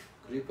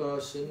Kripa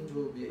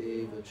Sindhu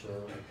Bheva Cha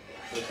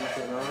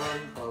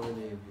Patitanam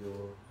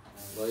Pavanebhyo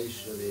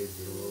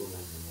Vaishnavebhyo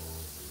Namo.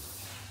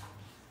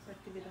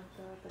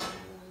 Bhaktivedanta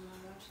Padmanabha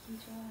Maharaj Ki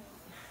Jai.